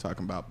hoping you was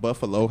talking about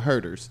Buffalo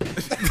Herders.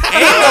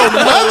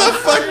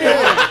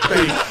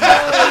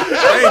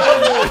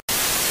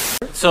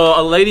 So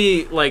a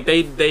lady, like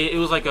it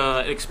was like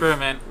a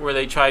experiment where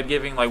they tried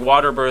giving like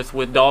water birth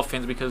with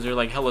dolphins because they're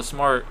like hella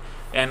smart,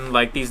 and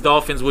like these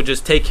dolphins would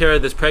just take care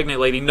of this pregnant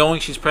lady, knowing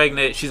she's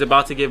pregnant, she's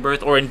about to give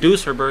birth or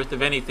induce her birth,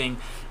 if anything.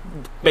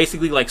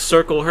 Basically, like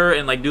circle her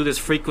and like do this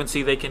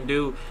frequency they can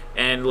do,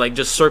 and like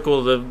just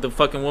circle the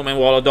fucking woman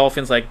while the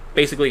dolphin's like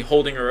basically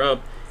holding her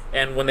up.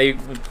 And when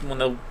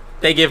the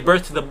they give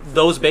birth to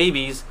those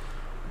babies,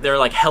 they're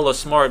like hella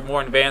smart,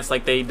 more advanced,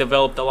 like they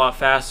developed a lot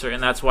faster,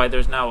 and that's why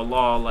there's now a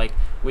law like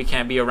we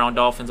can't be around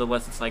dolphins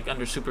unless it's like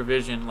under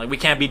supervision. Like we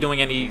can't be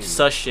doing any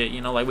sus shit,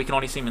 you know, like we can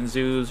only see them in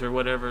zoos or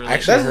whatever.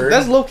 Like,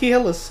 That's low key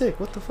hella sick.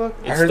 What the fuck?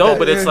 it's dope,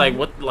 but it's like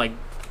what like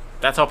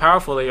that's how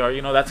powerful they are,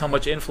 you know. That's how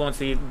much influence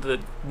the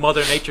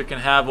Mother Nature can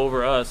have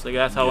over us. Like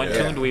that's how in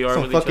tuned we are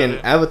with each fucking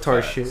other.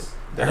 Avatar shit.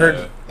 I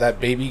heard that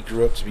baby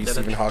grew up to be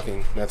Stephen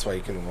Hawking. That's why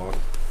he couldn't walk.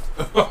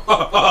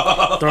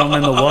 Throw him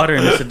in the water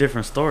and it's a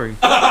different story. He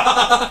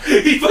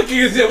fucking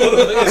use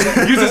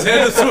his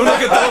hand to swim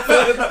like a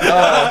dolphin.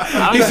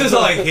 He's just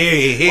like,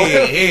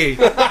 hey.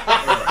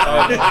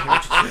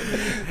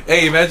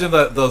 Hey, imagine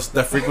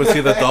that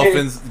frequency the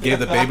dolphins gave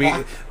the baby.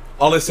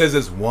 All it says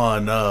is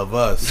one of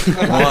us. One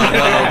of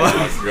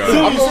us.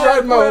 I'm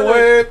riding my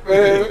way,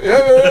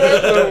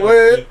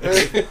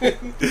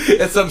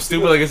 It's something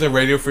stupid like it's a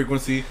radio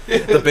frequency.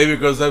 The baby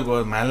grows up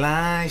going, my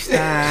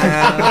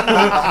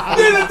lifestyle.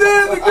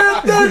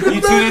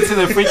 You tune into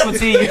the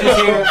frequency, you just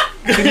hear.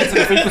 Tune into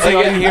the frequency,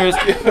 all you hear is.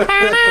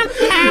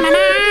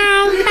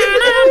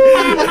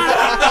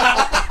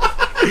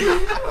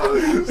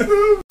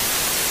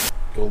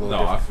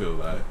 No, I feel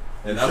that.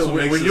 And that's So what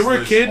makes when us you were a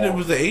live kid, small. it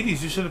was the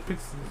 80s. You should have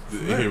picked.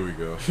 Here we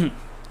go.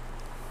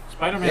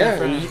 Spider-Man. Yeah,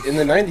 friend. in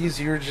the 90s,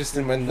 you were just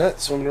in my nut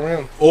swimming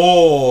around.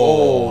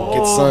 Oh,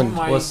 get sun.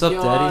 What's up,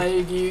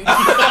 Daddy?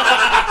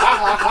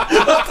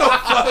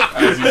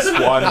 As you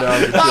squat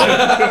down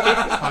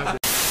the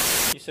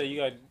You said you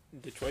got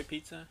Detroit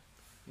pizza?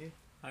 Yeah.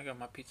 I got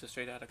my pizza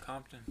straight out of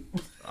Compton.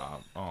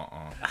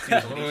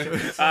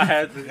 I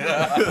had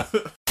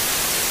to.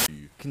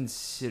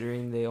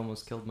 Considering they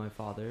almost killed my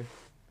father,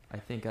 I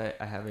think I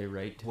have a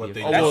right to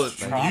be. well,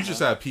 you just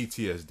have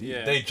PTSD.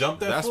 Yeah. They jumped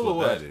that That's fool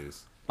what or that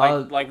is.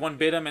 Like one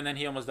bit him and then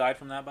he almost died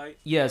from that bite?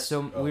 Yeah,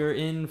 so we were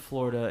in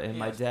Florida and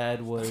my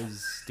dad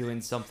was doing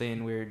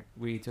something weird.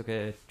 We took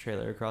a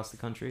trailer across the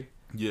country.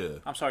 Yeah.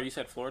 I'm sorry, you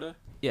said Florida?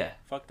 Yeah.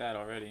 Fuck that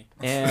already.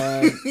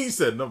 And he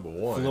said number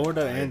one.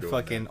 Florida I ain't and going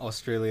fucking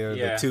Australia are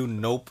Yeah. the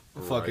two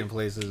fucking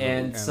places. with and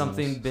animals.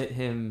 something bit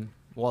him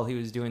while he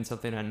was doing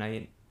something at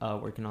night,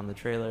 working on the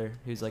trailer.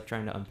 He was like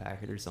trying to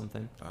unpack it or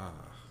something.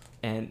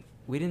 And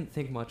we didn't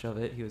think much of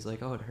it. He was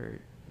like, "Oh, it hurt."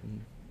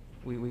 And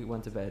we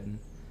went to bed, and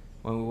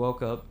when we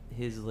woke up,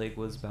 his leg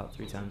was about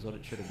 3 times what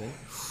it should have been.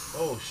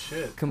 Oh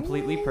shit!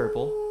 Completely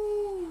purple.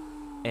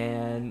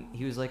 And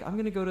he was like, "I'm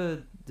gonna go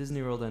to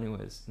Disney World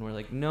anyways." And we're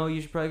like, "No,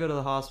 you should probably go to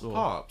the hospital."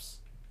 Pops.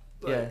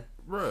 Yeah.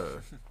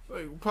 Bruh.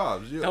 Like,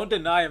 Pops. Yeah. Don't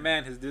deny a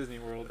man his Disney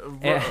World.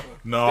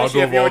 No, I'll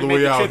Especially if go you all the already made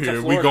way the out trip to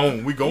here.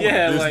 Florida. We going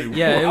Yeah, to Disney like, World.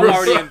 Yeah, it I'm was-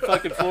 already in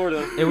fucking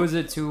Florida. It was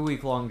a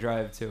 2-week long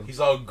drive too. He's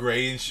all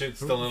gray and shit,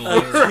 still in A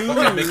line.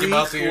 Fucking Mickey 2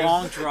 Mouse week ears.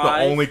 long The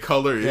drive. only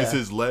color Yeah. is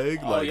his leg.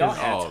 Oh, Like, y'all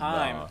had oh,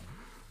 time. nah.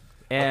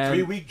 And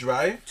 3-week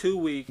drive. 2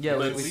 week. Yeah,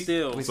 but we-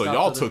 still. we So stopped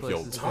y'all other took your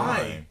places.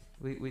 time.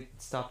 We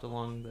stopped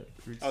along the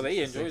Route Oh, they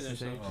 66 enjoyed and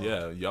themselves. things.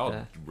 Yeah, y'all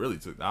Yeah. really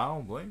took. I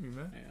don't blame you,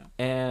 man. Yeah.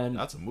 And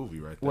That's a movie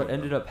right there. what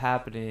ended up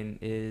happening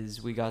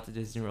is we got to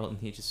Disney World and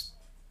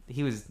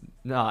he was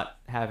not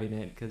having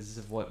it because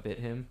of what bit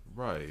him.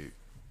 Right.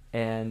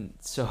 And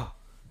so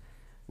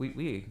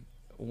we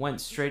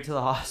went straight to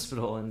the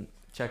hospital and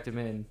checked him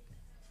in.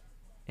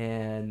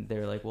 And they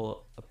were like,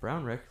 well, a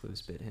brown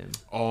recluse bit him.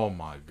 Oh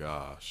my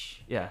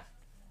gosh. Yeah.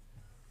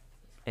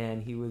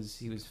 And he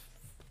was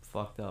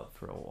fucked up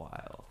for a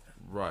while.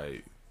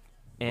 Right.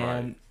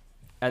 And Right.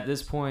 at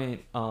this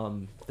point,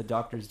 the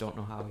doctors don't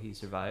know how he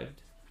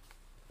survived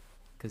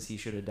because he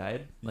should have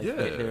died. Like Yeah.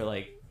 they're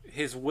like,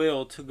 His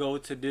will to go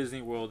to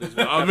Disney World is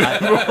what I I'm mean- not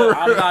joking.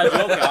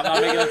 I'm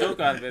not making a joke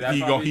out of it. That's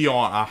He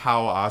on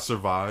how I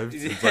survived.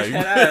 It's like,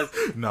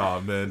 Deadass. nah,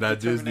 man,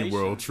 that Disney Determination.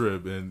 World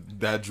trip and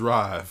that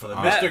drive.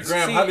 Mr.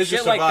 Graham, how did you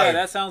shit like survive?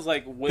 that sounds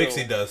like will.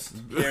 Pixie dust.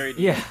 Carried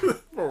you. yeah.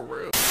 For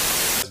real.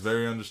 It's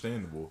very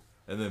understandable.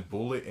 And then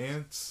bullet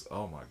ants.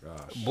 Oh my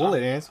gosh.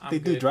 bullet ants. I'm They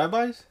do good.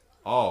 drive-bys.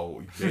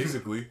 Oh,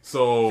 basically.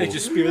 So They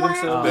just spear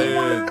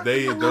themselves.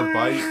 their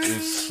bite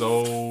is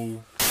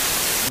so.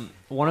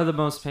 One of the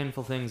most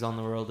painful things on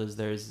the world is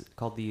there's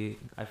called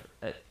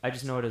I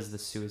just know it as the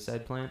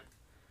suicide plant.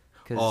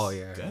 'Cause Oh,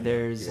 yeah.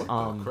 There's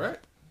What the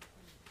crap?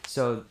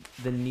 so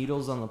the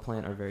needles on the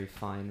plant are very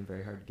fine and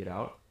very hard to get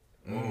out,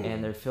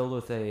 and they're filled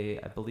with I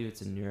believe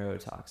it's a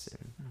neurotoxin.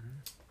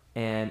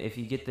 And if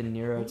you get the trying to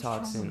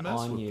neurotoxin mess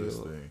on with this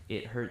you, thing?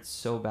 it hurts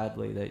so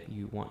badly that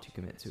you want to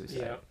commit suicide.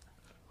 Yeah.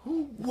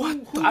 What?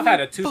 I've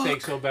had a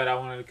toothache so bad I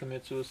wanted to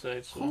commit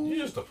suicide. So.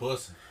 You're just a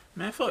pussy.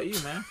 Man, fuck you,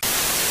 man.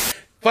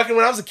 Fucking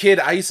when I was a kid,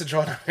 I used to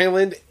draw an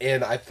island,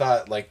 and I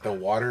thought, like, the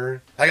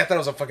water... Like, I thought it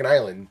was a fucking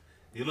island.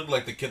 You look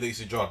like the kid that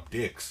used to draw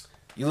dicks.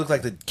 You look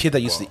like the kid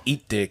that used to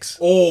eat dicks.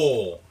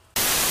 Oh.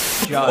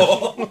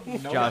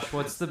 Josh,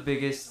 what's the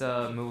biggest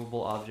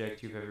movable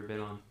object you've ever been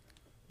on?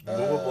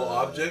 Movable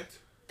object?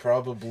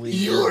 Probably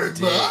Your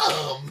dick.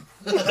 mom.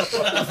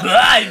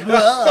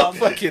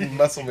 Fucking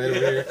muscle man over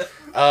here.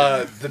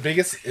 The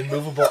biggest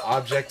immovable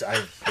object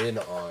I've been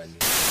on.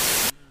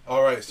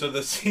 All right, so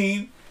the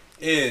scene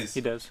is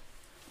He does.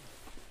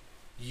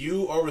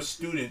 You are a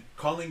student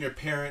calling your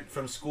parent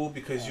from school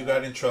because you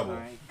got in trouble.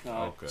 My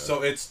God. Okay. So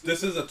this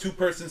is a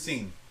 2-person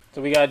scene.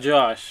 So we got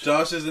Josh.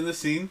 Josh is in the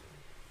scene.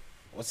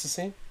 What's the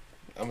scene?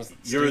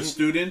 You're a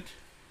student.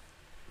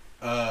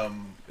 It's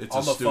on a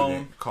the student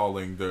phone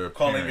calling their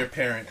calling parent. your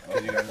parent.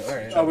 'Cause you got in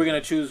Alright. Oh, we're gonna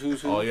choose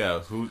who's who. Oh yeah,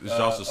 who is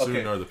Josh the student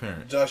okay. or the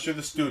parent? Josh, you're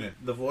the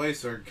student. The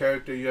voice or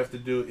character you have to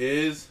do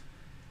is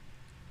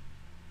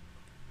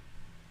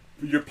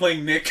you're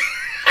playing Nick.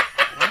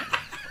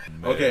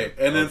 Okay,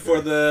 and then for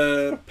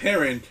the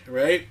parent,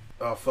 right?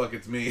 Oh fuck,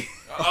 it's me.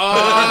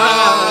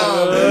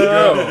 Oh, there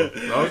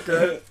you go.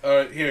 Okay. All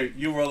right, here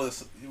you roll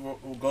this. We'll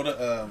go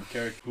to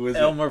character. Who is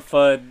Elmer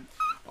Fudd.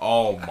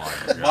 Oh my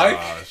Mike?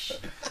 gosh. it?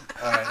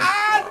 All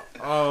right.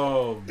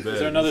 Oh man. Is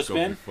there another this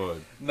gonna be spin?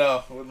 fun.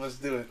 No, let's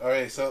do it. All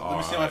right, so let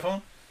me see my Alright.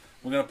 phone.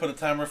 We're gonna put a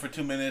timer for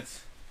 2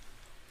 minutes.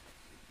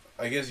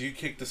 I guess you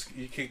kick the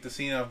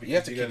scene off. You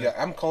have to kick it.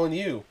 I'm calling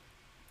you.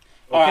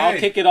 All right, I'll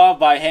kick it off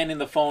by handing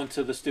the phone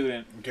to the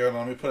student. Okay, hold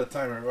on, let me put a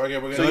timer. Okay,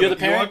 we're gonna. So you're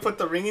the You want parent. to put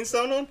the ringing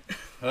sound on?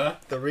 Huh?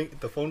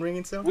 The phone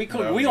ringing sound? We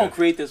No, we yeah. gonna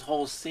create this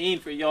whole scene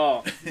for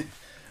y'all.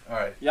 All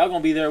right. Y'all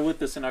gonna be there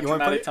with us in our You wanna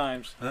put traumatic it?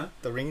 times Huh?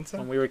 The ringing when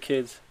sound? we were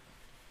kids.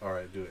 All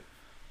right, do it.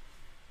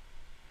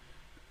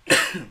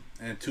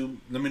 And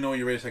let me know when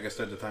you're ready so I can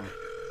start the timer.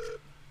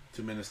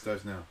 2 minutes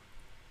starts now.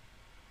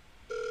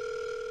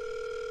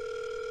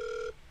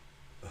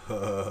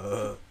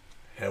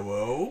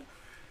 Hello?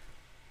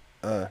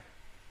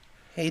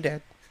 Hey,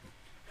 Dad.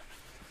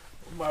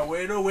 My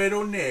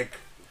widow Nick.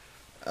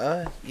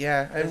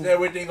 Yeah. Is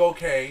everything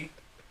okay?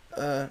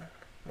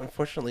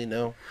 Unfortunately,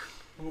 no.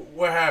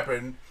 What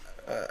happened?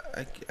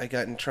 I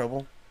got in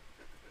trouble.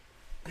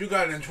 You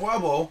got in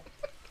trouble?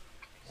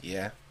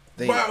 Yeah.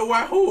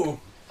 Why who?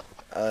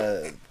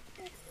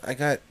 I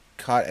got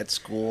caught at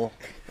school.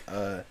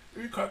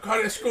 You got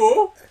caught at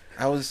school?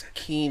 I was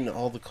keying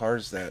all the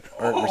cars that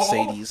aren't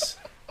Mercedes.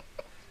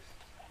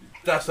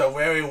 That's a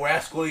very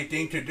rascally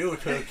thing to do,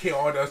 to kill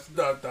all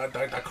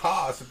the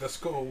cars at the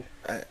school.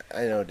 I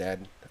know,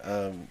 Dad.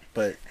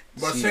 But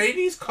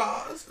Mercedes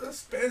cars?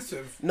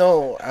 Expensive.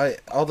 no,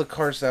 all the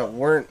cars that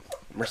weren't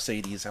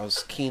Mercedes, I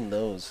was keying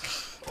those.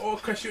 Oh,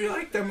 'cause you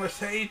like the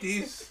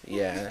Mercedes.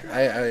 Yeah,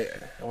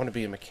 I want to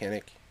be a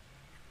mechanic.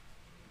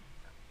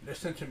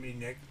 Listen to me,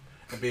 Nick,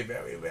 and be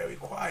very, very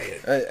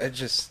quiet. I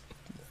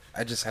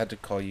just had to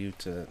call you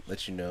to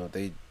let you know.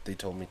 They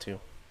told me to.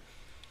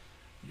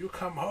 You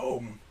come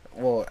home.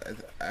 Well,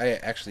 I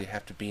actually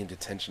have to be in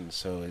detention,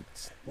 so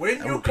it's.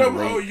 When I you won't be come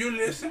late. home, you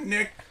listen,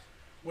 Nick.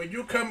 When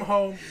you come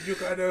home, you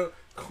gotta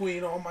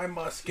clean all my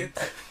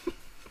muskets.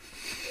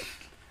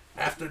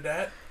 After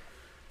that,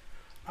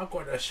 I'm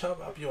gonna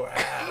shove up your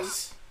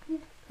ass.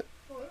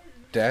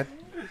 Dad,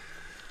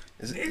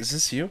 is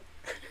this you?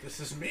 This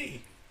is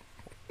me.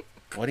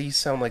 Why do you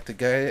sound like the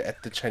guy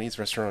at the Chinese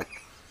restaurant?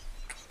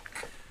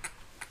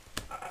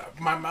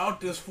 My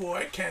mouth is full.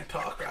 I can't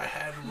talk. I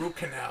had a root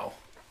canal.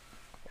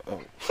 Oh.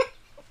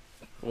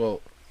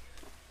 Well,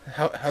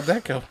 how'd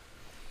that go?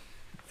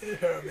 It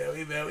hurt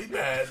very, very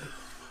bad.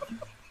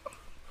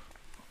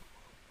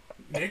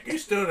 Nick, you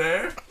still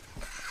there?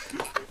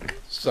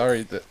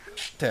 Sorry,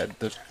 Dad,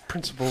 the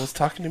principal was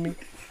talking to me.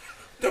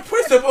 The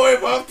principal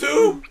involved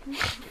too?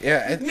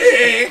 Yeah,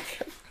 Nick!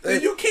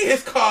 Did you key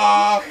his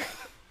car?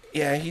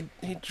 Yeah, he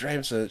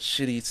drives a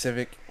shitty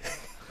Civic.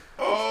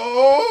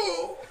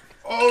 Oh,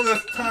 all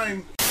this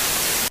time.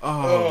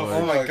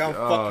 Oh my God,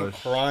 I'm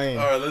fucking crying.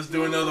 All right, let's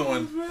do another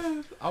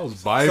one. I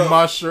was biting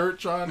my shirt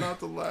trying not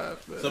to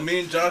laugh. Man. So me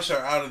and Josh are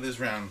out of this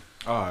round.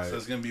 All right. So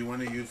it's gonna be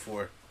one of you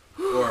four,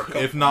 or a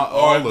couple, If not or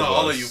all if of not us.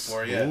 all of you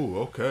four. Yeah. Ooh,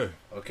 okay.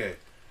 Okay.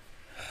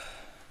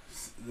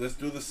 Let's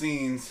do the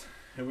scenes.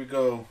 Here we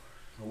go.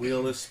 The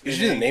wheel is You spinning.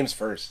 should do the names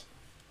first.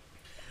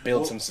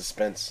 Build Well- some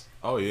suspense.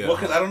 Oh yeah. Well,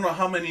 because I don't know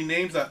how many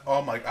names that.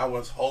 Oh my! I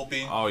was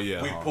hoping. Oh,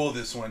 yeah. We pulled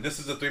this one. This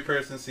is a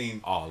 3-person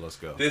scene. Oh, let's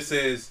go. This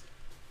is.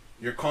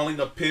 You're calling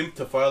a pimp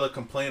to file a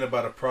complaint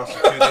about a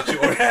prostitute that you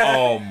ordered.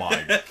 Oh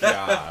my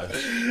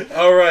gosh.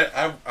 All right.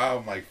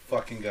 Oh my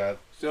fucking god.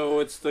 So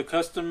it's the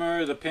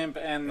customer, the pimp,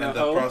 and the And the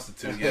hoe?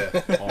 prostitute. Yeah.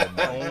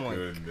 Oh my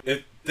goodness.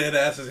 It dead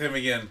ass is him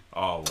again.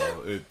 Oh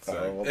well, it's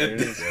well, there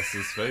it is. that's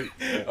his fate.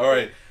 All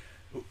right.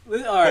 All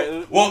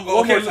right. Well,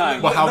 one okay, more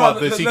time. Well, how about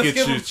this? let's He give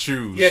gets to him-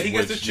 choose. Yeah, he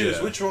gets to which- choose.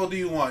 yeah. Which role do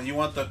you want? You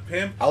want the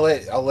pimp? I'll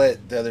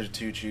let the other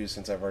two choose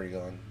since I've already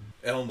gone.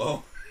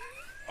 Elmo.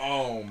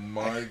 Oh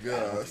my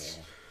gosh.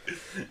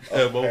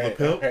 Elmo the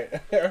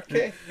pimp.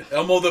 Okay.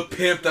 Elmo the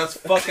pimp. That's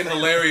fucking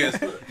hilarious.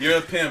 You're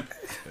a pimp.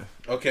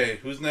 Okay,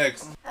 who's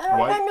next?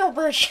 White. No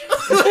brush.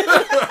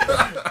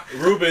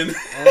 Ruben.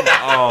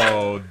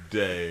 Oh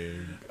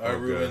dang. All right,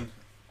 Okay. Ruben.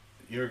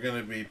 You're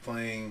gonna be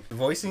playing.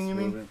 Voicing, you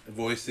mean? Ruben,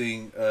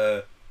 voicing.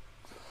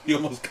 You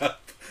almost got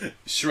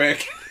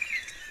Shrek.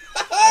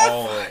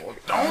 Oh,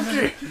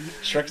 donkey.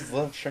 Shrek is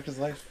love. Shrek is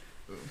life.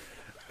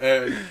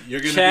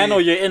 You're gonna Channel,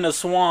 be, you're in a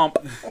swamp.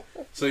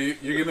 So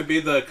you're gonna be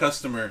the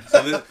customer.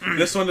 So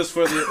this one is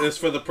for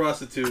the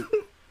prostitute.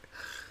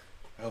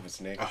 I hope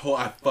it's Nick.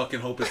 I fucking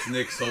hope it's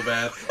Nick so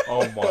bad.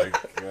 Oh my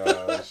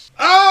gosh.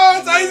 Oh,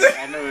 it's Isaac.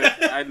 I knew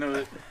it. I knew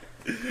it.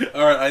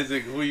 All right,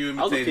 Isaac, who are you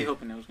I was imitating?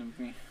 hoping it was gonna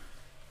be me.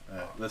 All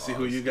right, let's see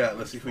who you got.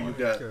 Let's see who you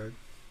got.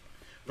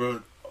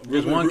 Bro,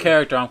 There's one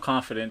character I'm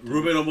confident.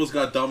 Ruben almost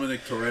got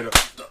Dominic Toretto.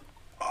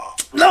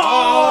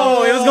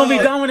 No, it was gonna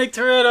be Dominic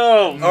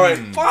Toretto. All right,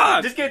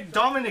 Fuck. Just get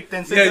Dominic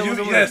then. since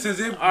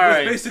it All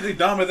right. was basically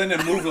Dom and then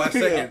it moved last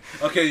second.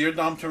 Okay, you're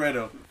Dom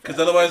Toretto. Because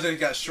otherwise it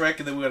got Shrek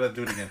and then we gotta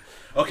do it again.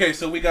 Okay,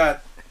 so we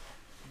got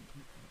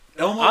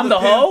Elmo I'm the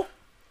pimp. hoe.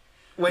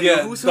 Wait,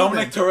 Yeah, who's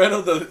Dominic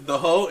Toretto, the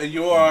hoe, and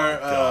you are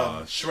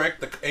gosh. Shrek,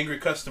 the angry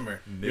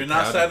customer. Nick You're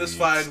not Cavity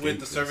satisfied with the escaped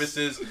this.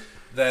 services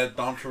that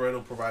Dom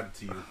Toretto provided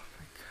to you.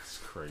 It's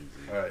crazy.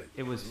 All right.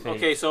 It was fake.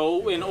 Okay,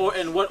 so in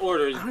what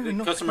order?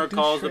 The customer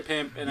calls the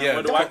pimp, and then Yeah,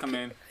 where do I come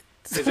in?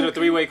 Is it a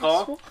three-way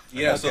call?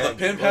 Yeah, so the Okay,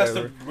 pimp has to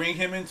whatever. bring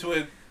him into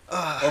it,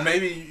 or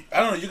maybe I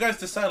don't know. You guys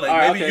decide. Like All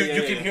right, maybe okay,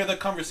 you yeah, can yeah. hear the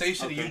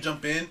conversation and Okay. you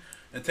jump in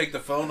and take the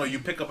phone, or you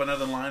pick up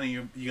another line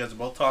and you guys are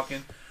both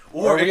talking,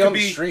 Or it we could on the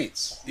be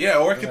streets. yeah,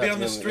 or it Doesn't could be have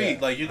on to the be on- street. yeah.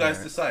 Like you guys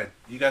Alright. decide.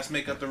 You guys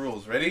make up the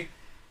rules. Ready?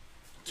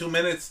 2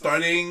 minutes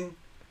starting.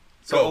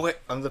 So Go. wait,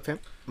 I'm the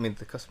pimp. I mean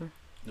the customer.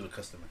 You're the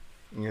customer.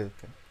 You're the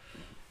pimp.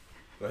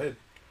 Go ahead.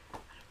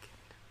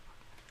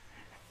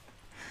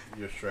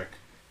 You're Shrek.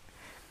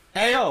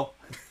 Hey yo.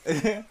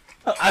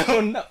 I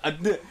don't know.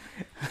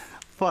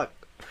 Fuck.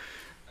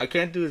 I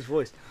can't do his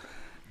voice.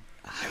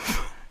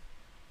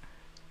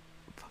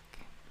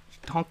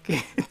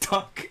 Fucking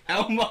donkey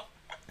Elmo.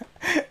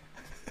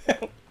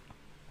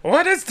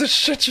 What is the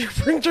shit you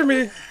bring to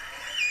me?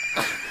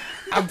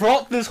 I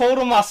brought this hold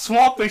on my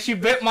swamp and she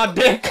bit my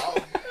dick.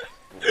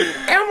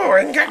 Elmo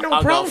ain't got no I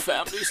got problem.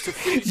 families to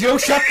feed. Yo,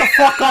 shut the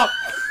fuck up.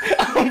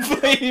 I'm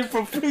playing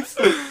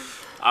profusely.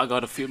 I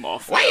gotta feed my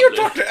family. Why you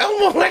talk to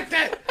Elmo like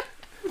that?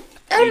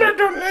 Elmo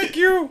don't like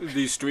you.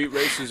 These street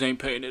races ain't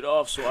paying it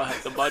off, so I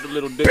have to bite a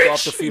little dick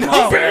off to feed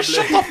my You better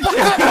shut family. the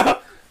fuck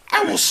up.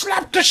 I will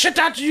slap the shit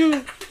out of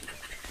you.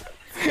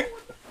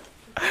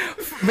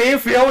 Me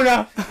and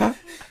Fiona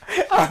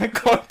are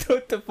going to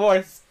a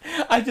divorce.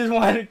 I just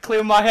wanted to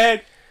clear my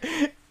head.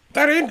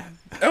 That ain't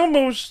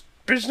Elmo's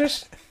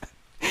business.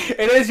 It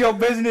is your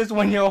business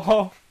when you're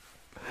home.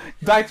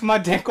 Bites my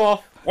dick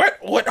off.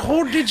 What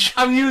hole did you?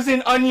 I'm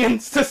using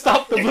onions to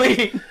stop the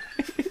bleeding.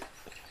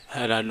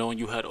 Had I known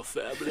you had a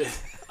family,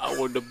 I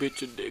would have bit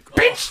your dick off.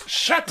 Bitch,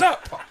 shut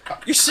up.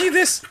 You see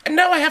this? And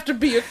now I have to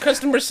be your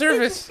customer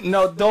service.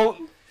 No,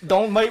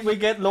 don't make me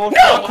get low.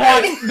 No,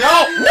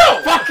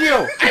 no, fuck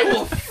you. I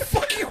will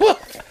fuck you up.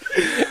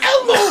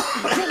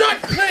 Elmo, do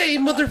not play,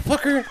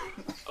 motherfucker.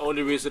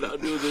 Only reason I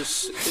do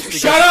this is to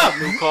Shut get up,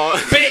 some new car.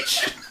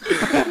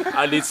 Bitch.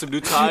 I need some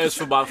new tires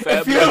for my If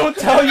family. you don't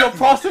tell your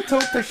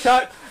prostitute to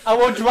shut, I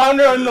will drown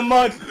her in the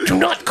mud. Do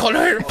not call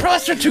her a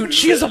prostitute.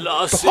 She is a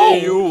I'll see hoe.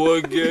 you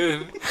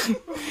again.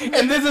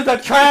 And this is a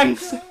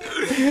trans,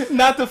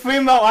 not the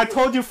female. I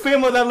told you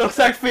female that looks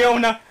like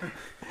Fiona.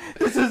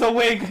 This is a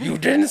wig. You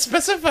didn't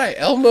specify.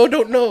 Elmo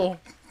don't know.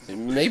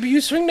 Maybe you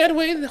swing that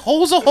way. The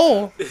hole's a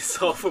hole.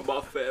 It's all for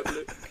my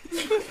family.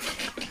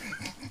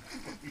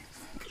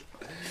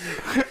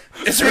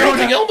 Is there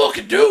anything Elmo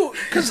can do?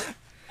 Because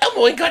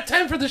Elmo ain't got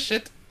time for this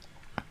shit.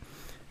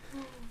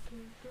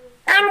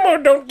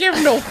 Elmo don't give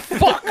no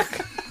fuck.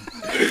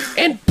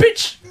 And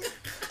bitch,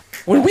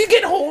 when we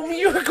get home,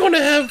 you're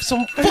gonna have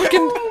some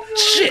fucking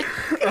shit.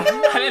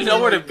 I didn't know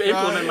where to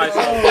implement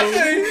myself.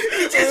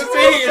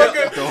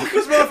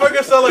 This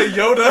motherfucker sound like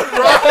Yoda.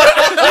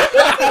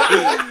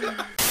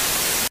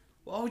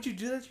 Why would you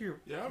do that to your?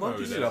 Yeah, I why would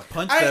you remember do that.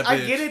 Punch I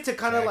bitch. get it to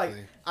kind of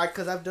Exactly.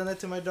 cause I've done that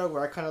to my dog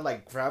where I kind of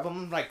like grab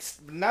him, like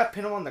not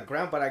pin him on the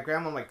ground, but I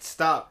grab him like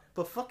stop.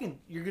 But fucking,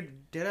 you're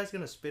dead ass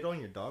gonna spit on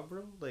your dog,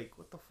 bro? Like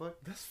what the fuck?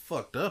 That's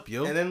fucked up,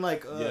 yo. And then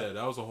like Yeah,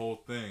 that was a whole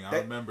thing. I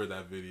that- remember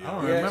that video. I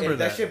don't yeah, remember and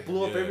that that. shit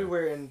blew up Yeah.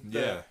 everywhere. And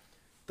Yeah.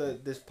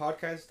 this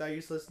podcast that I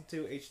used to listen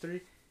to,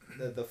 H3,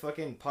 the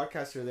fucking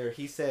podcaster there,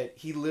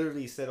 he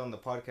literally said on the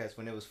podcast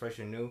when it was fresh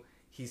and new,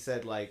 he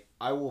said like,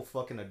 I will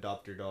fucking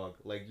adopt your dog.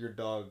 Like your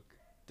dog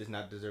does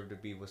not deserve to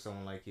be with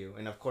someone like you.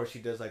 And of course she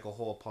does like a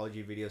whole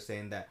apology video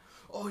saying that,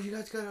 oh, you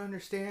guys gotta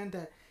understand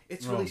that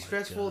it's Oh really my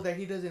stressful God. that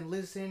he doesn't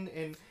listen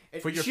and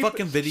For your she-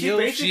 fucking video?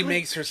 She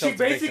makes herself She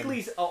the victim.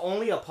 basically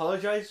only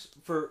apologized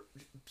for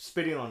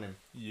spitting on him.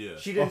 Yeah.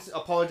 She didn't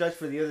apologize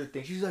for the other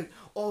thing. She's like,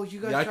 oh, you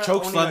guys. Yeah, I tried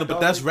choke owning slammed a him, but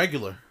dog. that's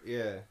regular.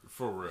 Yeah.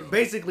 For real.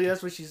 Basically,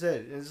 that's what she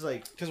said. And it's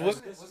like, Because what?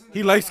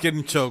 He likes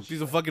getting choked.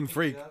 He's a fucking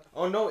freak.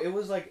 oh no, it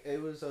was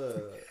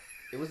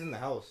in the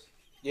house.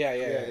 Yeah,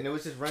 Yeah, and it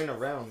was just running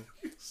around.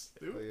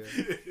 But,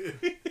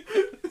 yeah.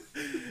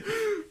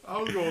 I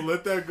was gonna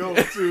let that go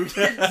too.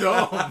 Keep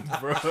dumb,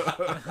 bro.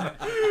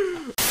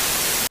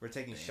 We're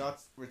taking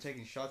shots. We're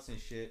taking shots and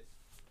shit.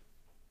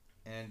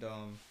 And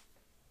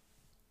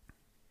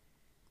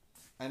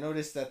I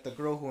noticed that the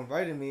girl who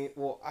invited me.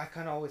 Well, I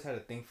kind of always had a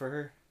thing for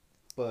her,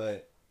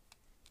 but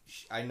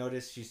I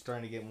noticed she's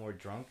starting to get more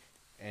drunk,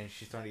 and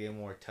she's starting to get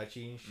more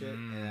touchy and shit.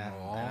 And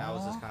I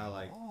was just kind of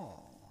like,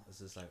 it's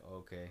just like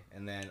okay.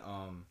 And then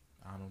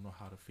I don't know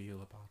how to feel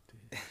about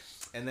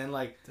this. and then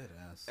like Dead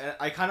ass. and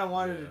I kind of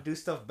wanted Yeah. to do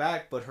stuff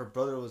back, but her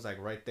brother was like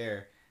right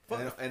there.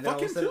 And then all Fuck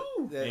of him a sudden,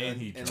 too.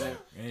 And he and drunk.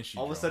 then And she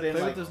all of a drunk. sudden,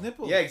 Play like, with those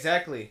nipples. yeah,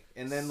 exactly.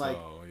 And then like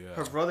So, yeah.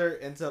 her brother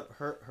ends up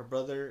her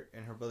brother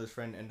and her brother's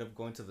friend end up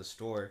going to the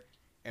store,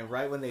 and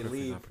right when they Perfect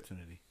leave,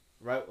 opportunity.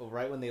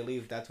 right when they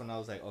leave, that's when I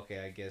was like,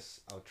 okay, I guess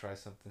I'll try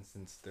something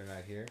since they're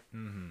not here.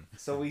 Mm-hmm.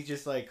 So we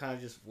just like kind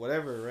of just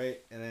whatever, right?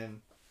 And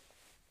then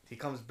he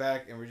comes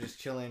back and we're just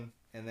chilling,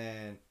 and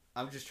then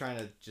I'm just trying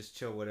to just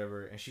chill,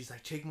 whatever. And she's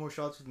like, take more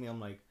shots with me. I'm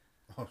like,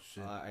 Oh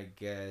shit. I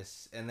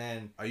guess. And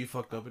then Are you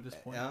fucked up at this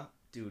point? yeah,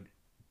 dude,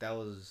 that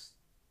was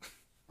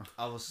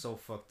I was so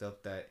fucked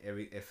up that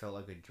it felt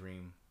like a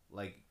dream.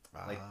 Like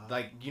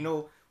you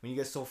know when you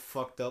get so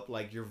fucked up,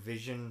 like your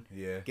vision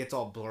Yeah. gets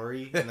all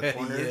blurry in the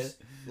corners.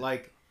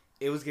 Like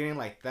it was getting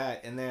like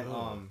that, and then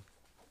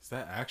Is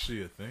that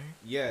actually a thing?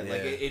 yeah,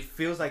 like it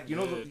feels like you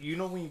know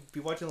when you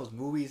be watching those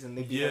movies and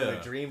they be having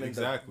a dream and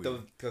exactly.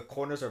 the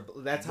corners are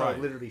that's how it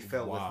literally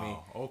felt with me.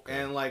 Okay.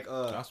 And like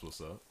that's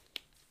what's up.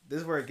 this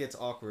is where it gets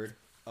awkward.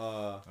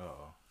 Oh.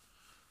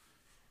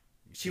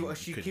 She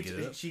couldn't get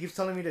it up? keeps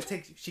telling me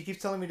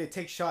to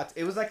take shots.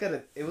 It was like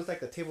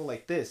a table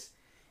like this,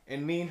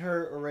 and me and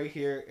her are right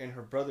here, and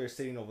her brother is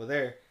sitting over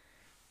there,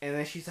 and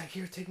then she's like,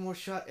 "Here, take more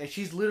shot," and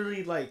she's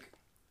literally like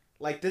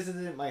this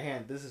isn't my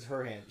hand, this is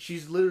her hand.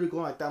 She's literally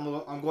going like that.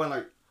 I'm going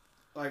like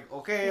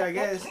okay, I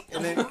guess,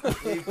 and then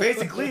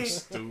basically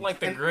like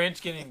the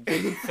Grinch getting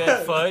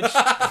fed fudge.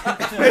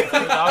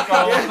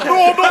 alcohol.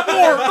 No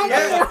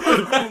more.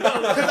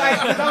 Because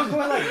I was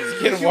going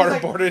like Getting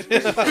waterboarded.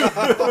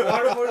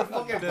 Waterboarded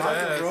fucking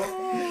vodka, bro.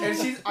 And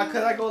she's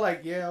because I go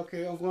like, yeah,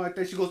 okay, I'm going like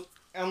that. She goes,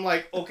 I'm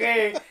like,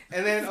 okay,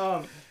 and then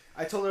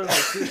I told her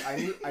like, dude,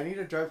 I need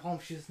to drive home.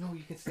 She says, no,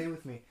 you can stay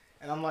with me,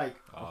 and I'm like,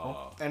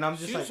 and I'm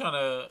just She's like trying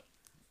to.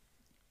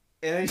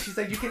 And then she's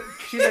like, you can.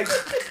 She's like,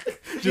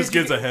 just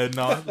gets a head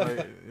nod.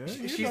 Like,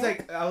 yeah, she's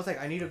like, I was like,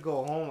 I need to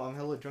go home. I'm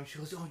hella drunk. She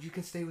goes, oh, you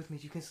can stay with me.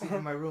 You can sleep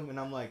in my room. And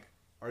I'm like,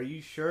 are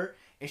you sure?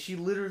 And she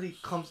literally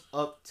comes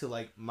up to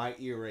like my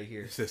ear right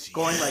here,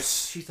 going like,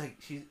 she's like,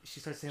 she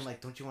starts saying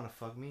like, don't you want to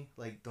fuck me?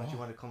 Like, don't you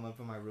want to come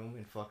up in my room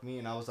and fuck me?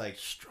 And I was like,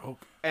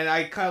 stroke. And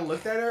I kind of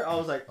looked at her. I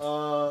was like,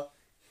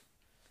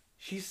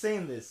 she's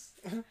saying this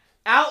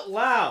out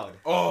loud.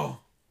 Oh.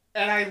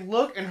 And I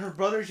look, and her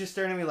brother's just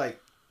staring at me like.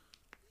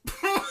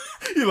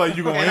 You like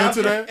you gonna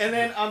answer that? And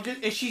then I'm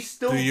just, and she's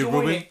still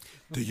doing it.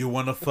 Do you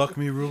want to fuck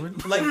me, Ruben?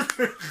 Like,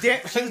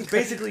 she was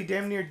basically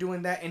damn near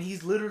doing that, and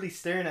he's literally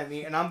staring at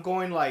me, and I'm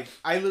going like,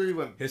 I literally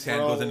went. His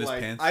hand goes in his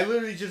like, pants. I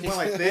literally just went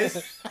like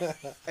this,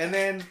 and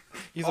then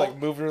he's like,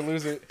 move it or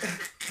lose it.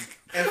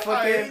 And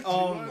fucking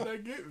Why'd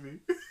that get me?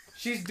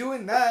 she's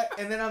doing that,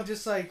 and then I'm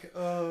just like,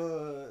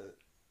 no,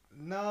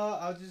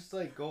 I'll just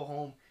like go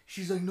home.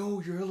 She's like,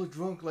 no, you're hella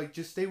drunk. Like,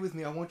 just stay with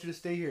me. I want you to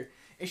stay here.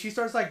 And she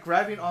starts like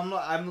grabbing. I'm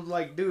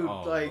like, dude,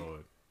 like,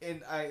 Lord.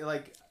 and I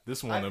like.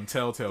 This one of them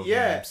telltale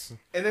yeah. games.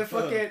 And then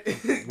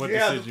fucking What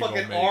yeah, the decision you fucking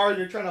gonna make? R.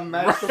 You're trying to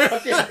match the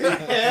fucking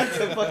hand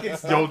to fucking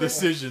stop Your it.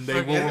 decision.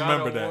 They will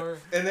remember that.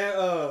 And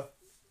then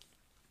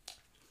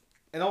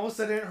and all of a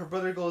sudden her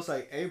brother goes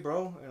like, "Hey,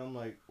 bro," and I'm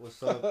like,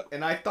 "What's up?"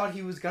 And I thought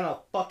he was gonna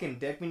fucking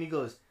deck me. And he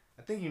goes,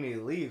 "I think you need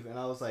to leave." And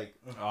I was like,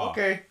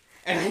 "Okay."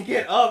 And I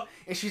get up,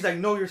 and she's like,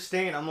 "No, you're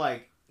staying." I'm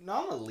like, "No,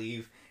 I'm gonna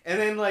leave." And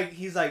then like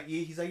he's like,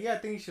 "Yeah, I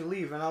think you should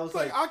leave." And I was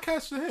like, I'll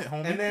catch the hit,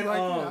 homie. And then like,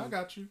 yeah, I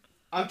got you.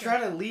 I'm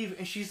trying to leave,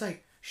 and she's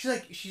like,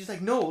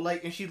 no,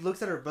 like, and she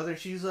looks at her brother, and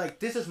she's like,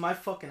 this is my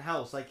fucking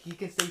house, like, he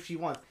can stay if she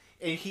wants.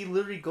 And he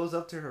literally goes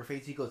up to her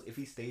face, he goes, if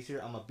he stays here,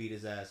 I'm gonna beat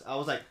his ass. I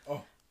was like,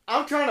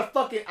 I'm trying to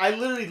fucking, I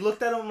literally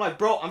looked at him, I'm like,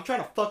 bro, I'm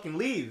trying to fucking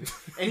leave.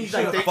 And he's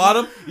like, fought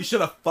him. You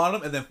should have fought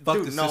him and then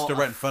fucked his no, sister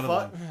right in front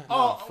of him.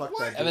 Fuck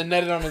that, dude. And then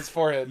netted on his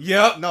forehead.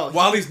 Yep. No,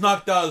 while he's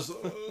knocked out.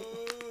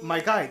 My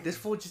guy, this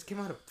fool just came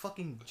out of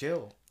fucking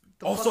jail.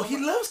 Oh, so he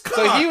loves cock.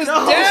 So he was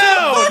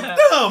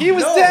down. He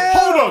was down.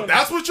 Hold on,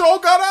 that's what y'all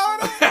got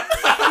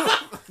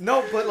out of?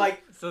 No, but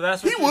like, so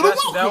that's he what would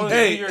have that was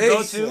Hey, your hey,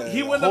 go-to.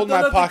 he wouldn't Hold have my done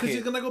nothing because pocket.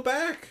 he's gonna go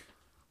back.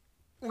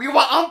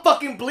 I'm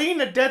fucking bleeding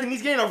to death, and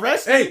he's getting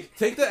arrested. Hey,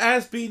 take the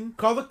ass beating,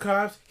 call the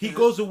cops. He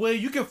goes away.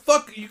 You can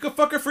fuck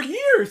her for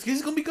years.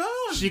 He's gonna be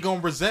gone. She gonna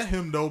resent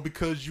him though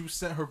because you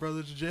sent her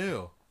brother to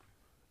jail.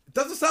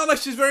 Doesn't sound like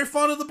she's very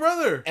fond of the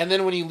brother. And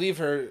then when you leave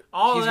her,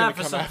 All he's that gonna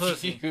for come some after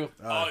pussy. you.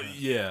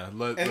 Yeah,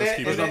 let's then-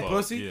 keep and it then up.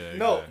 pussy? Yeah,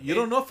 No, exactly. You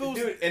don't know if it was.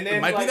 Dude, and then,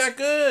 it might like- be that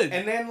good.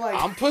 And then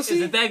like, I'm pussy.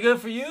 Is it that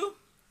good for you?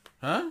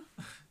 Huh?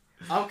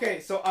 okay,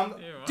 so I'm,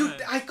 You're dude,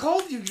 right. I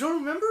called you. You don't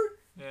remember?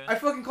 Yeah. I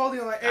fucking called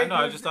you. I'm like, hey, I know.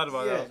 I dude, just thought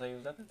about yeah. that. I was like,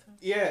 was that the time?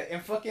 Yeah,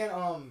 and fucking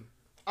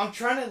I'm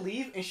trying to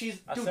leave, and she's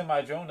I dude. sent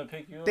my drone to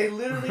pick you up. They were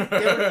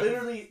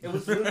literally, it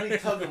was literally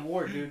tug and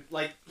war, dude.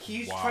 Like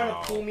he's trying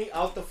to pull me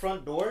out the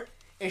front door,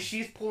 and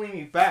she's pulling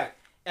me back,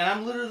 and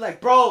I'm literally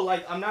like, bro,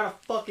 like I'm not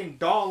a fucking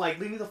doll, like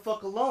leave me the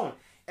fuck alone.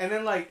 And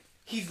then like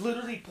he's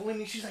literally pulling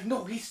me. She's like,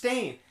 no, he's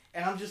staying,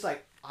 and I'm just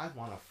like, I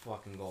want to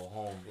fucking go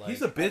home. Like,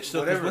 He's a bitch though.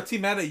 'Cause whatever. what's he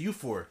mad at you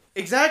for?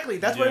 Exactly.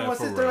 That's why Yeah, my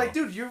for sister real. like,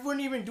 dude, you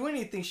wouldn't even do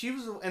anything. She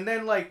was, and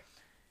then like,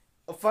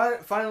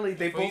 finally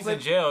they Well, both he's in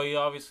jail. He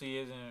obviously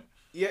isn't.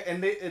 Yeah,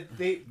 and they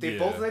Yeah.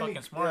 both let me.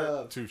 Fucking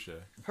smart. Touche.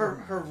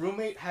 Her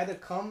roommate had to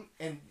come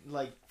and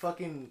like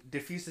fucking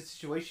diffuse the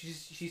situation.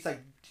 She's like,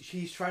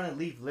 he's trying to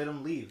leave, let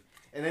him leave,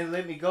 and then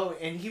let me go.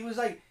 And he was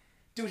like,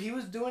 dude, he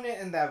was doing it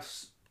in that.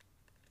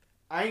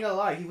 I ain't gonna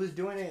lie, he was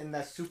doing it in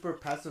that super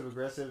passive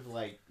aggressive,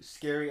 like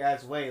scary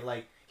ass way.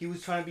 Like he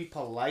was trying to be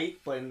polite,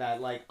 but in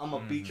that like I'm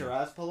gonna beat your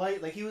ass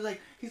polite. Like he's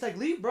like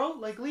leave, bro,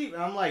 like leave,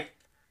 and I'm like,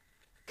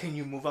 can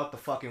you move out the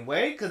fucking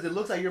way? Because it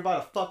looks like you're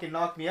about to fucking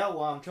knock me out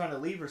while I'm trying to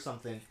leave or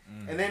something.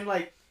 And then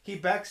like he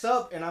backs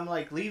up and I'm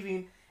like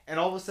leaving, and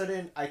all of a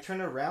sudden I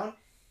turn around,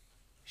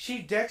 she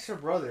decks her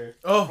brother.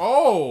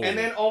 Oh. And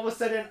then all of a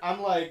sudden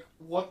I'm like,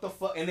 what the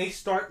fuck? And they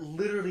start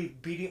literally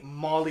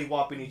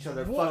molly-whopping each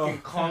other. Whoa.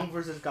 Fucking Kong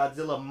versus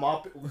Godzilla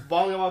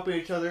molly-whopping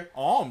each other.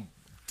 Oh, I'm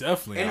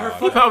definitely. And not. her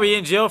He probably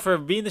in jail for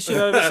beating the shit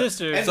out of his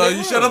sister. And So then-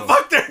 you should have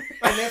fucked her.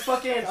 And then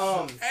fucking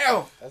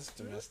That's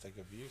domestic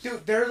abuse.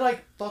 dude, they're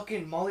like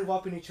fucking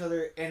molly-whopping each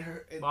other, and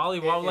her Molly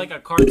and- Wop and- like a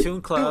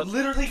cartoon cloud. Dude,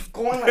 literally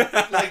going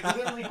like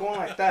literally going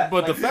like that.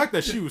 But like, the fact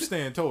that she was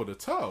staying toe to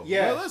toe,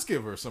 Yeah. let's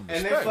give her some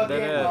and respect.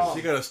 then That fucking ass.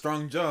 She got a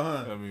strong jaw,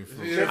 huh? I mean,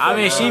 for, I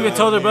mean, she even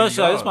told her brother, she's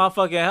like, "This my my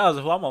fucking house.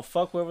 Well, I'm gonna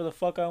fuck wherever the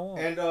fuck I want."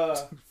 and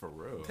for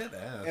real. Dead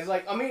ass. and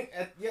like I mean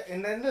yeah,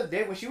 and then the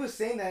day when she was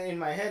saying that in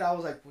my head, I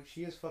was like, well,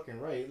 she is fucking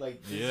right.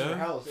 Like this is Yeah. her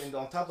house, and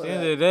on top At of the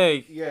end that, of the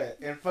day, yeah,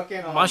 and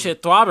fucking my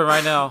shit throbbing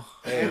right now.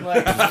 and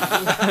like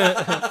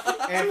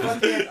and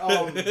fucking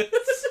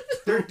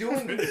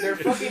they're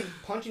fucking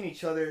punching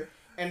each other,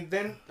 and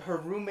then her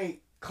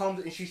roommate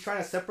comes and she's trying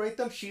to separate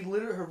them.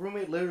 Her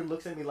roommate literally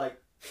looks at me like,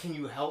 "Can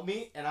you help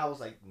me?" And I was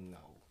like, "No,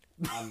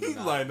 I'm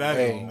not." Like that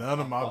Hey. is none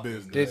of my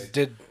business.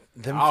 Did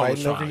them I was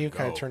fighting over trying you to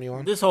kind of go. turn you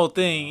on? This whole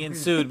thing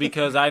ensued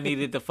because I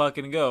needed to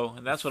fucking go,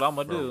 and that's what I'm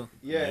gonna do.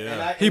 Yeah,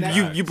 Yeah.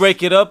 and You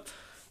break it up.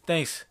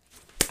 Thanks.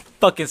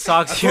 Fucking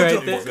socks you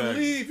right there.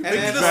 Exactly. And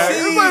then,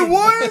 It's like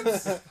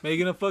what?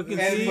 Making a fucking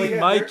And, scene. but yeah,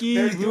 Mikey,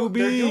 they're Ruby.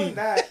 doing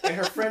that, and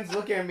her friends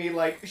look at me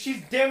like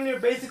she's damn near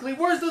basically,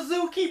 "Where's the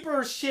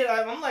zookeeper?" Shit,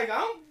 I'm like,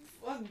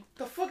 what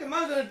the fuck am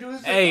I gonna do?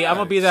 This Hey, is I'm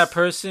gonna be that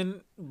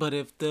person, but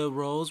if the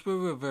roles were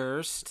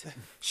reversed,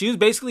 she was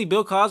basically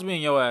Bill Cosby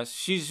in your ass.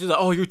 She's like,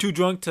 "Oh, you're too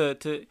drunk to."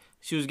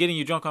 She was getting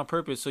you drunk on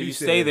purpose, so He you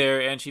stay said-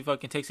 there, and she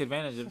fucking takes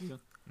advantage of you.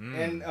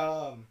 And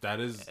That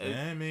is,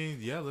 I mean,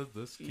 yeah.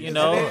 Let's keep You it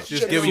know, going.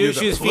 Just giving you the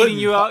she's pudding. feeding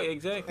you out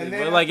exactly. And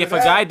then But like, if after a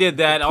that- guy did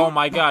that, oh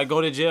my god, go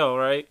to jail,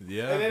 right?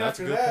 Yeah, And then that's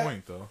a after good that-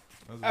 point though.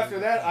 That's a after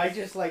good that, point. I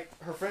just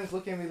like her friends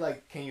look at me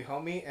like, "Can you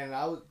help me?" And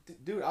I was,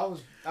 dude,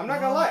 I'm not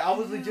gonna lie, I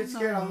was legit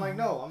scared. I'm like,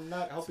 "No, I'm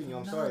not helping you.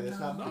 I'm sorry, that's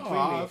not between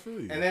I me." feel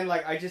you. And then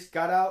like I just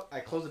got out, I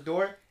closed the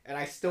door, and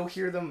I still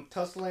hear them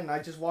tussling. And I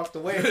just walked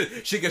away.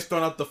 She gets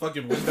thrown out the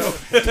fucking window.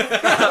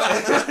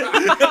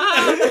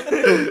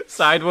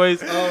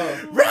 Sideways.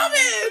 Robin!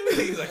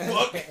 He's like,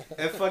 fuck.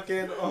 And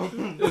fucking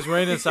It's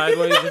raining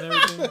sideways and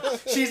everything.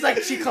 she's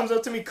like, she comes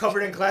up to me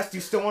covered in glass. "Do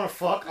you still want to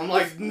fuck?" I'm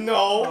like,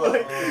 "No."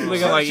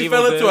 Looking like She Evil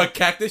fell into Dead. a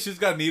cactus. She's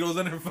got needles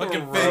in her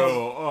fucking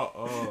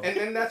face. And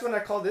then that's when I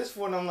called this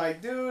one. I'm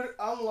like, "Dude,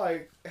 I'm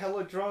like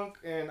hella drunk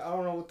and I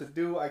don't know what to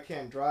do. I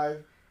can't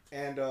drive."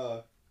 And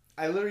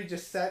I literally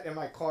just sat in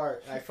my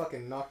car and I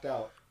fucking knocked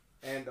out.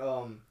 And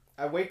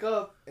I wake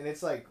up and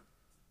it's like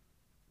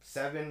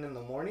 7 in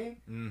the morning.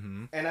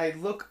 Mm-hmm. And I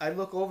look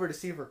over to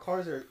see if her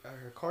car's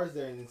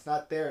there and it's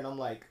not there. And I'm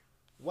like,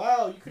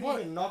 "Wow, you couldn't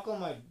even knock on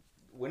my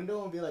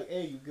window and be like,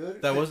 'Hey, you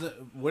good?'" That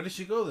wasn't. Where did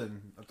she go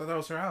then? I thought that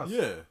was her house.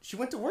 Yeah, She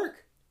went to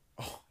work.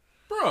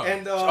 bro.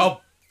 And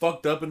all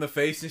fucked up in the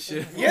face and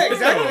shit. yeah,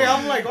 exactly.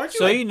 I'm like, "Aren't you?"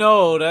 So like, you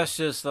know that's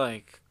just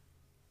like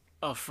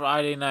a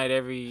Friday night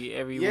every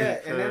yeah,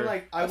 week. and then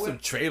like I That's some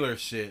went. trailer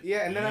shit. Yeah,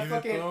 and then I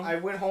Ain't it, though? I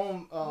went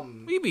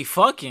home. we be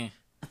fucking.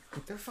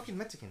 They're fucking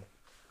Mexican.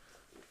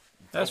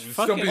 That's It's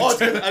fucking. gonna be- Oh, it's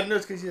 'cause, I know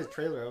it's because he has a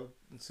trailer. I'm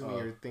assuming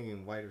you're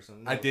thinking white or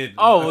something. I did.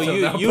 Oh, well, Until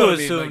now, you but I mean,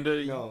 assumed like,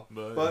 that. No,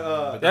 But-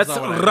 but That's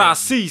not what I meant.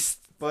 racist.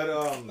 but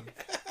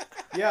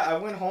yeah, I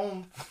went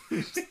home.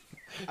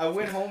 I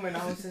went home and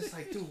I was just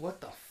like, "Dude,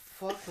 what the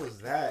fuck was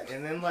that?"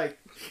 And then like,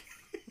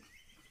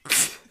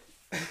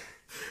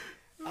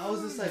 I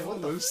was just like,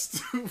 "What the?"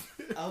 stupid.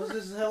 I was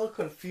just hella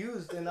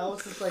confused, and I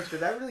was just like,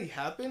 "Did that really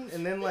happen?"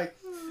 And then like,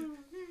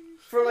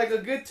 for like a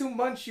good 2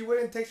 months, she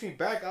wouldn't text me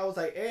back. I was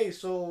like, "Hey,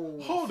 so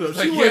Hold up,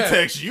 Like, she would yeah.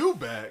 text you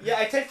back. yeah."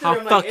 I texted How her.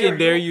 I'm like, "Hey, fucking are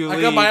dare you I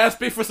leave? got my ass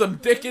paid for some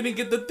dick and didn't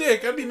get the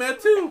dick. I'd be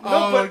mad too.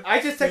 No, but I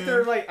just texted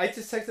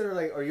her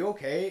like, "Are you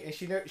okay?" And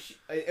she never.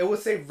 It would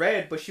say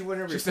red, but she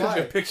wouldn't She sent me a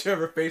reply. picture of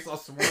her face all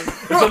swollen.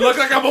 Does it look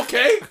like I'm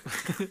okay?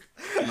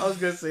 I was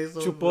gonna say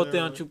something.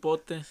 Chupote on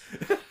chupote.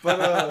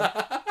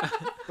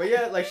 But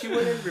yeah, like she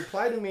wouldn't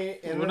reply to me,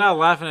 and We're then- not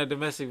laughing at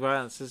domestic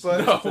violence. It's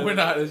But- just- No, we're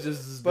not. It's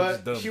just.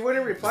 But dumb. she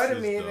wouldn't reply This to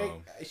is me, and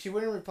dumb. she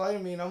wouldn't reply to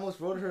me, and I almost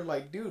wrote her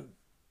like, "Dude,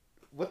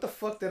 what the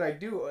fuck did I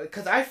do?"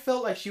 Because I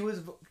felt like she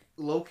was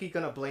low key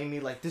gonna blame me,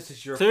 like, "This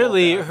is your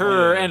Clearly, fault." that I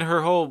her fucked and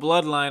her whole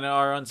bloodline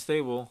are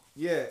unstable.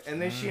 Yeah, and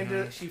then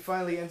she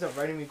finally ends up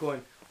writing me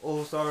going,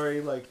 "Oh,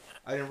 sorry, like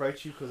I didn't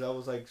write you because I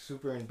was like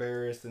super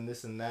embarrassed and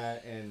this and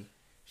that," and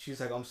she's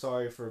like, "I'm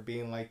sorry for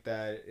being like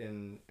that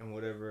and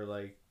whatever,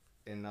 like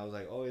and I was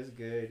like, "Oh, it's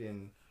good."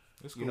 And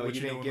It's you cool. know, What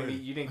you didn't doing get me.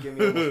 later? You didn't get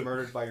me almost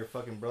murdered by your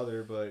fucking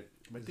brother, but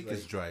My dick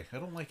is dry. I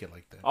don't like it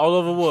like that. All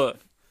over what?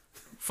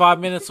 5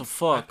 minutes of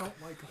fuck.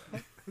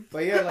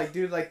 But yeah, like,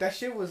 dude, like that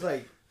shit was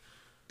like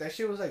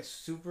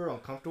super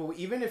uncomfortable.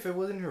 Even if it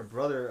wasn't her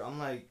brother, I'm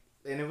like,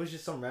 and it was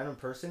just some random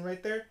person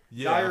right there,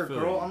 guy or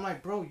girl. I'm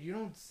like, bro, you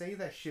don't say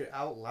that shit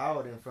out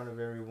loud in front of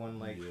everyone.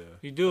 Like,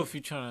 you do if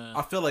you're trying to.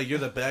 I feel like you're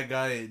the bad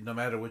guy no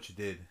matter what you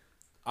did.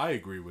 I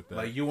agree with that.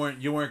 Like you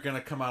weren't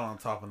gonna come out on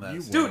top of that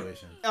dude.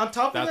 situation. On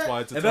top of That's that,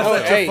 why it's a And tough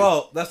that's not call. your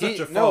fault. That's not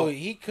your fault. No,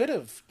 he could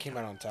have came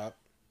out on top.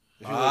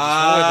 If he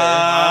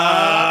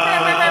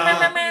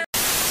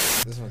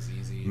this one's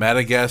easy.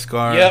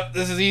 Madagascar. Yep,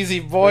 this is easy,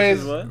 boys.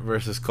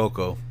 Versus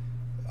Coco.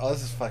 Oh,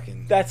 this is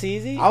fucking. That's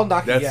easy. I'll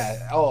knock it.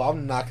 Yeah. Oh,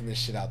 I'm knocking this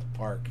shit out the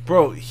park.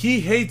 Bro,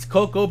 he hates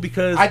Coco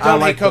because I don't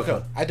like hate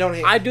Coco. I don't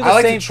hate. I do the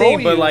like same to troll thing,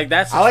 you. but like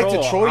that's. I like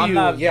troll. to troll I'm you.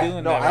 not Yeah,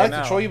 doing no, that I right like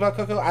now. to troll you about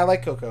Coco. I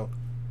like Coco,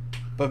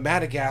 but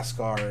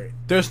Madagascar.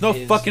 There's no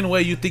fucking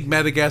way you think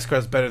Madagascar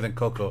is better than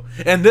Coco.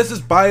 And this is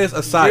bias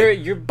aside.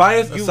 You're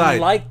bias you aside.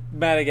 like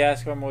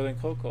Madagascar more than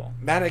Coco.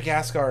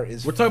 Madagascar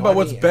is. We're talking about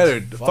what's better.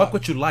 Fuck. Fuck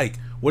what you like.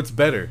 What's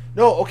better?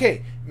 No,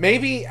 okay.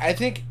 Maybe I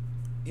think.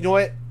 You know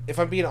what? If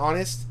I'm being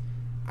honest,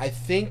 I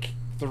think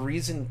the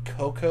reason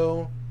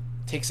Coco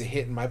takes a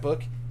hit in my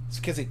book is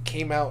because it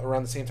came out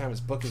around the same time as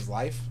Book is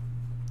Life,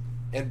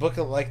 and Book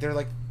of, like they're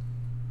like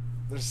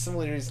there's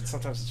similarities, and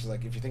sometimes it's just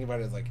like if you think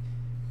about it, it's like,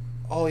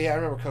 oh yeah, I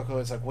remember Coco.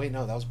 It's like, wait,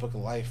 no, that was Book of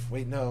Life.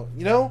 Wait, no,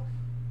 you know,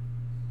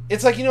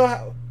 it's like, you know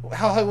how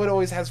Hollywood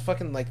always has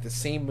fucking like the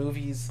same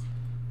movies,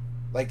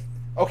 like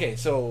okay,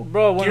 so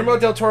Bro, when- Guillermo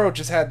del Toro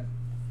just had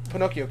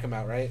Pinocchio come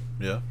out, right?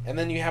 Yeah. And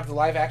then you have the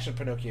live action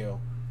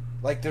Pinocchio.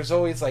 Like there's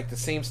always like the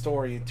same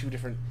story in two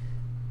different.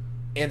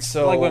 And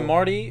so Like when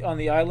Marty on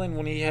the island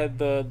when he had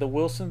the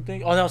Wilson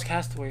thing. Oh, that was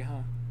Castaway,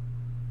 huh?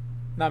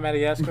 Not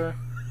Madagascar.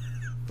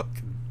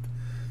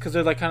 Because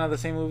they're like kind of the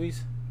same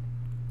movies.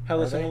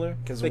 Hella Are they? similar.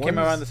 'Cause They came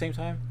out one's- around the same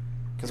time.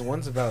 Because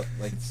one's about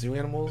like zoo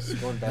animals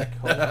going back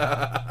home.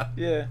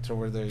 Yeah. To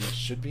where they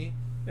should be.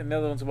 And the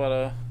other one's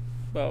about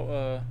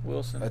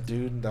Wilson. A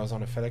dude that was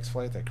on a FedEx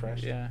flight that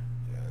crashed. Yeah.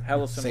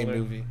 Hella Same similar.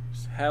 movie.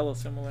 Hella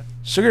similar.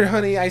 Sugar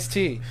honey iced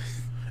tea.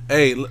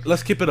 Hey,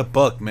 let's keep it a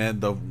buck, man.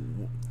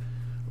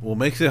 What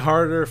makes it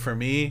harder for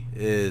me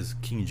is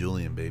King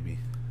Julian, baby.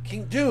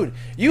 King, dude,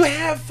 you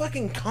have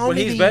fucking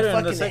comedy, he's better in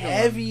the fucking second one.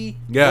 heavy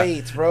Yeah.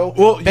 weights, bro.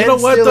 Well, Ben you know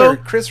what Stiller,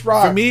 though? Chris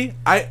Rock. For me,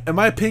 in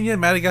my opinion,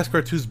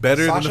 Madagascar 2 is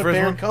better Sacha than the first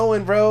Baron one.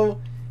 Cohen, bro.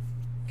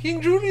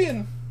 King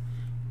Julian.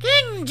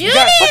 King You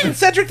got fucking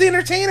Cedric the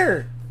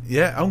Entertainer.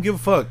 Yeah, I don't give a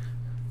fuck.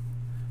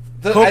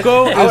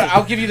 Coco. is-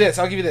 I'll give you this.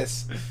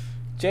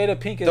 Jada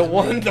Pinkett.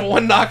 The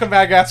one knock of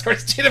Madagascar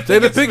is Jada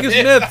Pinkett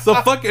Smith, so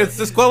fuck it, it's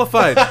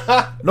disqualified.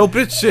 No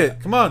bitch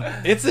shit. Come on.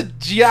 It's a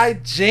G.I.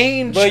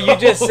 Jane But show. you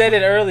just said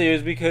it earlier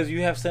is because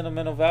you have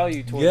sentimental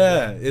value towards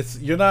Yeah, it.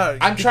 you're not.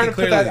 I'm trying to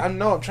put clearly. that. I'm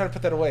trying to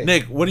put that away.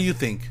 Nick, what do you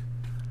think?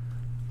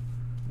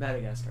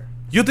 Madagascar.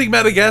 You think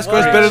Madagascar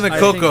is better than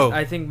Coco?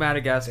 I think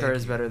Madagascar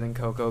is better than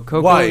Coco.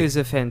 Coco Why? is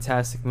a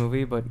fantastic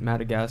movie, but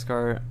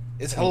Madagascar.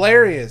 It's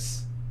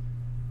hilarious.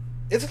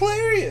 It's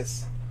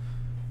hilarious.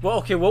 Well,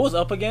 okay, what was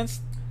Up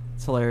against?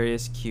 It's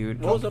hilarious, cute.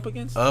 What was Up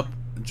against? Up,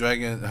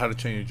 Dragon, How to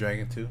Train Your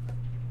Dragon 2.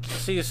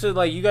 See, so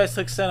like you guys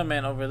took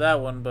sentiment over that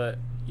one, but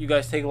you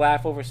guys take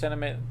laugh over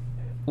sentiment.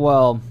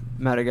 Well,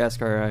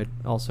 Madagascar,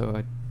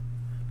 I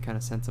kind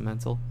of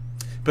sentimental.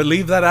 But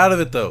leave that out of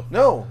it, though.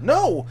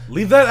 No.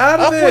 Leave that out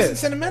of Up it. wasn't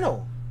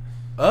sentimental.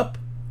 Up?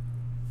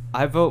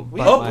 I vote.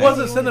 Up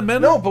wasn't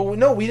sentimental? No, but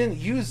no, we didn't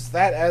use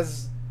that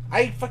as.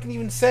 I fucking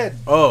even said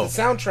the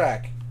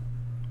soundtrack.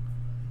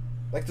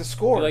 Like the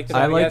score. You like the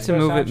I like to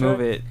Madagascar move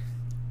soundtrack? it.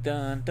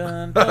 Dun,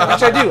 dun, dun.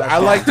 Which I do. I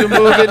like to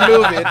move it.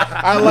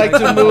 I like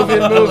to move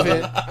it.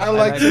 I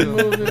like to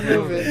move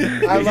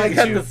it. I like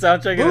got to the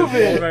soundtrack in move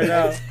his phone it right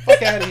now.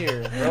 Fuck out of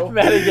here, bro.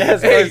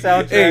 Madagascar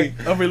soundtrack. Hey,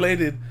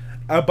 unrelated.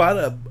 I bought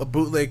a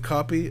bootleg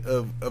copy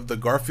of the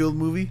Garfield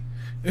movie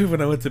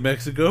when I went to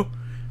Mexico.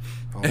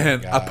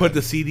 And I put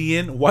the CD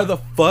in. Why the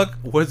fuck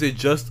was it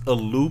just a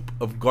loop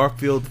of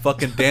Garfield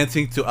fucking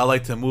dancing to I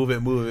Like to Move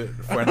It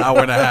for an hour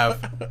and a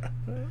half?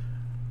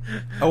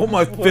 I want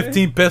my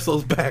 15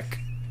 pesos back.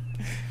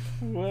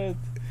 What?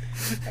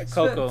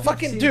 Coco.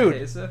 Fucking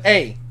dude.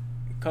 Hey.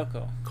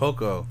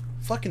 Coco.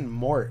 Fucking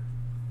Mort.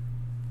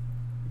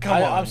 Come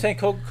on. on. I'm saying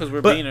Coco because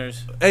we're But-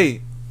 beaners.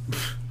 Hey,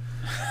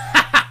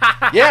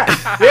 Yeah.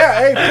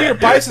 Hey, put your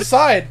bias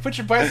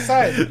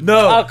aside.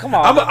 no. Oh, come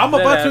on. I'm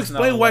about to Deadass,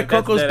 explain no. why Like,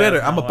 that's Coco's deadass,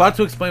 better. I'm no. about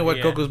to explain why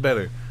Yeah. Coco's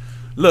better.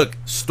 Look,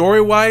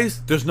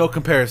 story-wise, there's no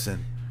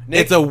comparison.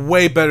 Nick- It's a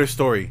way better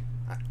story.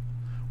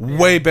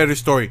 Way better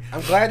story.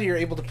 I'm glad you're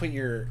able to put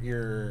your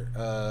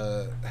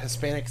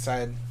Hispanic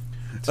side.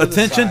 To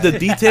Attention the to side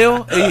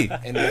detail. Hey.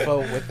 And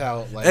vote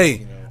without like. Hey,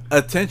 You know.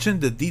 attention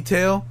to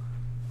detail.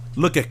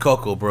 Look at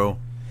Coco, bro.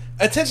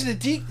 Attention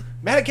to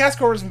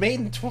Madagascar was made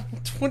in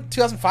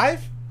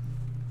 2005.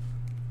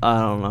 I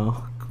don't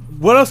know.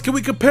 What else can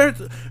we compare it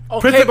to? Okay,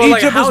 Prince of but, like,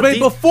 Egypt how was made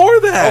deep- before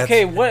that.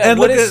 Okay, what And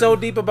what look is at- so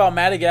deep about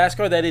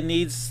Madagascar that it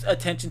needs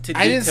attention to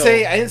detail?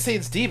 I didn't say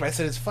it's deep. I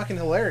said it's fucking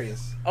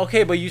hilarious.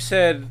 Okay, but you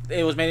said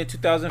it was made in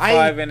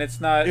 2005 and it's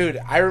not. Dude,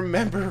 I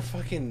remember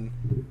fucking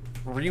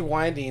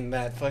rewinding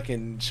that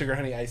fucking Sugar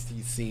Honey Iced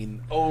Tea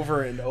scene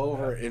over and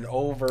over and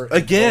over.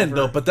 Again, and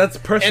though, over but that's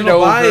and personal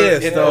over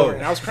bias, and though. over.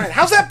 And I was crying.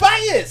 How's that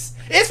bias?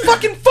 It's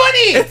fucking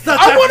funny. It's not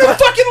I that want to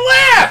fu- fucking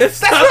laugh.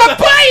 That's not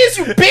bias,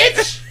 you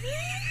bitch.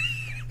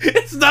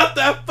 It's not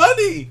that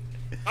funny.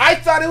 I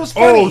thought it was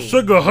funny. Oh,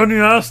 sugar, honey,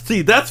 iced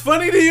tea. That's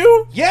funny to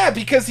you? Yeah,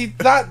 because he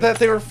thought that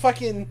they were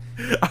fucking.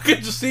 I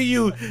could just see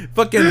you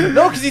fucking.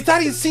 No, because he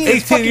thought he'd seen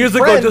his 18 fucking years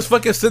friend. ago, just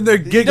fucking sitting there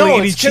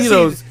giggling, eating it's 'cause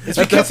Cheetos. It's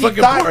at that because he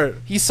fucking thought part.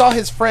 he saw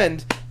his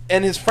friend,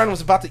 and his friend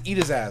was about to eat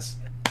his ass.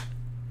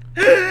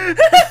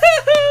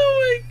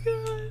 Oh my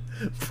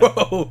god,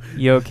 bro!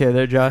 You okay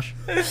there, Josh?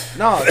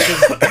 No,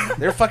 because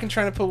they're fucking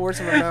trying to put words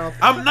in my mouth.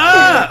 I'm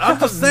not. I'm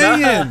just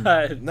saying.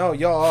 No,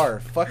 y'all are.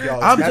 Fuck y'all.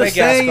 It's I'm just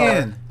Madagascar.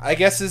 saying. I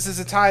guess this is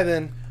a tie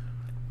then.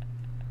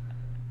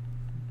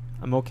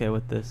 I'm okay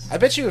with this. I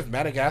bet you if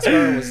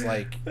Madagascar was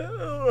like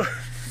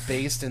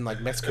based in like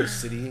Mexico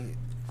City,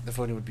 the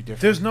voting would be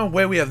different. There's no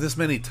way we have this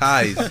many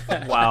ties.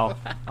 Wow.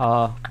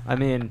 I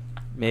mean,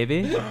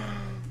 maybe.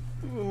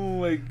 oh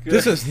my god.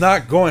 This is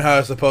not going how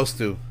it's supposed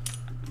to.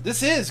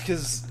 This is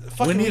because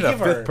We need a give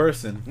fifth our,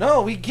 person.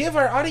 No, we give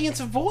our audience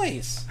a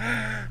voice.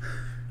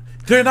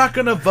 They're not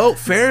gonna vote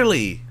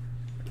fairly.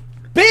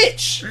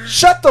 Bitch,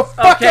 shut the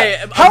fuck Okay,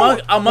 up. How,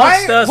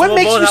 amongst us, what we'll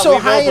makes vote you how so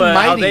we high vote, but and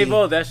how mighty? they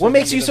vote, that's What just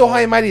makes gonna you be so the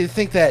high and mighty to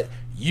think that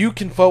you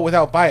can vote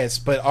without bias,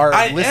 but our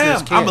I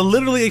listeners am. can't? I'm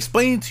literally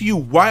explaining to you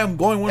why I'm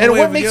going one and way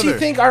what or makes the you other.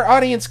 think our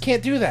audience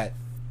can't do that?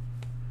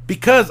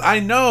 Because I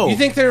know. You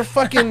think they're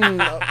fucking?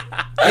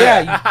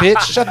 Yeah, you bitch.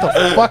 Shut the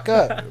fuck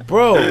up,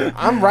 bro?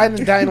 I'm riding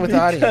and dying with the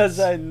audience. Because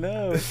I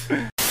know.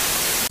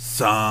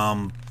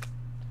 Some.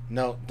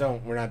 No,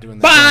 don't. We're not doing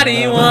that.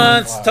 Body No.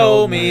 once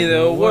told me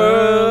the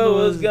world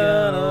was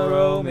gonna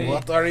roll me.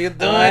 What are you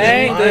doing? I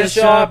ain't the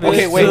sharpest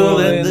Okay, wait. tool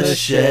in the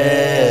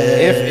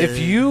shed. If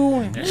you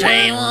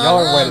y'all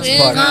are white as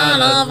fuck.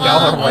 Y'all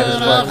are white as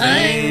fuck.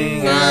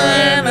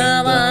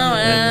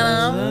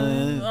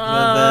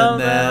 The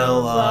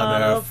nail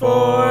on her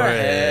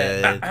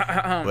forehead.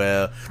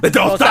 Well, they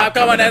don't stop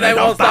coming and they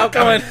won't stop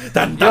coming.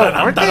 Aren't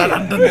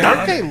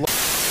they?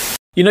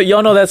 You know,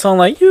 y'all know that song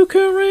like "You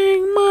Can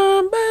Ring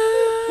My Bell."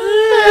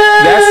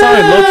 That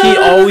song, low key,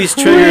 always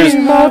triggers.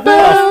 my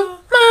bell.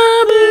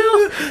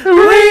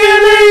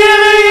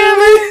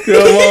 Come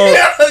on,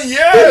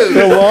 Yes.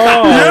 come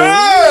on.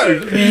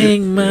 Yes.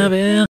 Ring my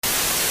bell.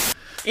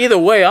 Either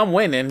way, I'm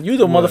winning. You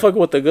the motherfucker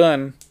with the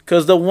gun.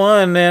 Cause the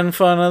one in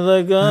front of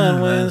the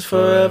gun wins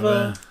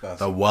forever.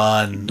 The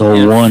one.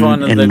 The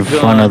one in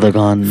front of the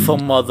gun for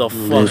lives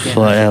motherfucking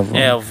forever.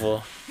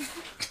 ever.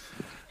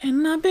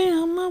 And I've been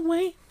on my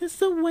way. It's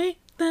the way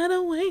that I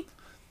wait.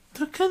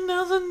 The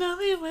canals and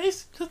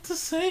alleyways, just to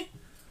say.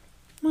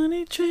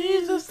 Money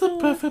trees, that's the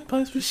perfect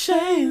place for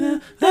shade.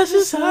 That's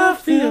just how I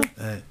feel.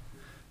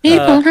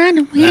 People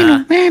running. Be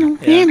the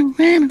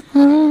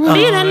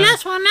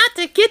last one out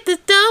to get the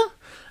dough.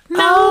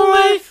 No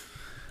way.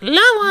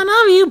 Love one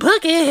of you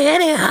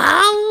bucket-headed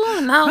hoe.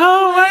 No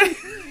way.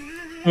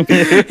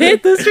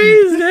 Hit the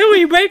streets, then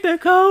we break the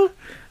code.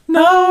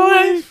 No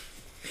way.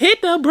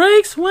 Hit the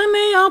brakes when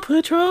they on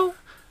patrol.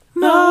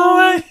 No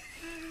way.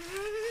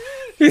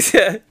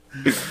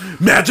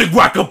 Magic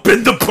rock up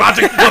in the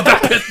project.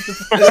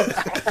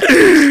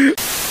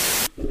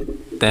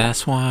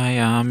 That's why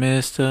I'm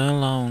Mr.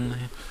 Lonely.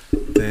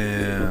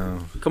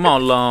 Damn. Come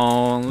on,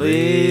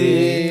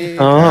 Lonely.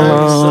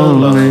 I'm so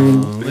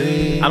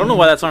lonely. I don't know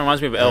why that song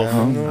reminds me of Elf.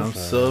 I'm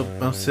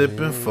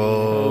sipping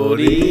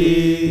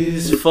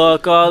 40s.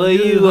 Fuck all of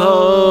you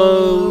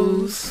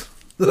hoes.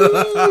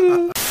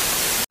 I'm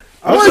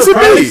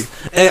surprised.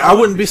 Hey, I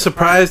wouldn't be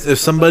surprised if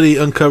somebody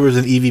uncovers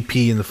an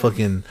EVP in the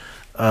fucking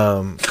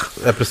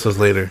episodes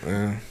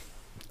later.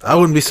 I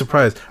wouldn't be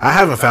surprised. I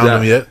haven't found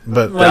them yet,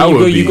 but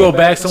Like you go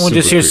back, someone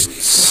just hears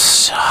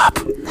stop.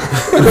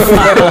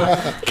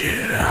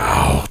 Get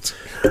out.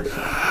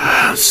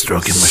 I'm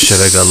stroking my shit.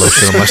 I got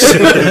lotion on my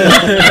shit.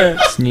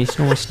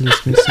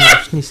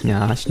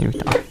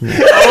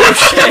 Oh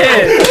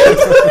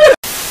shit.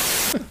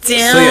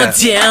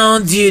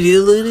 Down, In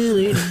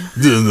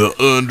the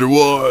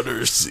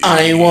underwater sea.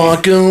 I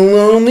walk a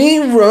lonely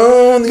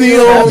road, the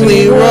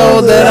only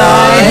road that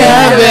I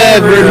have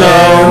ever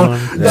known.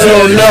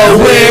 Don't know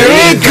where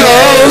it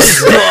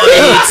goes, but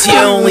it's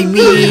only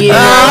me.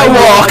 I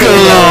walk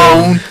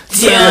alone.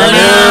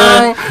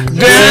 Down,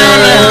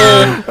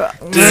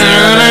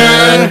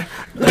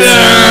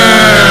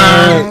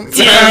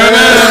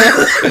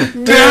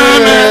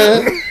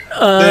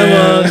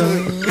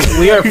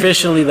 We are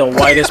officially the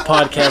whitest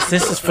podcast.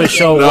 This is for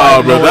sure. No,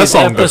 White bro, that Noise,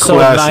 song the episode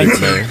classic,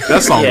 19. man.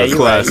 That song yeah, the you're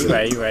classic.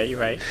 Right, you're right, you're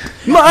right,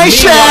 you're right. My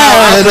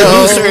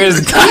shadow.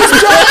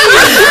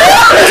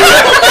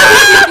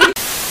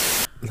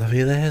 La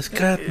vida es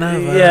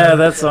carnaval. Yeah,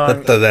 that song.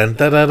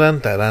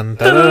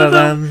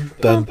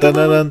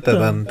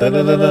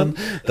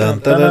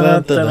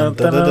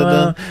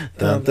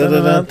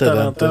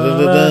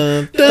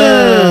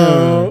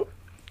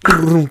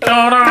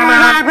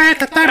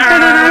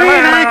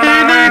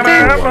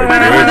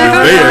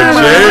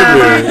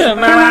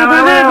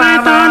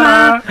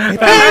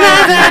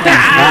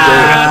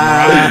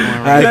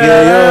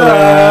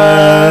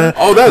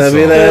 Oh, that's La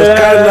vida es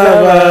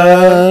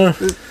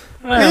carnaval.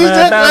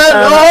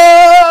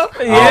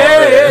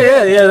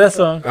 Yeah, that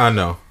song. I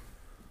know.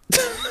 I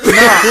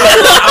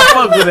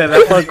fuck with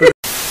it.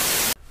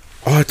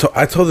 Oh,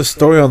 I told this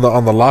story on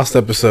the Lost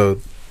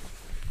episode.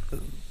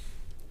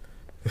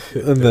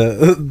 In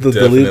the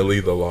Definitely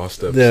the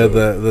Lost episode. Yeah,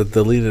 the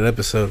deleted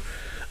episode.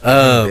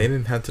 They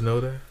didn't have to know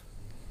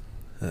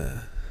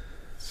that.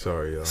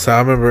 Sorry, y'all. So I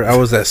remember I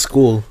was at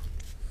school.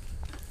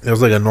 It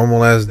was like a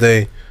normal ass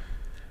day,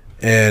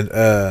 and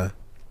I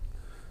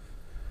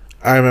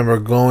remember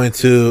going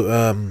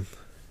to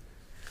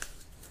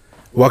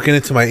walking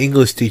into my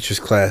English teacher's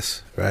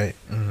class, right?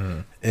 Mm-hmm.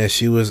 And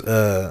she was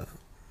No,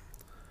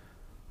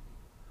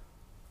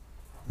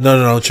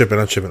 I'm tripping.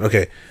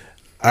 Okay,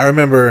 I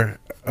remember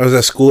I was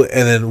at school,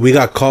 and then we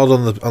got called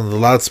on the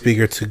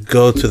loudspeaker to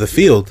go to the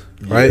field,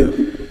 right?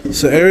 Yeah.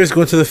 So everybody's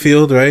going to the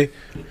field, right?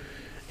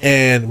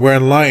 And we're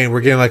in line.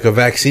 We're getting like a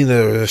vaccine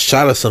or a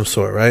shot of some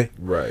sort, right?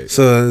 Right.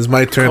 So it's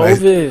my turn.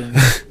 COVID.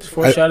 It's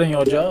foreshadowing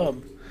your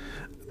job.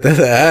 That's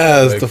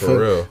ass. Like, for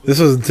real. This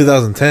was in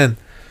 2010.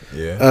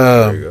 Yeah.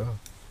 There you go.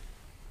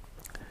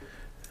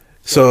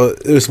 So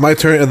it was my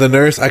turn, and the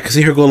nurse, I could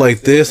see her go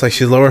like this, like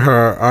she lowered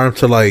her arm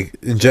to like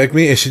inject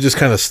me, and she just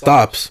kind of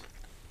stops,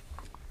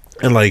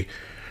 and like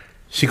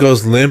she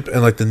goes limp,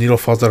 and like the needle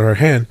falls out of her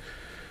hand,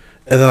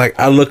 and then like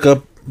I look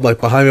up like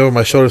behind me over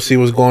my shoulder to see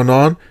what's going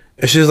on,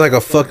 and she's like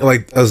a fucking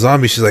like a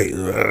zombie. She's like,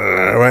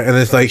 right, and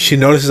it's like she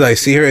notices I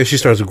see her, and she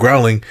starts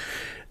growling.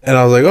 And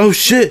I was like, oh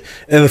shit.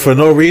 And for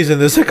no reason,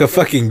 there's like a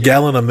fucking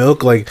gallon of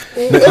milk like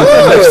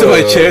next to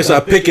my chair. So I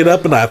pick it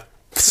up and I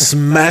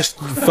smash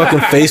the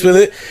fucking face with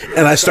it.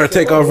 And I start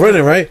take off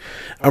running, right?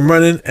 I'm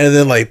running, and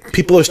then like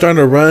people are starting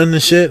to run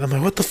and shit. I'm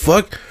like, what the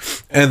fuck?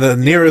 And the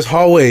nearest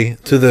hallway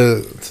to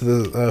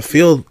the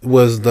field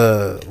was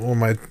where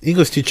my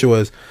English teacher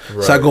was.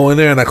 Right. So I go in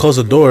there and I close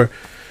the door,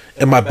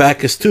 and my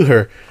back is to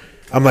her.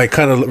 I'm like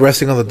kind of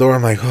resting on the door.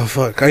 I'm like, oh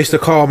fuck. I used to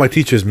call all my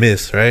teachers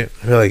Miss, right?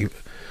 I feel like,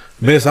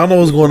 Miss, I don't know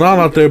what's going on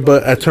out there,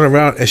 but I turn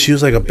around and she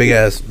was like a big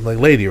ass like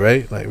lady,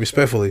 right? Like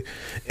respectfully,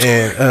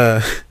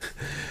 and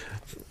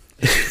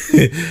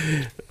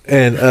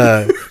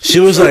she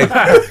was like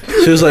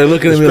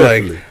looking at me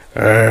like,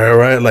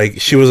 right,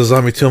 like she was a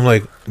zombie too. I'm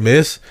like,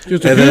 Miss,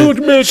 and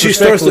then she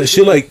starts to,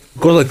 she like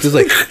goes like this,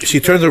 like she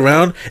turns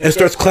around and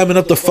starts climbing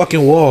up the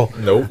fucking wall,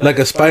 like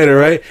a spider,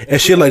 right? And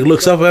she like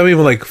looks up at me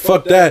and like,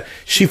 fuck that.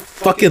 She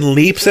fucking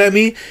leaps at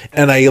me,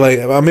 and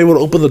I'm able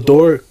to open the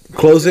door,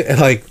 close it, and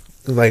like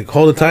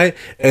hold it tight,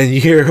 and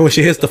you hear her when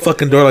she hits the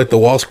fucking door, like the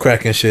walls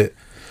crack and shit.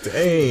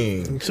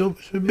 Dang, so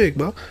big,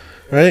 bro.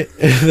 Right?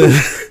 And then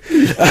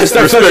I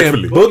start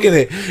fucking booking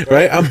it,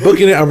 right? I'm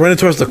booking it. I'm running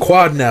towards the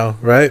quad now,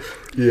 right?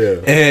 Yeah.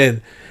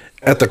 And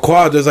at the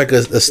quad, there's like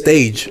a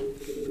stage,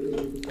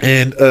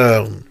 and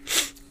there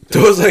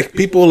was like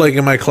people like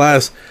in my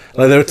class,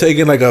 like they were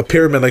taking like a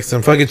pyramid, like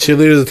some fucking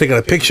cheerleaders are taking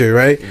a picture,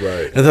 right?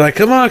 Right. And they're like,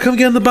 "Come on, come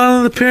get on the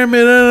bottom of the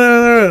pyramid,"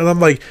 and I'm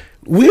like,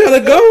 we gotta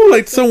go,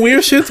 like some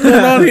weird shit's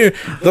going on here.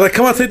 They're like,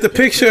 come on, take the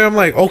picture. I'm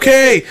like,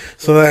 okay.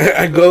 So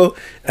I go,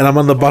 and I'm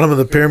on the bottom of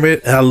the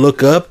pyramid, and I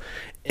look up,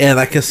 and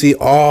I can see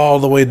all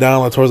the way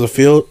down like, towards the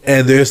field,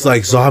 and there's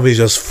like zombies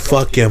just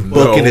fucking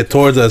booking it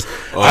towards us.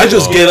 I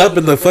just get up,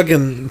 and the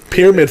fucking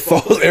pyramid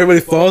falls,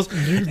 everybody falls,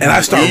 and I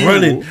start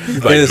running.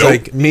 And it's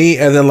like me,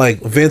 and then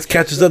like Vince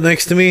catches up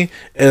next to me,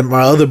 and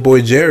my other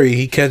boy Jerry,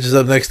 he catches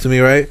up next to me,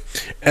 right?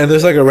 And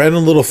there's like a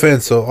random little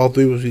fence, so all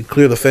three we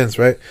clear the fence,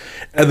 right?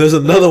 And there's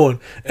another one,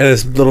 and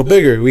it's a little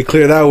bigger. We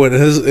clear that one,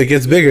 and it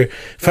gets bigger.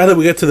 Finally,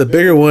 we get to the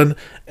bigger one,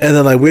 and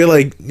then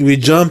we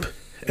jump.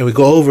 And we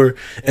go over,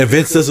 and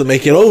Vince doesn't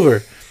make it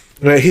over,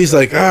 right? He's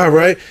like,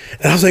 right?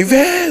 And I was like,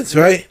 Vince,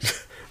 right?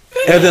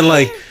 And then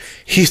like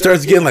he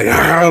starts getting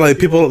like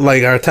people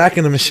like are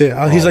attacking him and shit.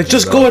 He's like,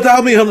 just go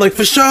without me. I'm like,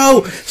 for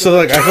sure. So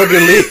like I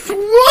fucking leave.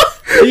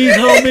 What? Please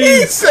help me.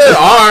 He said,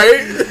 all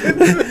right.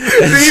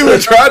 Didn't even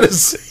try to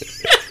see.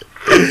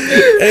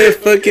 And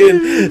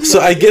fucking, so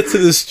I get to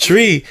this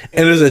tree,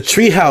 and there's a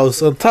tree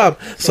house on top.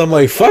 So I'm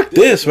like, fuck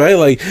this, right?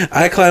 Like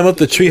I climb up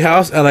the tree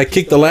house and I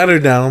kick the ladder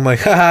down. I'm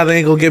like, haha, they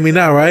ain't gonna get me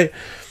now, right?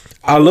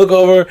 I look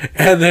over,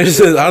 and there's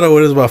this, I don't know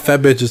what it is about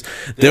fat bitches.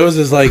 There was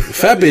this like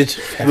fat bitch,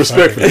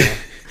 respectfully.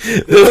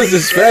 There was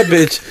this fat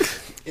bitch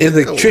in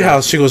the tree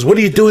house. She goes, what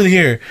are you doing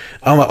here?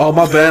 I'm like, oh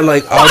my bad,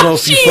 like I don't know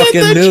if you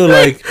fucking knew,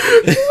 like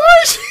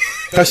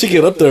how she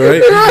get up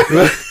there, right?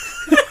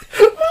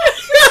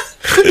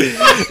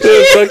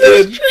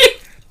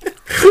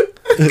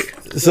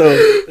 So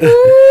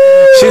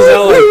she's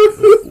all like,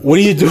 what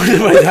are you doing in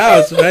my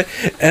house, right?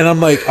 And I'm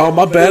like, oh,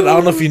 my bad. I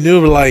don't know if you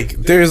knew, but like,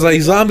 there's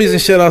like zombies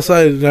and shit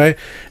outside, right?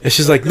 And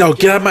she's like, no,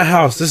 get out of my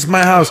house. This is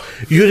my house.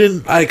 You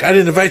didn't, like, I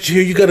didn't invite you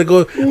here. You gotta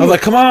go. I'm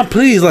like, come on,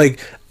 please. Like,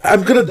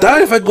 I'm gonna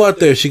die if I go out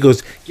there. She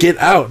goes, get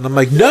out. And I'm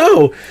like,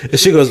 no. And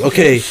she goes,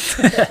 okay.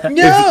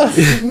 No.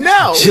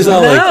 No. She's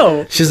all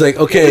like, she's like,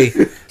 okay,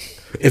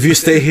 if you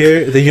stay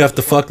here, then you have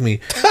to fuck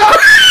me.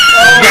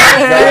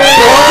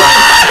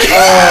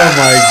 Oh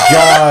my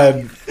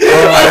god.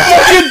 I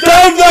fucking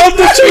dived out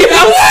the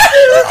treehouse.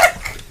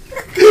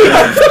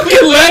 I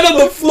fucking land on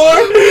the floor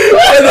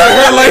and I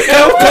hurt like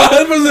hell.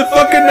 God, was it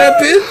fucking that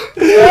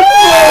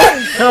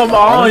bitch? Come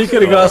on, you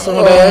could have got some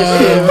of that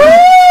shit.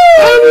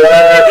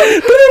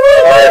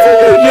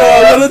 Yo,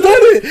 I would have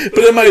done it.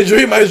 But in my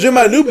dream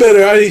I knew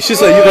better.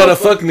 She's like, you gotta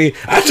fuck me.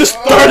 I just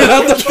started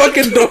out the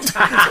fucking door.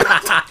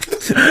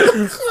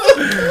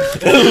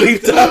 And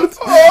leaped out.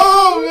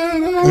 Oh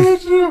man, I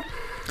hate you.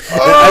 And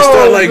I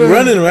started like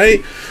running,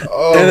 right?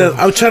 And then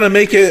I'm trying to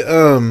make it.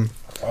 Oh,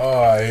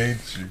 I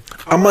hate you.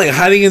 I'm like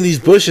hiding in these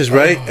bushes,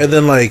 right? And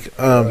then like,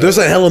 there's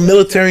like hella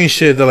military and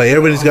shit that like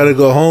everybody's got to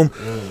go home.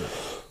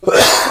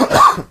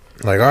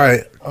 Like, all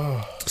right.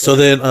 So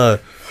then, I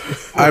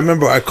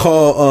remember I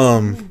call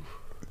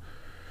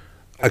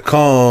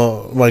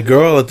my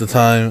girl at the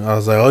time. I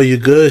was like, "Oh, you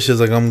good?" She's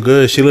like, "I'm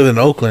good." She lived in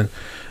Oakland,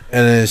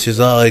 and then she's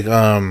all like,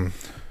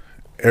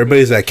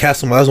 everybody's at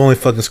Castlemont. That's the only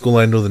fucking school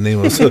I know the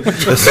name of. So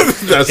that's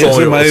the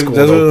only school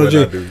in Oakland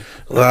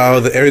I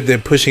do. They're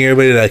pushing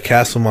everybody to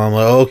Castlemont. I'm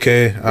like,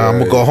 okay, I'm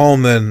gonna go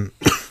home then.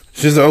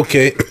 She's like,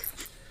 okay.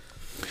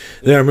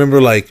 Then I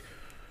remember like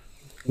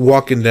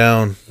walking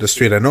down the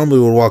street. I normally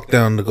would walk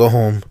down to go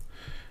home,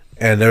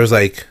 and there was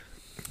like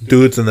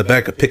dudes in the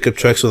back of pickup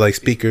trucks with like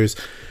speakers.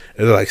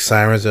 There's like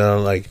sirens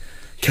and like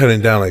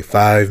counting down like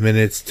 5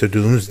 minutes to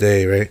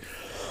doomsday, right?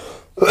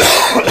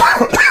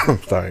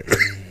 Sorry.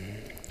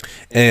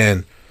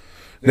 And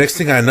next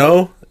thing I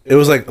know, it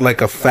was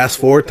like a fast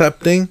forward type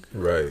thing.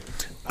 Right.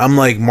 I'm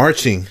like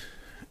marching,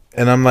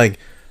 and I'm like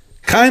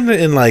kind of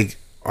in like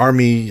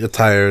army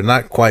attire,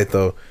 not quite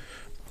though.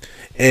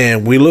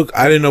 And we look.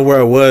 I didn't know where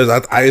I was.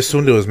 I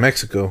assumed it was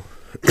Mexico.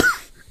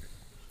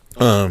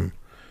 We're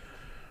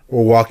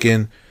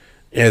walking,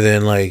 and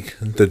then like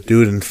the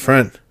dude in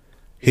front,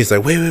 he's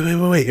like, wait,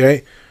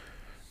 right?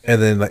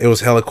 And then like, it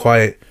was hella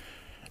quiet,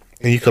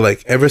 and you could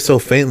like ever so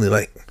faintly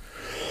like.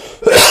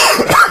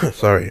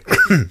 Sorry.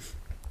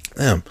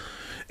 Damn.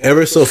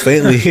 Ever so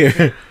faintly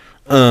here,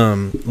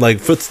 like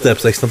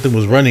footsteps, like something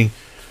was running.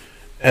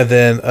 And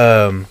then,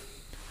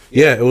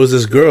 yeah, it was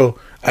this girl.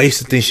 I used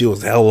to think she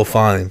was hella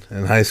fine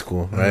in high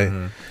school, right?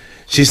 Mm-hmm.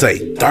 She's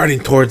like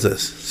darting towards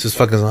us. She's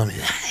fucking zombie.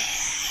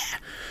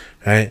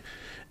 Right?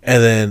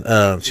 And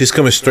then she's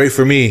coming straight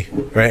for me,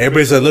 right?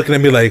 Everybody's like looking at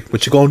me like,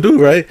 what you gonna do,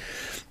 right?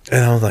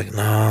 And I was like,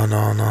 no,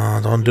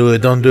 don't do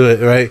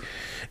it, right?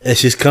 And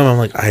she's coming. I'm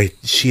like,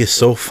 she is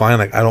so fine.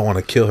 Like, I don't want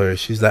to kill her.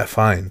 She's that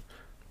fine.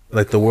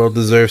 Like, the world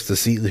deserves to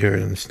see her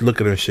and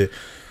look at her and shit.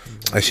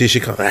 Like, she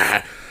comes.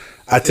 I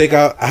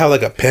have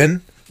like a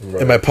pen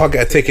in my pocket.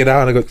 I take it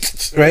out and I go,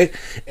 right?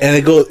 And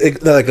it goes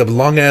like a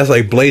long ass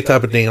like blade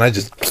type of thing. And I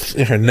just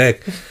in her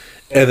neck.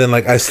 And then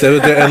like I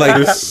stood there and like,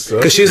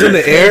 because she's in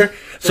the air.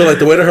 So like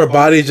the weight of her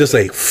body just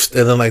like,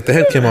 and then like the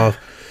head came off.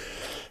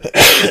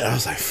 I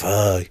was like,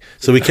 fuck.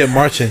 So we kept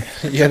marching.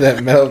 You had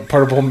that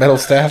portable metal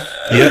staff?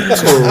 Yep.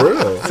 For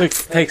real.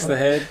 Takes the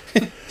head.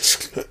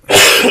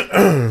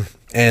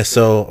 And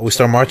so we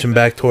start marching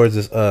back towards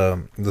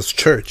this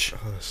church.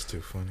 Oh, that's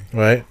too funny.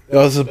 Right? That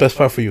was the best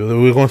part for you. We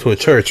were going to a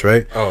church,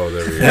 right? Oh,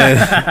 there we go.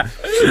 And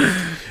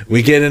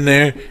we get in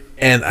there,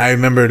 and I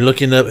remember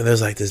looking up, and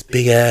there's like this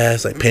big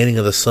ass like painting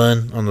of the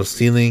sun on the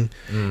ceiling.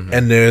 Mm-hmm.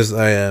 And there's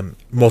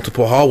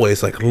multiple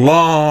hallways, like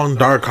long,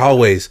 dark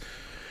hallways.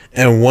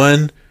 And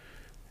one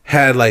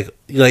had like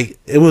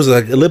it was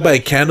like lit by a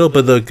candle,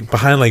 but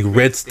behind like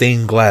red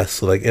stained glass,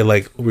 so like it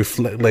like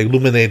reflect like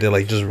illuminated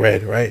like just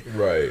red, right?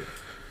 Right.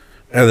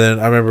 And then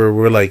I remember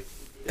we're like,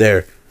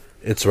 there,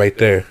 it's right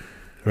there,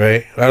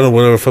 right? I don't know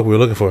whatever the fuck we were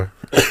looking for.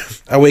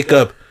 I wake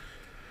up.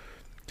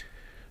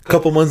 A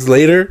couple months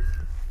later,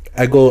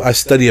 I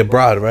study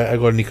abroad, right? I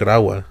go to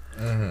Nicaragua.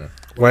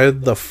 Mm-hmm. Why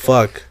the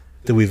fuck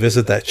did we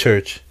visit that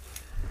church?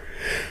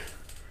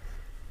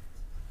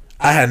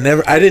 I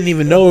didn't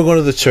even know we were going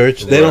to the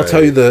church. They don't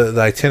tell you the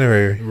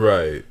itinerary.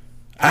 Right.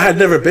 I had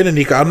never been in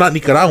Nicaragua. I'm not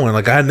Nicaraguan.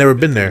 Like, I had never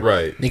been there.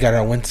 Right.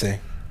 Nicaraguense.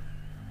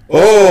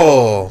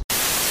 Oh.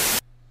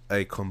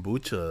 Hey,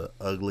 kombucha,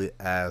 ugly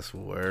ass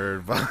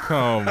word. Come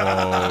on,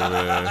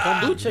 man.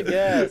 Kombucha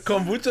gas.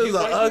 Kombucha is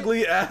an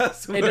ugly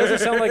ass word. It doesn't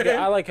sound like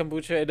I like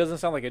kombucha. It doesn't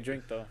sound like a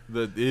drink though.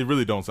 It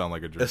really don't sound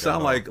like a drink. It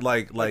sounds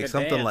like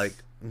something dance. like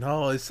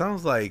no. It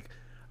sounds like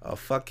a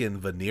fucking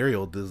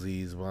venereal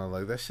disease, man.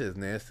 Like that shit is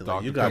nasty.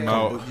 Like, you got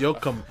you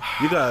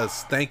got a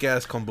stank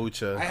ass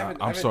kombucha.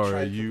 I'm sorry.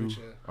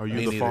 Are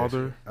you the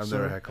father? I've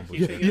never had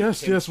kombucha.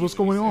 Yes. What's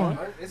going on?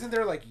 Isn't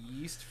there like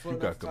yeast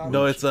floating?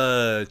 No, it's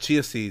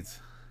chia seeds.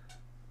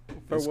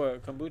 For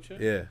what? Kombucha?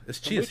 Yeah, it's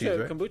chia seeds,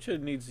 right?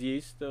 Kombucha needs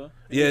yeast, though.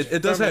 Yeah,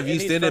 it does have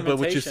yeast in it, but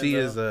what you see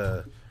is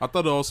I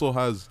thought it also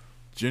has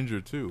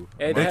ginger too.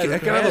 It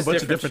can have a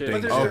bunch of different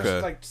things. But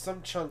there's like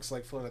some chunks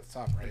like floating at the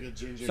top, right? Like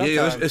ginger.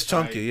 Yeah, it's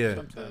chunky.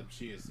 Yeah.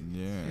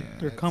 Yeah.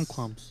 They're cum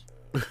clumps.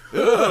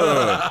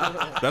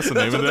 That's the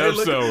name of the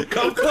episode.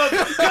 Come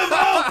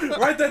on,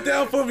 write that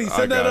down for me.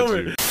 Send that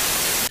over. You.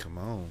 Come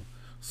on.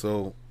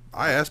 So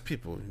I asked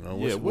people, you know,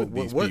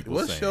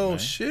 what's your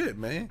shit,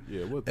 man?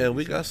 Yeah, and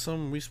we got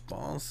some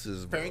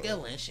responses. Bro. Very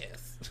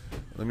delicious.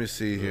 Let me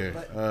see here.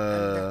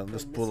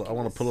 Let's pull. I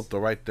want to pull up the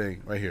right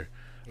thing right here.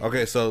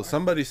 Okay, so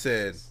somebody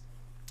said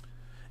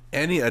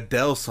any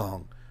Adele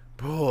song.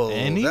 Bro,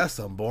 that's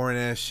some boring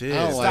ass shit.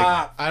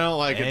 I don't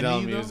like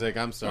Adele music.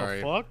 I'm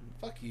sorry. Fuck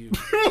you.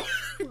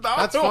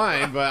 That's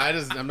fine, but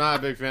I'm not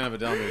a big fan of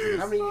Adele music.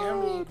 How many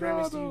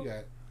Grammys do you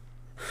got?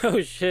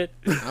 Oh shit!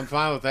 I'm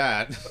fine with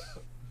that.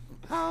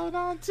 Hold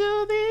on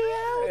to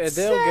the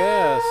Adele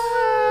gas.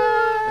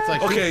 It's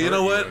like okay, you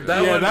know what?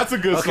 That's a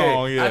good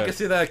song. Yeah, I can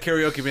see that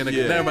karaoke being a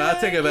good. Never mind, I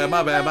take it back.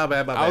 My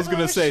bad. I was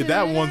gonna say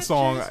that one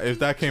song. If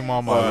that came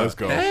on, let's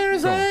go.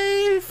 There's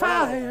a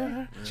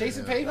fire.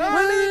 Chasing Pavement.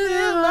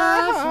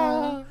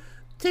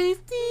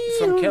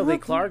 Some Kelly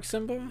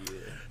Clarkson, bro.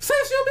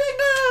 Since you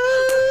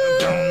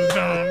been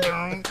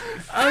gone,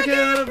 I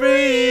can't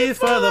breathe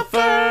for the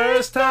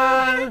first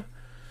time.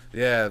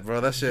 Yeah, bro,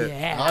 that shit.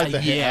 I like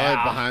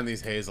Behind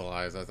These Hazel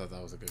Eyes. I thought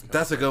that was a good.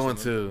 That's a good one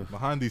too.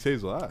 Behind These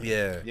Hazel Eyes.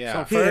 Yeah.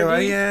 Here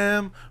I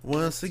am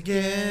once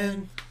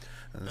again.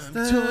 I'm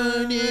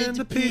torn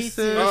into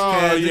pieces.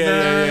 Oh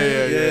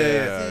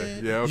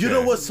yeah. You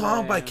know what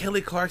song by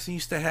Kelly Clarkson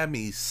used to have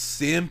me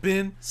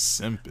simping?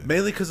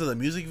 Mainly because of the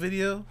music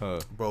video,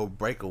 bro.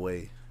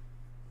 Breakaway.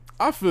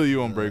 I feel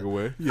you on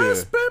Breakaway. Yeah. I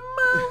spread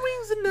my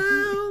wings and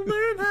now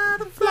learn how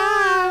to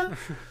fly.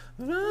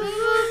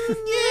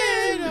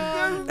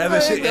 And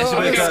then she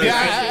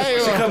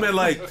come in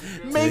like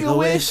make a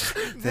wish,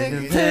 take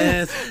a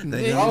chance,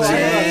 take a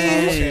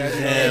chance,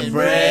 and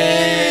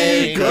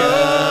break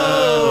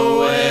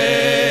away.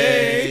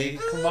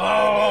 Come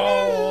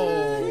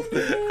on.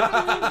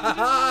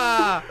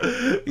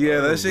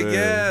 Yeah, that shit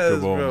gas,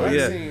 bro. I've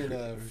Yeah.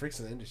 seen Freaks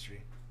in the Industry.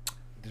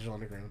 Digital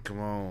Underground. Come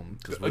on.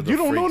 You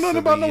don't know nothing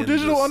about no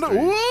Digital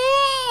Underground.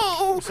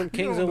 Whoa! Some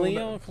Kings of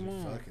Leon. Come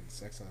on. Fucking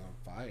Sex on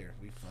Fire.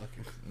 We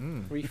fucking.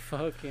 We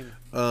fucking.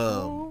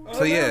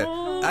 So yeah,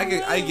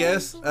 I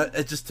guess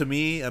it just to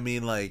me. I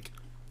mean, like,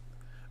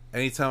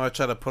 anytime I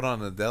try to put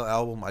on an Adele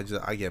album, I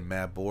get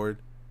mad bored.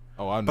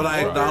 Oh, I know. But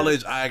I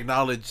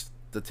acknowledge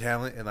the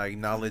talent, and I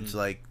acknowledge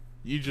like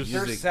you just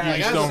They're music. sad.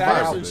 You They're just sad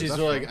don't albums. She's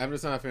really. I'm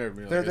just not a fan of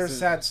music. They're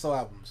sad still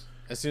albums.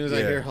 As soon as I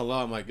hear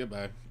 "Hello," I'm like,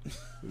 goodbye.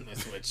 I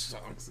switch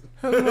songs.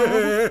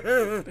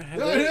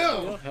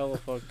 Adele hella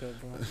fucked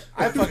up, bro.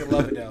 I fucking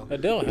love Adele.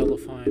 Adele hella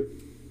fine.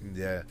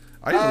 Yeah,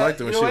 I even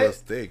liked it when she was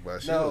thick,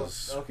 but she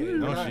was. Okay,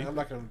 No, I'm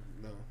not gonna.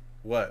 No.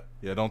 What?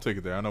 Yeah, don't take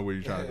it there. I know where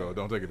you're trying to go.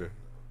 Don't take it there.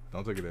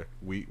 Don't take it there.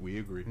 We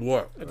agree.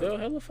 What? Adele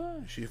hella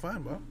fine. She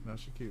fine, bro. No,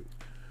 she cute.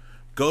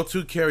 Go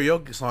to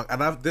karaoke song,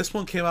 and this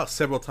one came out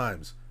several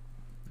times.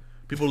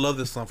 People love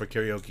this song for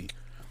karaoke.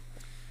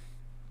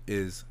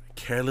 Is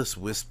 "Careless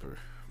Whisper"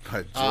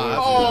 by George.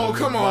 Oh,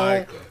 come on!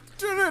 It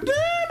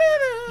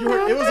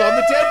was on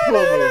the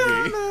Deadpool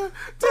movie.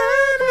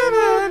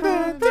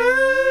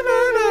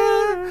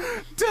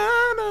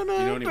 You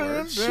know any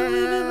words?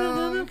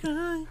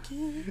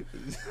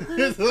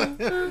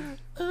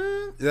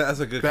 Yeah, that's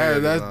a good.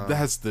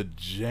 That's the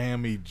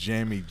jammy.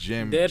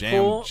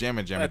 Deadpool jam.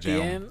 at the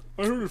end.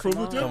 I heard it from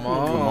the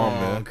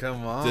Deadpool.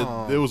 Come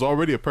on. It was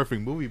already a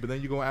perfect movie, but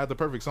then you gonna add the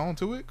perfect song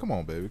to it? Come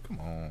on, baby. Come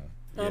on.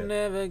 I'm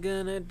never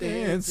gonna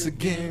Dance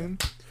again.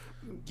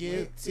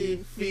 Guilty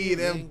feet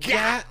have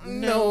got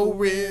no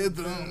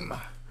rhythm.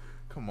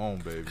 Come on,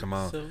 baby. Come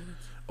on.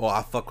 Oh,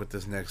 I fuck with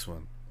this next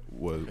one.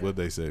 What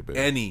they say, baby?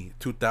 Any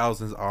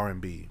 2000s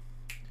R&B.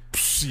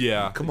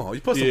 Yeah. Come on.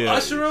 You put some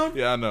Usher on?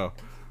 Yeah, I know.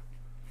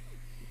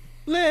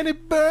 Let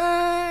it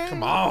burn.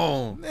 Come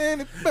on. Let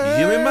it burn.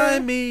 You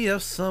remind me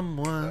of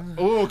someone.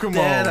 Oh, come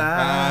that on.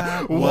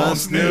 I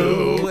once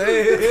knew.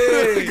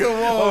 Hey,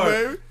 come on,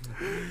 baby.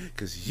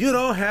 Cause you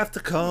don't have to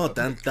call.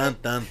 Dun dun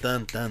dun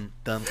dun dun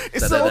dun.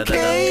 It's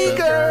okay,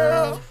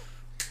 girl.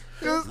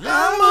 Cause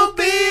I'ma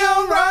be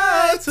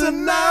alright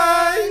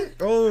tonight.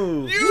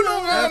 Oh, you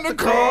don't have to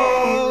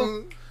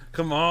call.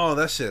 Come on,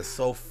 that shit's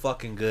so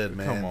fucking good,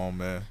 man. Come on,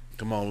 man.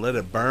 Come on, let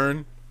it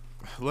burn.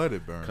 Let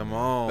it burn. Come man.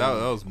 on. That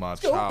was my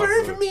It's gonna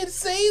burn for me to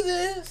say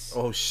this.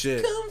 Oh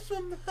shit. Comes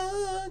from the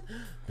heart.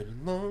 Been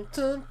a long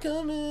time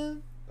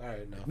coming. All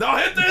right, no. No,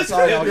 hit this. That's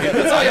all y'all get.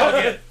 That's all y'all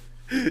get.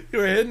 You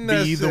were hitting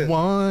that Be shit. the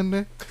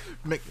one.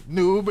 Make a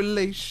new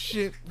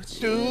relationship.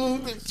 Do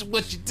this is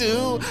what you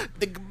do.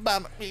 Think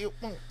about it. You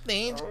want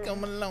things.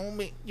 Come along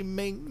with you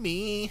make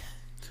me.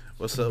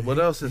 What's up? What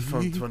else is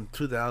from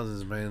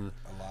 2000s, man?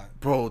 A lot.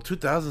 Bro,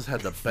 2000s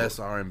had the best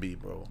R&B,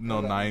 bro.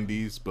 No,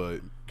 90s,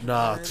 but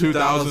Nah,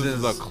 2000s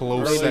is a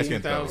close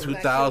second, though.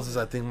 2000s,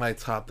 I think, might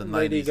top the 90s.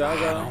 Lady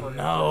Gaga. I don't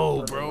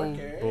know, bro.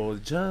 Bro,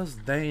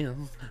 just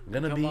dance.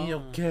 Gonna be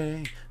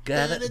okay.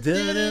 Gotta do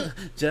it.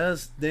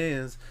 Just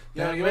dance.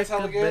 Yo, you want to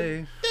tell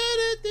again?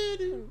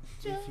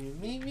 If you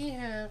meet me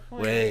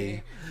halfway.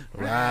 Way.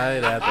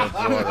 Right at the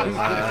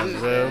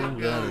borderline. Where I'm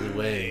gonna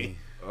wait.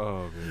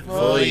 Oh, man.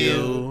 For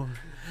you.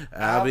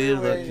 I'll be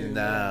looking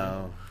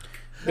down.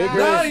 Big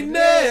girls,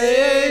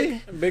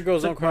 big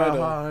girls don't cry My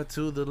though. heart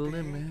to the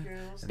limit. And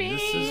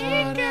this is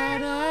what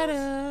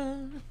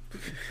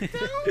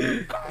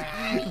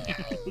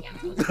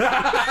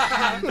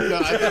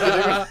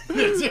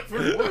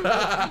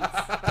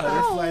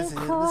Butterflies in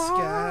the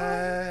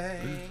sky.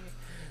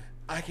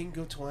 I can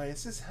go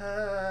twice as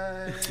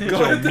high.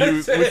 Go with your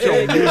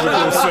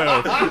musical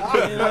self.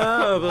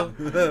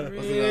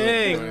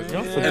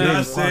 And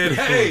I said,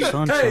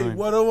 hey,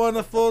 what a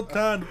wonderful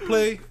time to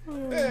play.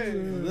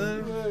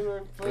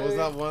 What was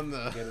that one?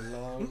 Get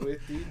along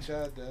with each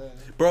other.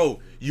 Bro,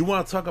 you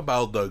want to talk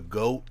about the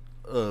GOAT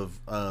of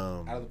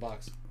Out of the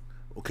box.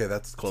 Okay,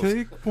 that's close.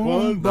 Take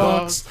one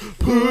box,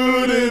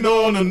 put it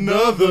on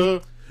another.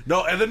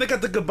 No, and then they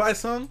got the goodbye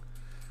song.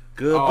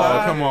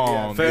 Goodbye. Oh, come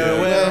on.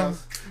 Farewell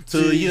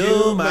to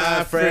you,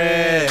 my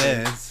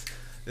friends.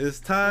 It's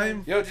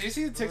time. Yo, did you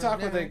see the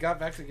TikTok when they got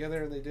back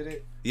together and they did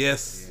it?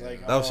 Yes.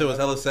 Like, That shit was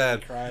hella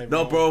sad.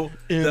 No, bro.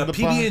 The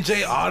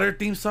PB&J Otter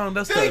theme song,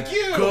 that's the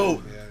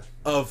GOAT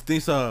of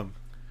theme song.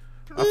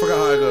 I forgot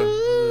how it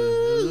goes.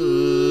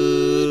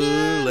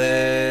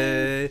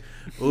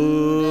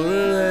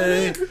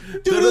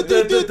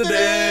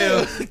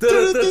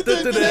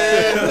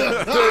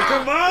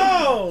 Come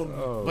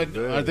on. But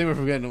I think we're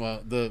forgetting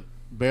about the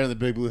Bear in the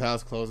Big Blue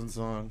House closing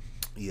song.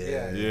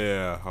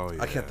 Yeah. Oh,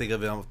 yeah. I can't think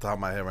of it on the top of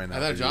my head right now. I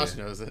thought Josh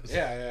knows it.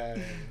 Yeah.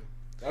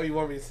 Oh, you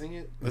want me to sing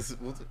it?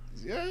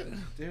 Yeah.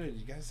 Dude,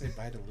 you gotta say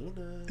bye to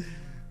Luna.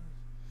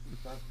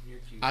 Not your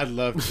cute. I'd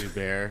love to,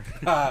 Bear.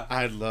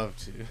 I'd love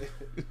to.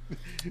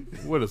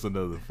 What is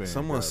another fan?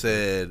 Someone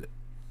said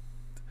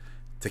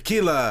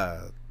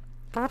tequila.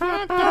 Just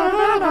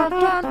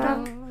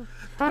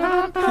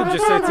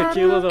say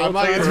tequila the whole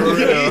time.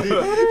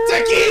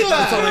 Tequila.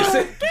 That's all they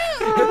say.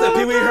 Get that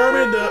Pee Wee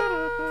Herman.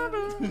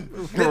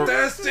 Get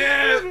that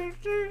shit.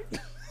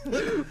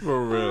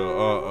 For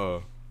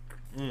real.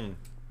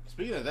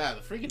 Speaking of that,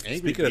 the freaking Angry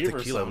Speaking of Beaver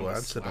tequila, song boy, was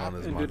I'd sit on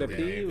his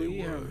slapping.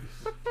 mom.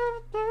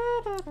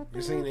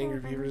 You're singing Angry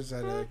Beavers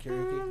at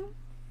karaoke?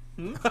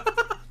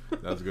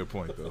 That's a good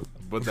point, though.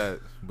 But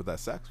that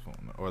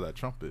saxophone or that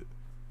trumpet,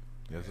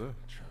 yes sir.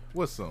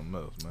 What's something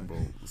else, man? Bro,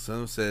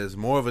 some says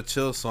more of a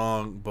chill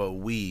song, but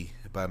We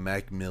by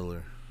Mac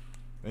Miller.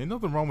 Ain't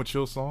nothing wrong with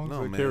chill songs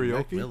No, like man, karaoke.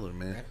 Mac Miller,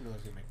 man. Mac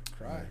Miller's gonna make me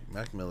cry.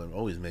 Mac Miller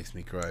always makes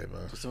me cry,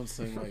 bro. Just don't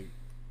sing like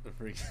the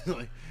freaking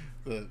like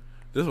the.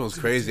 This one's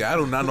crazy. I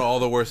do not know all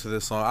the words of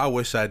this song. I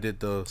wish I did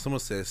though. Someone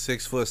said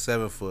 6 foot,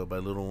 7 foot by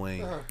Lil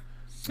Wayne.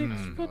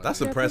 That's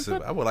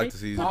impressive. I would like to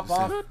see. Pop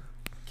off,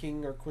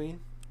 King or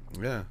Queen.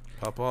 Yeah,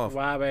 pop off.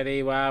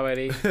 Wobbity.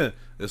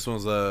 This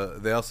one's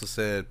they also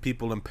said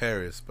People in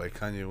Paris by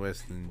Kanye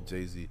West and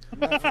Jay-Z.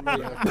 I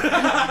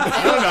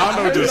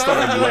know just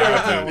started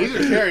laughing. These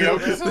are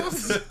karaoke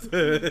songs.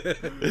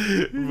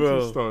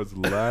 Bro starts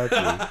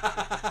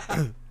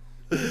laughing.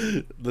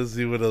 Let's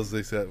see what else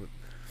they said.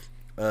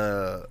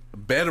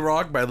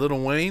 Bedrock by Lil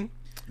Wayne.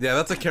 Yeah,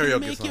 that's a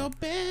karaoke song. Your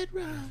bed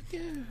rock,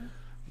 yeah.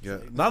 Yeah.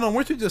 No,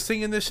 weren't you just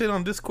singing this shit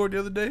on Discord the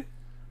other day?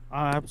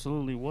 I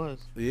absolutely was.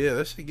 Yeah,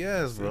 that shit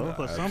gas, bro.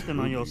 Put something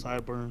on your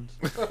sideburns.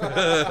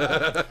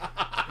 I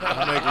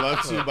Make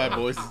Love To by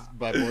Boys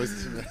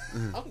to Men.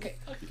 Okay.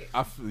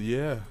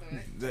 Yeah.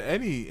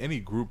 Any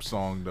group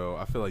song though,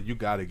 I feel like you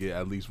gotta get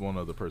at least one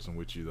other person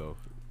with you though.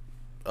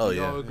 Oh you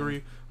yeah. all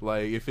agree?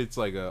 Like if it's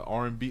like a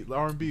R&B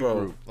Bro,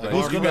 group, like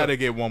like, you gotta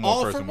get one more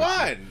all person for with you.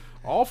 one.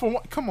 All for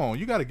one. Come on,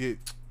 you gotta get.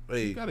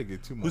 Hey, you gotta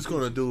get 2 more. Who's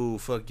gonna do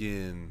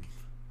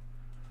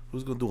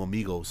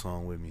Amigo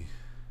song with me?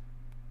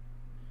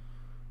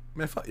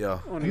 Man, fuck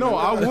y'all. No,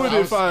 I would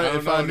if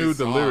I knew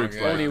the lyrics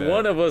like Only that.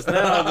 one of us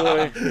now,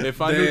 boy.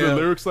 If I knew the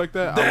lyrics like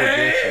that, I would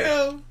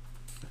get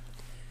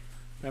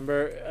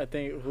Remember, I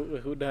think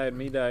who died?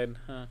 Me died,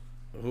 huh?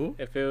 Who?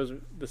 If it was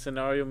the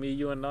scenario, me,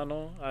 you, and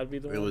Nano, I'd be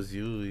the one. It was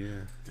you,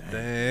 yeah.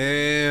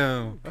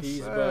 Damn.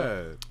 Peace,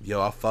 sad. Yo,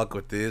 I fuck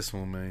with this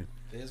one, man.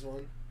 This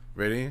one.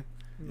 Ready?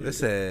 This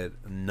said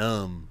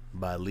Numb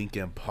by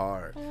Linkin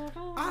Park.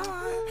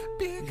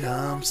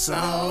 Become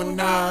so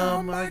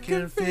numb, I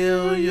can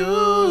feel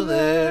you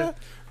there.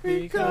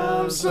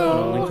 Become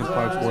so Linkin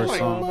Park's worst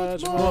song.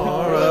 much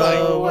more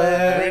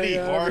aware. Pretty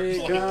hard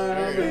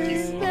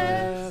karaoke song.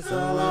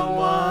 All I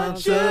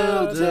want you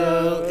to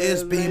do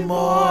is be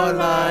more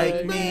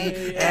like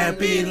me and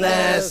be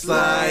less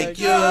like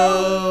you.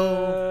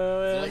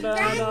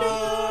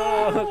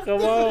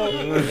 Come on.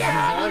 Is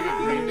there like a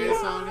Green Day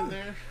song in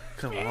there?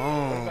 Come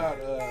on. What about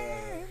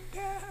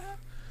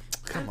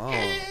Come on.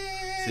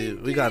 See,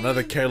 we got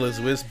another Careless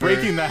Whisper.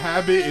 Breaking the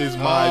Habit is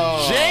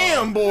my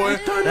jam, boy.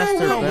 That's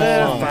their Come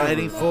best on. song.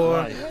 Fighting for.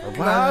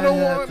 I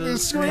don't want to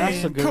scream.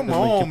 That's a good Come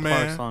Linkin on, Park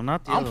man. song,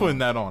 not the I'm other putting one.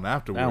 that on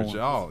afterwards, That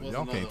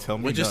y'all can't tell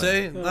me. What'd you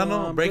say?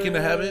 No, Breaking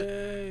the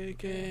Habit.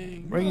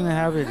 Breaking the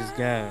Habit is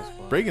gas.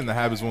 Bro. Breaking the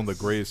Habit is one of the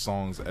greatest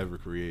songs ever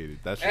created.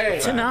 That's Hey,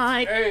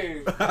 Tonight.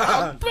 Hey.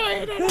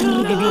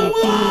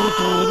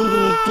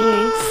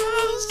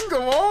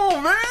 Come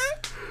on, man.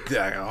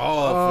 Yeah,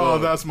 Oh,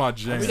 that's my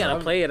jam. We gotta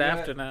play it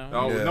after now.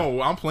 Oh Yeah.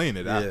 no, I'm playing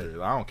it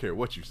after. I don't care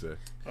what you say.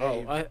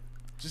 Oh,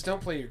 Just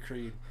don't play your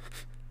Creed.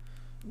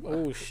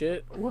 oh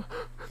shit.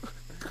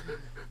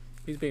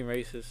 He's being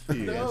racist.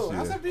 No,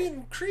 how's that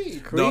being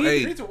Creed? No,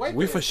 hey, Creed's a white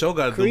we man. for sure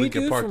gotta do Creed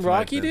Linkin dude Park from tonight,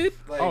 Rocky, then. dude.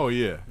 Like, Oh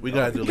yeah, We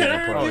gotta do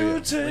Linkin Park. Can you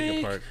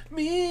Linkin Park. take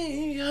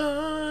me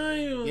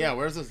higher? Yeah,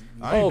 where's this?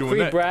 I ain't Oh, doing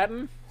Creed that.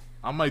 Bratton.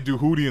 I might do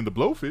Hootie and the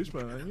Blowfish,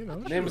 but you know.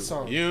 Name a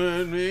song. You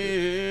and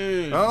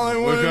me. I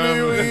only wanna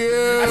be with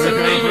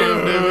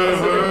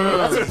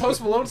That's you. a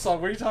Post Malone song.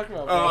 What are you talking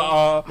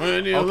about? Bro?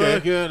 When you okay.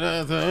 look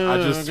at the I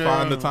just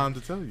find the time to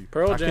tell you.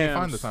 Pearl I can't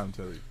find Jams. the time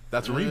to tell you.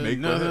 That's a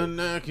remake. Go ahead. Nothing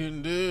I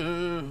can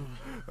do.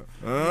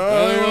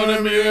 I wanna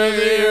be with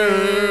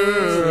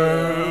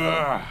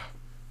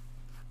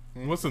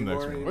you. What's the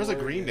next one? Where's a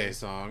Green Day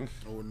song?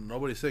 Oh,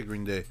 nobody said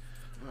Green Day.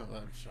 Oh,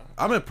 I'm shocked.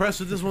 I'm impressed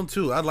with this one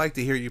too. I'd like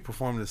to hear you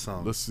perform this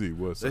song. Let's see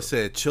what's They up.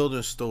 said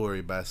 "Children's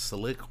Story" by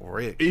Slick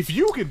Rick. If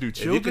you can do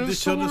If you could do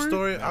Children's "Children's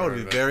Story, Story," I would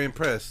be very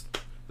impressed.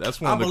 that's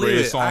one I of the believe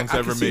greatest it. I songs can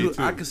ever see made who-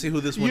 too. I can see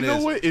who this one You know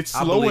is. what? It's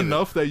I slow believe it.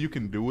 enough that you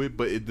can do it,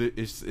 but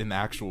it's an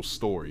actual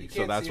story.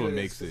 So that's what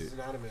makes it.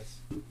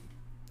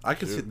 I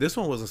can see this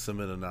one wasn't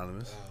submitted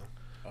anonymous.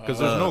 Because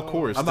there's no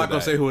chorus. I'm to not gonna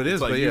that. say who it is,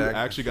 It's like but you yeah,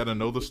 actually got to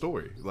know the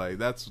story. Like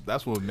that's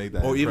what made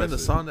that. Or even the impressive.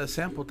 song that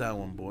sampled that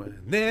one, boy.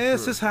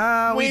 This is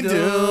how we do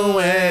do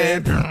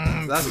it.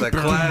 That's a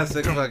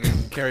classic fucking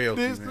karaoke.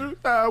 This Man. is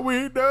how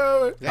we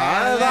do it.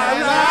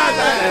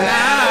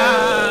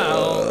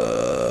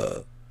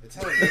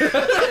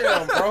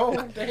 Damn,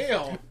 bro.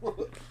 Damn.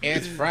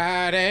 It's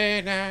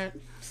Friday night.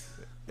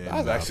 I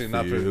was actually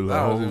not pretty. Feel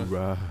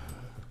alright.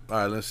 All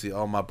right, let's see.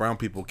 All my brown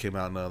people came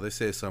out now. They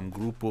said some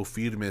Grupo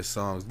Firme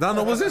songs.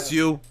 No, was this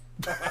you?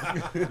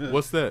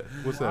 What's that?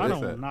 What's that? I What's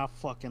don't that? not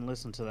fucking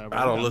listen to that. Bro.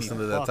 I don't Got listen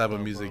me to that fucked type of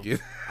up, music bro.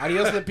 either.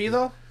 Adios,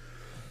 Lepido?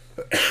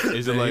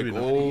 Is it like Maybe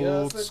not.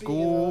 old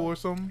school or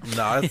something?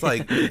 No, it's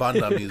like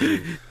banda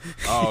music.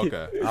 Oh,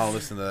 okay. I don't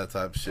listen to that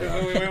type of shit.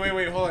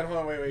 Wait. Hold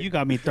on. Wait. You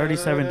got me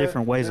 37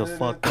 different ways of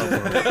fucked up,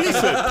 bro. He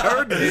said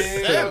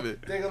 37.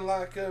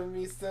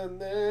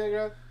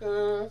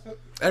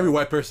 Every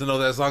white person knows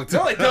that song too.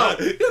 No, they don't.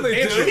 Yeah,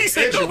 they do. He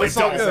said no, they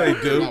don't. They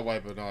do. I'm not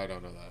white, but no, I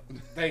don't know that.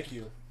 Thank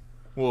you.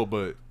 Well,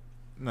 but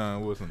no,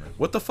 it wasn't that.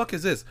 What the fuck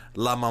is this?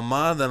 La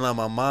mamá de la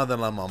mamá de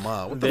la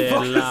mamá. What the De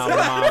fuck? la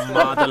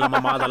mamá, de la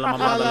mamá, de la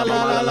mamá, de la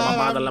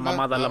mamá, de la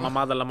mamá, de la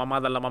mamá, de la mamá, de la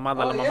mamá, de la mamá, de la mamá,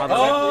 de la mamá.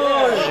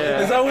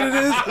 Oh, is that what it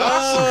is?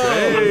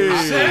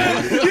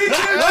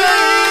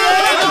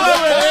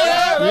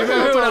 You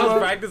remember when I was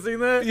practicing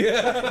that?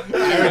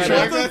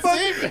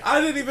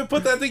 I didn't even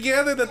put that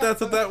together that that's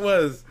what that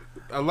was.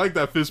 I like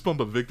that fist pump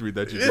of victory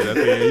that you did at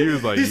the end. He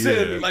was like, He yeah.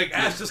 said, like,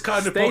 Ash just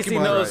caught the Stacy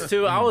Pokemon. knows Right.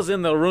 too. I was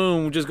in the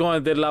room just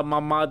going de la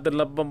mamá, de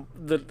la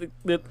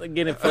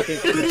getting fucking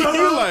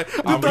You're like,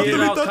 I'm getting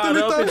all caught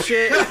up and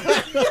shit.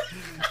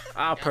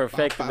 I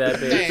perfected that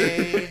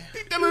bitch.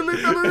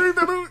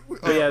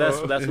 But yeah, that's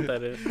what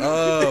that is.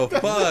 Oh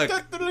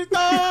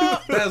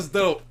fuck, that's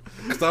dope.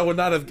 Cause I would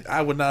not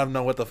have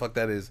known what the fuck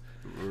that is.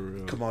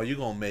 Come on, you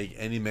gonna make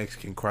any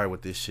Mexican cry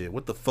with this shit?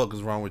 What the fuck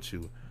is wrong with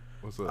you?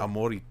 What's up?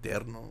 Amor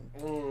Eterno,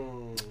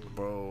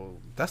 bro.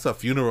 That's a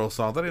funeral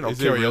song. That ain't no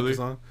Is it karaoke really?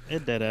 song.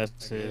 It dead ass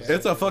is.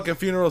 It's a fucking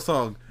funeral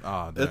song.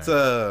 Ah, It's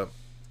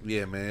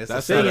yeah, man. It's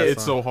That's a sad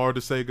it's song. so hard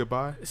to say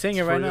goodbye. Sing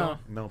it for right y'all?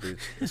 now. No, bitch.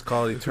 It's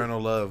called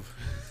Eternal Love.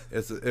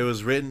 It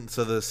was written.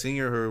 So the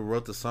singer who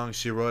wrote the song,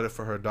 she wrote it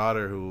for her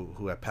daughter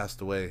who had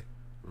passed away.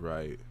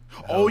 Right.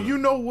 Oh, you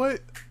know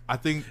what? I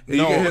think You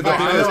can hear the beat.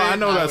 I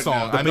know that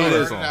song. I know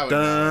that song.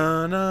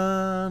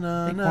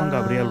 I think Juan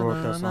Gabriel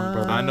wrote that song,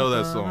 brother. I know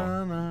that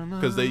song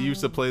because they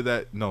used to play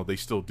that. No, they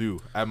still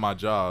do at my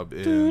job.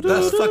 And,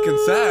 That's fucking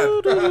sad.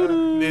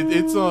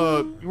 it's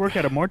You work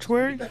at a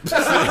mortuary?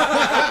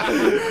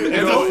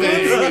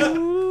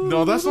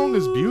 no, that song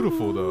is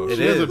beautiful though. It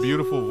She has a is.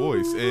 beautiful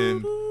voice,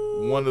 and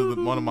one of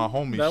my That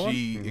homies, one?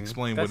 she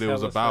explained That's what it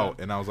was hella about,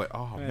 sad. and I was like,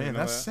 oh didn't man, know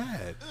that's that.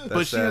 sad. That's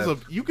But she has sad.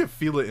 you can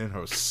feel it in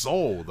her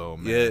soul though,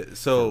 man. Yeah.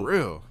 So For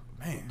real,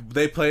 man.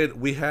 they played.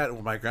 We had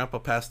when my grandpa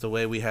passed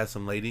away. We had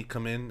some lady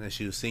come in and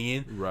she was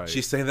singing. Right.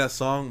 She sang that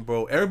song,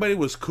 bro. Everybody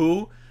was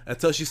cool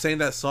until she sang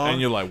that song.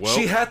 And you're like, well-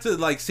 she had to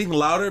like sing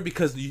louder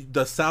because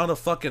the sound of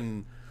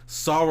fucking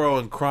sorrow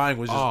and crying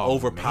was just Oh,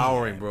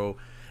 overpowering, man. bro.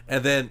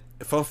 And then,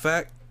 fun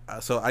fact.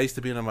 So I used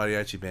to be in a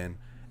mariachi band,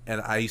 and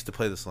I used to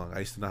play the song. I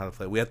used to know how to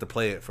play. We had to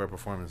play it for a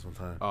performance one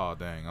time. Oh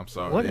dang, I'm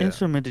sorry. What Yeah.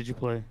 instrument did you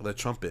play? The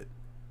trumpet.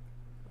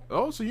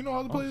 Oh, so you know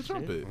how to play the shit.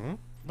 trumpet?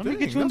 Let me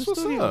get you in the that's what's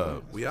studio.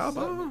 up. We all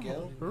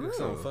For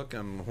some real.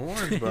 fucking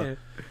horns, bro.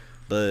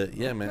 But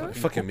yeah, man,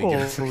 fucking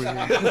Miguel.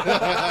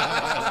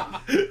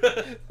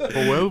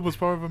 Joel was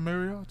part of a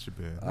mariachi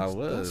band. I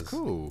was. That's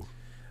cool.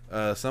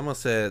 Someone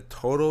said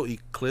 "Total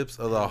Eclipse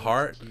of the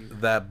Heart."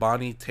 That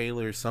Bonnie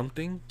Taylor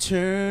something.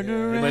 Turn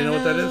around. Anybody know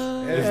what that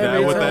is? Is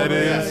that what that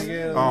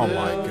is? Oh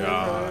my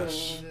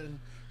gosh.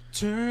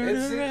 Turn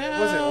around.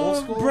 Was it old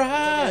school?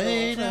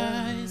 Bright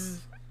eyes.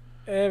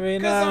 Every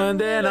now and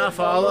then I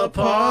fall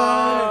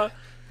apart.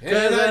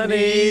 Cause I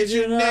need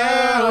you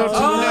now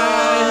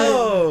tonight.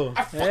 Oh,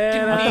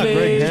 And I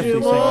need you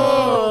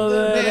more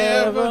than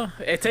ever.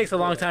 It takes a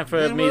long time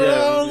for me to.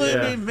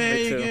 Yeah,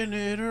 me too.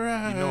 it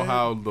right. You know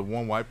how the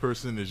one white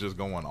person is just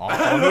going off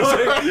on this?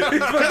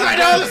 Because I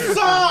know the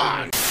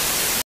song.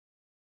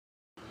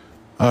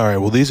 All right,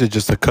 well, these are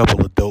just a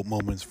couple of dope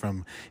moments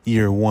from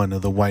year one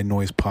of the White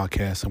Noise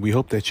Podcast, and we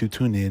hope that you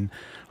tune in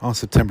on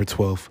September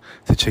 12th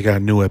to check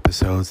out new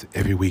episodes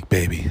every week,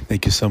 baby.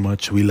 Thank you so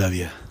much. We love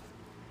you.